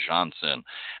Johnson.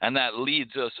 And that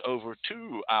leads us over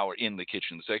to our In the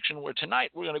Kitchen section, where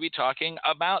tonight we're going to be talking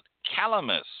about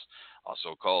Calamus,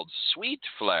 also called Sweet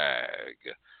Flag,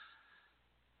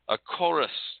 a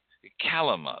chorus,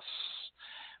 Calamus.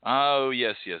 Oh,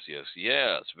 yes.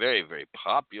 Very, very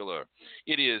popular.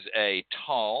 It is a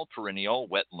tall, perennial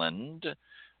wetland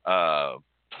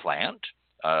plant.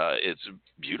 It's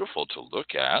beautiful to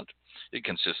look at. It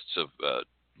consists of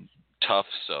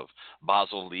tufts of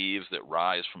basal leaves that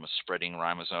rise from a spreading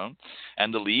rhizome,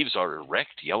 and the leaves are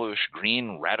erect,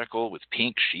 yellowish-green, radical, with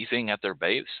pink sheathing at their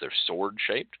base. They're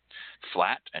sword-shaped,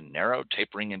 flat and narrow,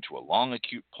 tapering into a long,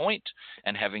 acute point,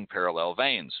 and having parallel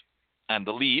veins. And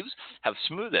the leaves have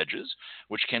smooth edges,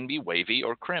 which can be wavy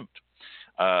or crimped.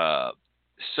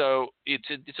 So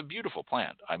it's a beautiful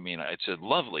plant. I mean, it's a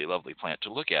lovely, lovely plant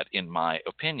to look at, in my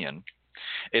opinion.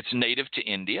 It's native to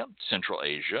India, Central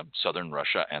Asia, southern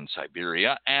Russia and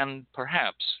Siberia, and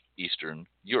perhaps Eastern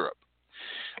Europe.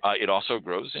 It also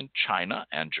grows in China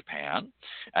and Japan,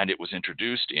 and it was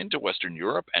introduced into Western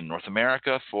Europe and North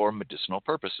America for medicinal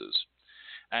purposes.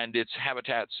 And its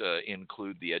habitats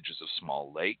include the edges of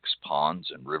small lakes,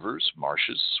 ponds and rivers,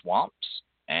 marshes, swamps,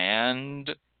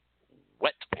 and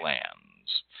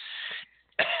wetlands.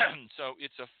 So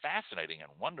it's a fascinating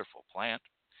and wonderful plant.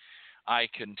 I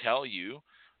can tell you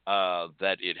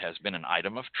that it has been an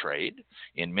item of trade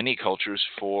in many cultures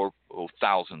for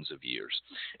thousands of years,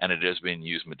 and it has been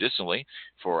used medicinally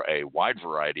for a wide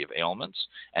variety of ailments,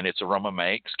 and its aroma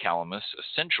makes Calamus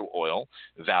essential oil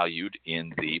valued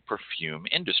in the perfume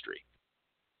industry.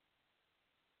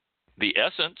 The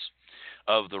essence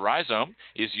of the rhizome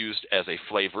is used as a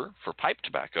flavor for pipe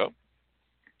tobacco,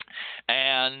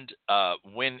 and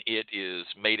when it is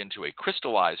made into a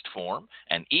crystallized form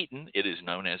and eaten, it is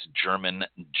known as German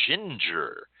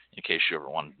ginger, in case you ever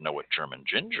wanted to know what German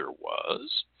ginger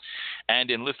was.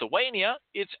 And in Lithuania,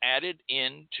 it's added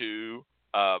into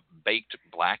baked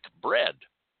black bread.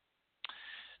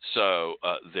 So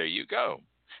there you go.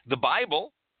 The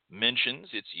Bible mentions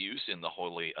its use in the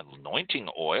holy anointing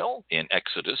oil in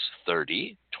Exodus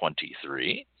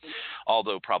 30:23.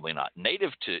 Although probably not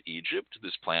native to Egypt,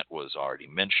 this plant was already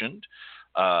mentioned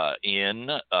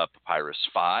in Papyrus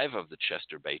 5 of the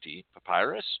Chester Beatty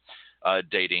Papyrus,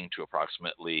 dating to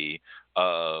approximately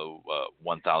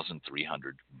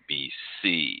 1300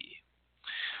 BC.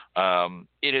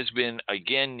 It has been,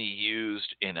 again,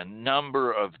 used in a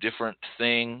number of different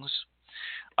things.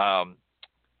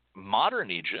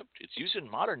 Modern Egypt, it's used in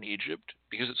modern Egypt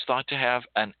because it's thought to have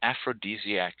an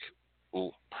aphrodisiac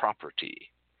property,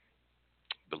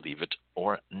 believe it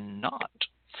or not.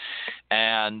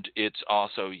 And it's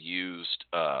also used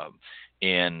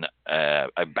in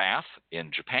a bath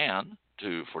in Japan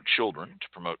for children to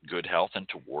promote good health and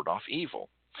to ward off evil.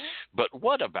 But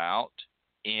what about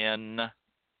in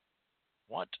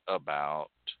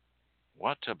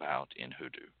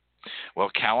hoodoo? Well,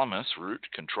 Calamus root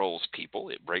controls people,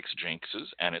 it breaks jinxes,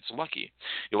 and it's lucky.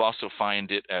 You'll also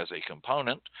find it as a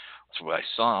component, by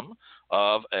some,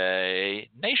 of a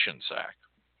nation sack,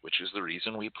 which is the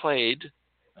reason we played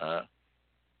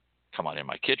Come On In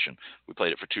My Kitchen. We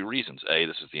played it for two reasons. A,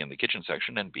 this is the In the Kitchen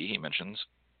section, and B, he mentions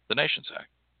the nation sack.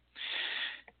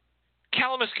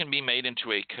 Calamus can be made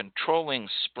into a controlling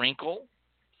sprinkle,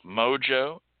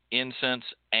 mojo, incense,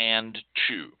 and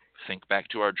chew. Think back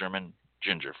to our German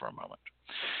ginger for a moment.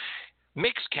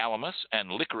 Mix calamus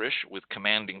and licorice with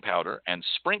commanding powder and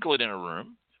sprinkle it in a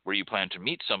room where you plan to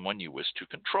meet someone you wish to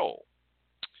control.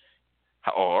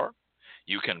 Or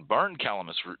you can burn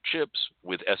calamus root chips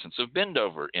with essence of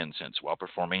Bendover incense while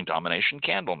performing domination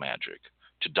candle magic.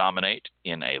 To dominate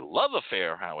in a love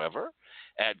affair, however,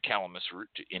 add calamus root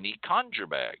to any conjure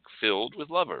bag filled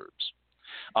with love herbs.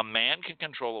 A man can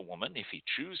control a woman if he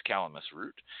chews calamus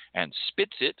root and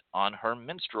spits it on her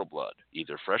menstrual blood,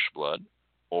 either fresh blood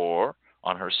or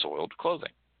on her soiled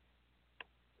clothing.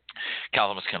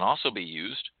 Calamus can also be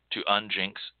used to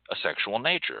unjinx a sexual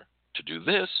nature. To do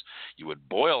this, you would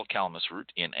boil calamus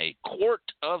root in a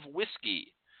quart of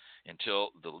whiskey until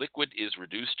the liquid is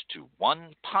reduced to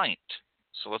 1 pint.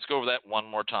 So let's go over that one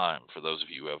more time for those of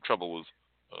you who have trouble with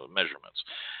measurements.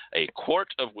 A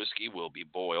quart of whiskey will be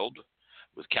boiled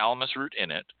with calamus root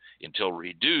in it until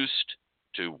reduced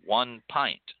to 1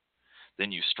 pint.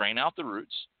 Then you strain out the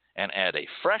roots and add a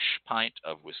fresh pint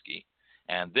of whiskey,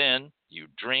 and then you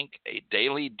drink a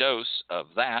daily dose of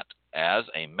that as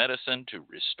a medicine to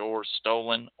restore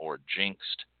stolen or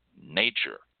jinxed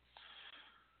nature.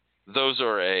 Those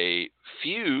are a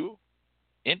few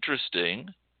interesting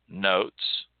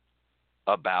notes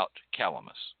about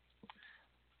calamus.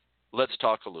 Let's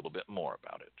talk a little bit more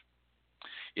about it.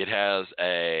 It has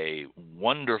a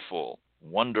wonderful,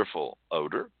 wonderful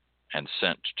odor and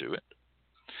scent to it.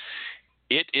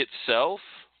 It itself,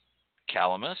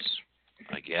 calamus,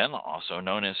 again, also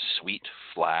known as sweet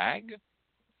flag,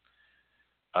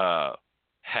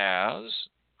 has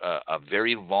a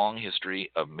very long history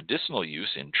of medicinal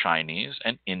use in Chinese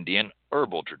and Indian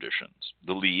herbal traditions.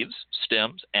 The leaves,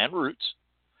 stems, and roots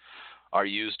are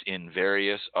used in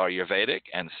various Ayurvedic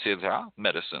and Siddha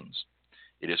medicines.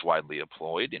 It is widely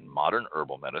employed in modern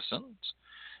herbal medicines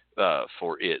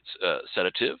for its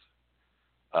sedative,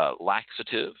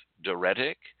 laxative,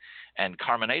 diuretic, and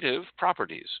carminative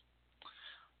properties.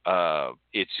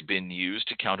 It's been used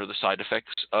to counter the side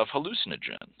effects of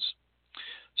hallucinogens.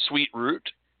 Sweet root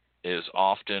is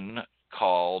often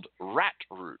called rat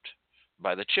root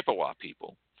by the Chippewa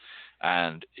people,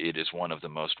 and it is one of the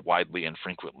most widely and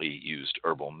frequently used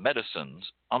herbal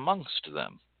medicines amongst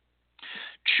them.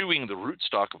 Chewing the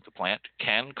rootstock of the plant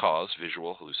can cause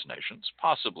visual hallucinations,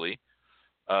 possibly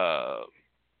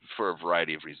for a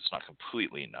variety of reasons not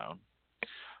completely known.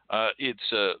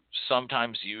 It's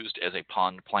sometimes used as a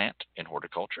pond plant in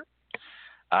horticulture,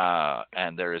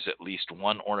 and there is at least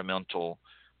one ornamental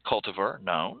cultivar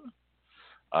known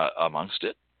amongst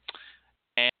it.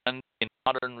 And in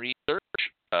modern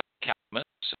research, calamus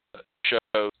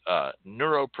shows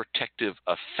neuroprotective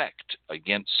effect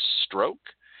against stroke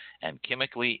and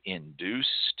chemically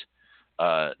induced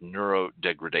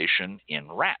neurodegradation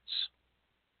in rats.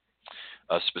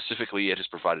 Specifically, it has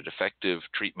provided effective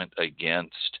treatment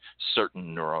against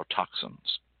certain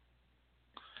neurotoxins.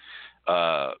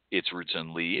 Its roots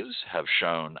and leaves have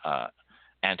shown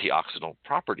antioxidant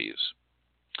properties.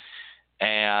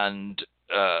 And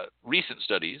recent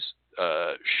studies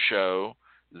show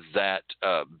that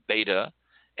beta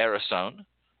aerosone,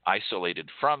 isolated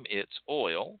from its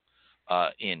oil,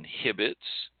 inhibits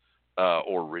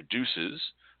or reduces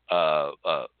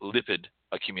lipid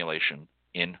accumulation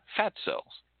in fat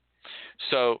cells.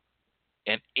 So,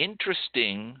 an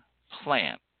interesting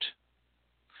plant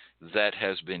that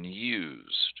has been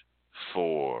used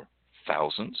for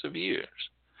thousands of years.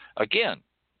 Again,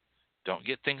 don't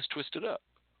get things twisted up.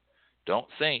 Don't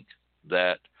think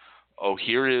that, oh,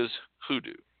 here is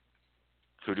hoodoo.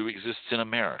 Hoodoo exists in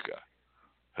America.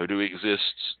 Hoodoo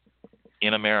exists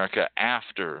in America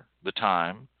after the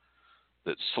time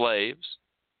that slaves,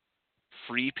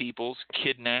 free peoples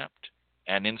kidnapped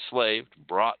and enslaved,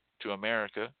 brought to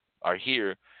America, are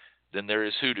here. Then there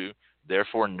is hoodoo.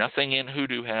 Therefore, nothing in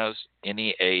hoodoo has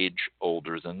any age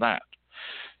older than that.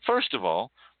 First of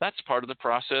all, that's part of the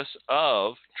process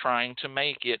of trying to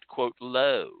make it, quote,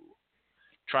 low,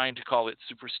 trying to call it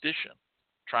superstition,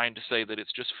 trying to say that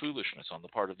it's just foolishness on the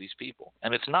part of these people.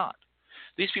 And it's not.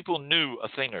 These people knew a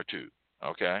thing or two,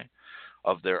 okay,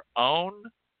 of their own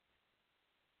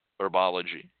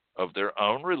herbology, of their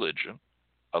own religion,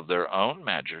 of their own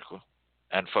magical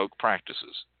and folk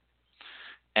practices.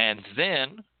 And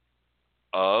then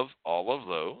of all of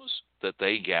those that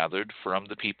they gathered from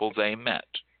the people they met,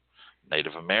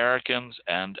 Native Americans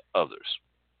and others.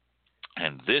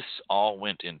 And this all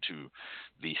went into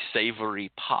the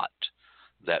savory pot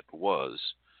that was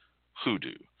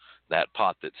hoodoo, that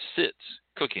pot that sits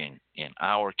cooking in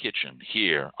our kitchen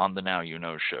here on the Now You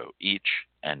Know show each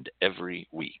and every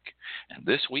week. And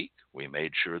this week, we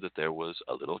made sure that there was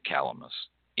a little calamus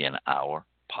in our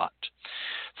pot.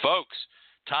 Folks,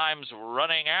 time's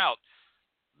running out.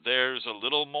 There's a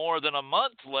little more than a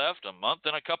month left, a month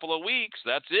and a couple of weeks.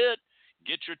 That's it.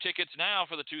 Get your tickets now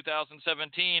for the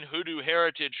 2017 Hoodoo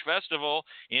Heritage Festival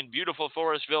in beautiful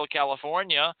Forestville,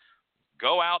 California.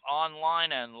 Go out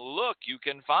online and look. You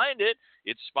can find it.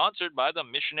 It's sponsored by the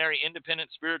Missionary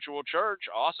Independent Spiritual Church,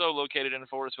 also located in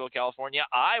Forestville, California.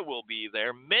 I will be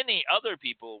there. Many other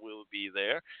people will be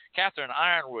there. Catherine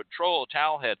Ironwood, Troll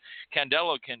Towelhead,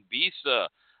 Candelo Canbisa,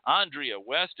 Andrea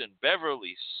Weston,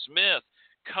 Beverly Smith,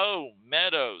 Co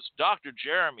Meadows, Dr.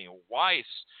 Jeremy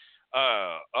Weiss.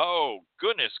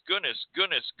 Goodness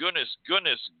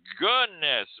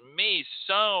me,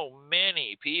 so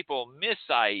many people. Miss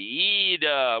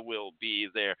Aida will be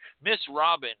there. Miss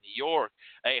Robin York,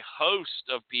 a host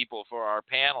of people for our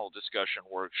panel discussion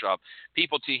workshop.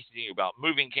 People teaching you about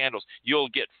moving candles. You'll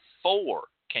get 4.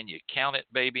 Can you count it,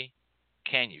 baby?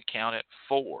 Can you count it?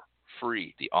 4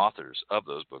 free, the authors of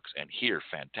those books, and hear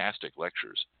fantastic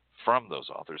lectures from those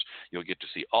authors. You'll get to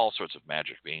see all sorts of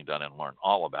magic being done and learn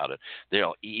all about it.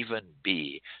 There'll even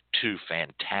be 2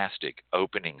 fantastic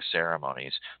opening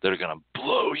ceremonies that are going to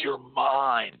blow your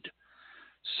mind.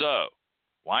 So,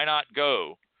 why not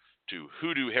go to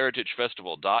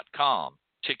hoodooheritagefestival.com?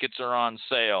 Tickets are on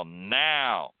sale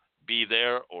now. Be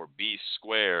there or be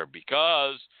square,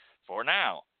 because for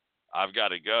now, I've got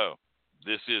to go.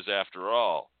 This is, after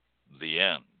all, the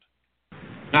end.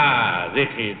 This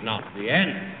is not the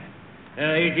end.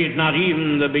 It is not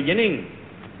even the beginning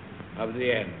of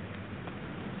the end.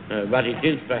 But it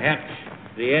is perhaps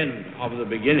the end of the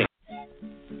beginning.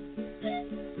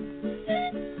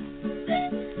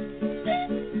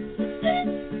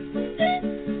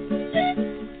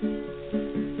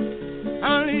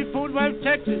 I leave Fort Worth,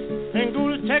 Texas, and go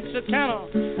to Texarkana,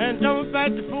 and double back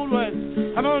to Fort Worth.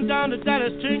 I'm on down to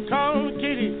Dallas, train called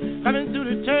Katy, coming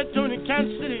through the territory in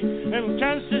Kansas City, and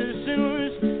Kansas City, St.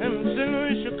 Louis, and St.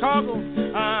 Louis, Chicago.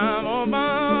 I'm on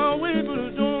my way, but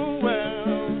it's doing well.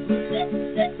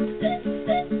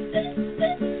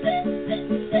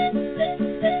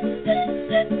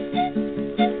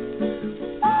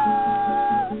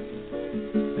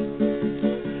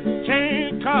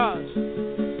 Change cars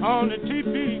on the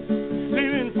TP,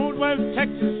 leaving Fort Worth,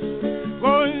 Texas,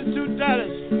 going to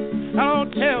Dallas,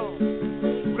 Hotel,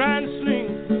 Grand Sling,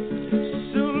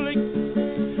 Silver Lake,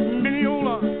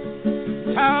 Mineola,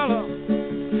 Tyler,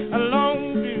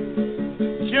 Longview,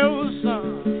 Jefferson,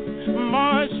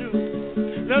 Marshall,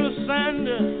 Little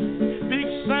Sandy, Big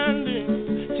Sandy,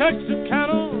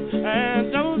 Texarkana, and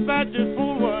double back to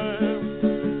Fort Worth.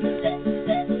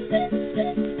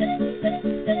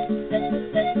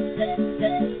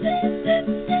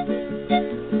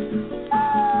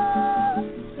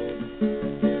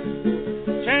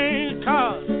 Change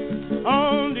cars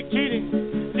on the Keating,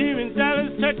 leaving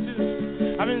Dallas, Texas.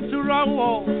 I've been through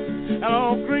Rockwall and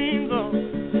on Greenville,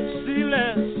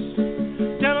 Sealess,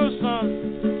 Jefferson,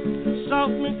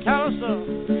 South McAllister,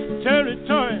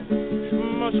 Territory,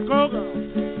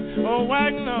 Muskogee,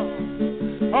 Wagner,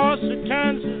 Horse,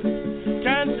 Kansas,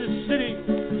 Kansas City,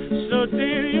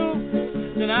 Sedalia.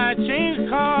 Then I changed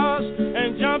cars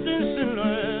and jumped in St.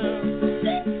 Louis.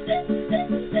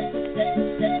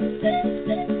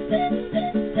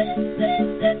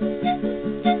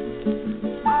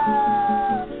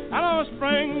 I'm on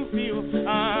Springfield,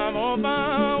 I'm on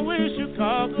my way to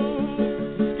Chicago.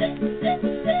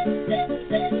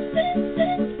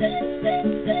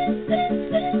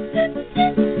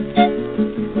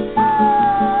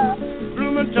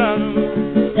 Bloomington.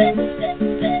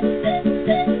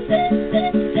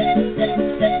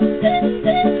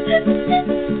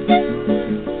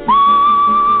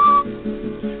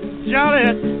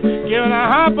 Joliet, giving a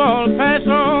hop on, pass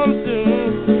on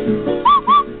through.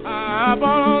 I hop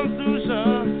on through,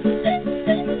 son.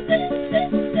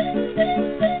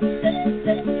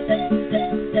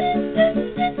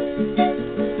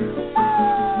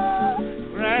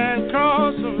 Grand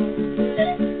Crossing.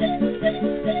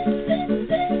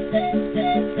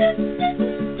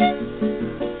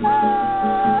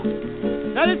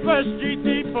 31st Street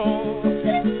Depot.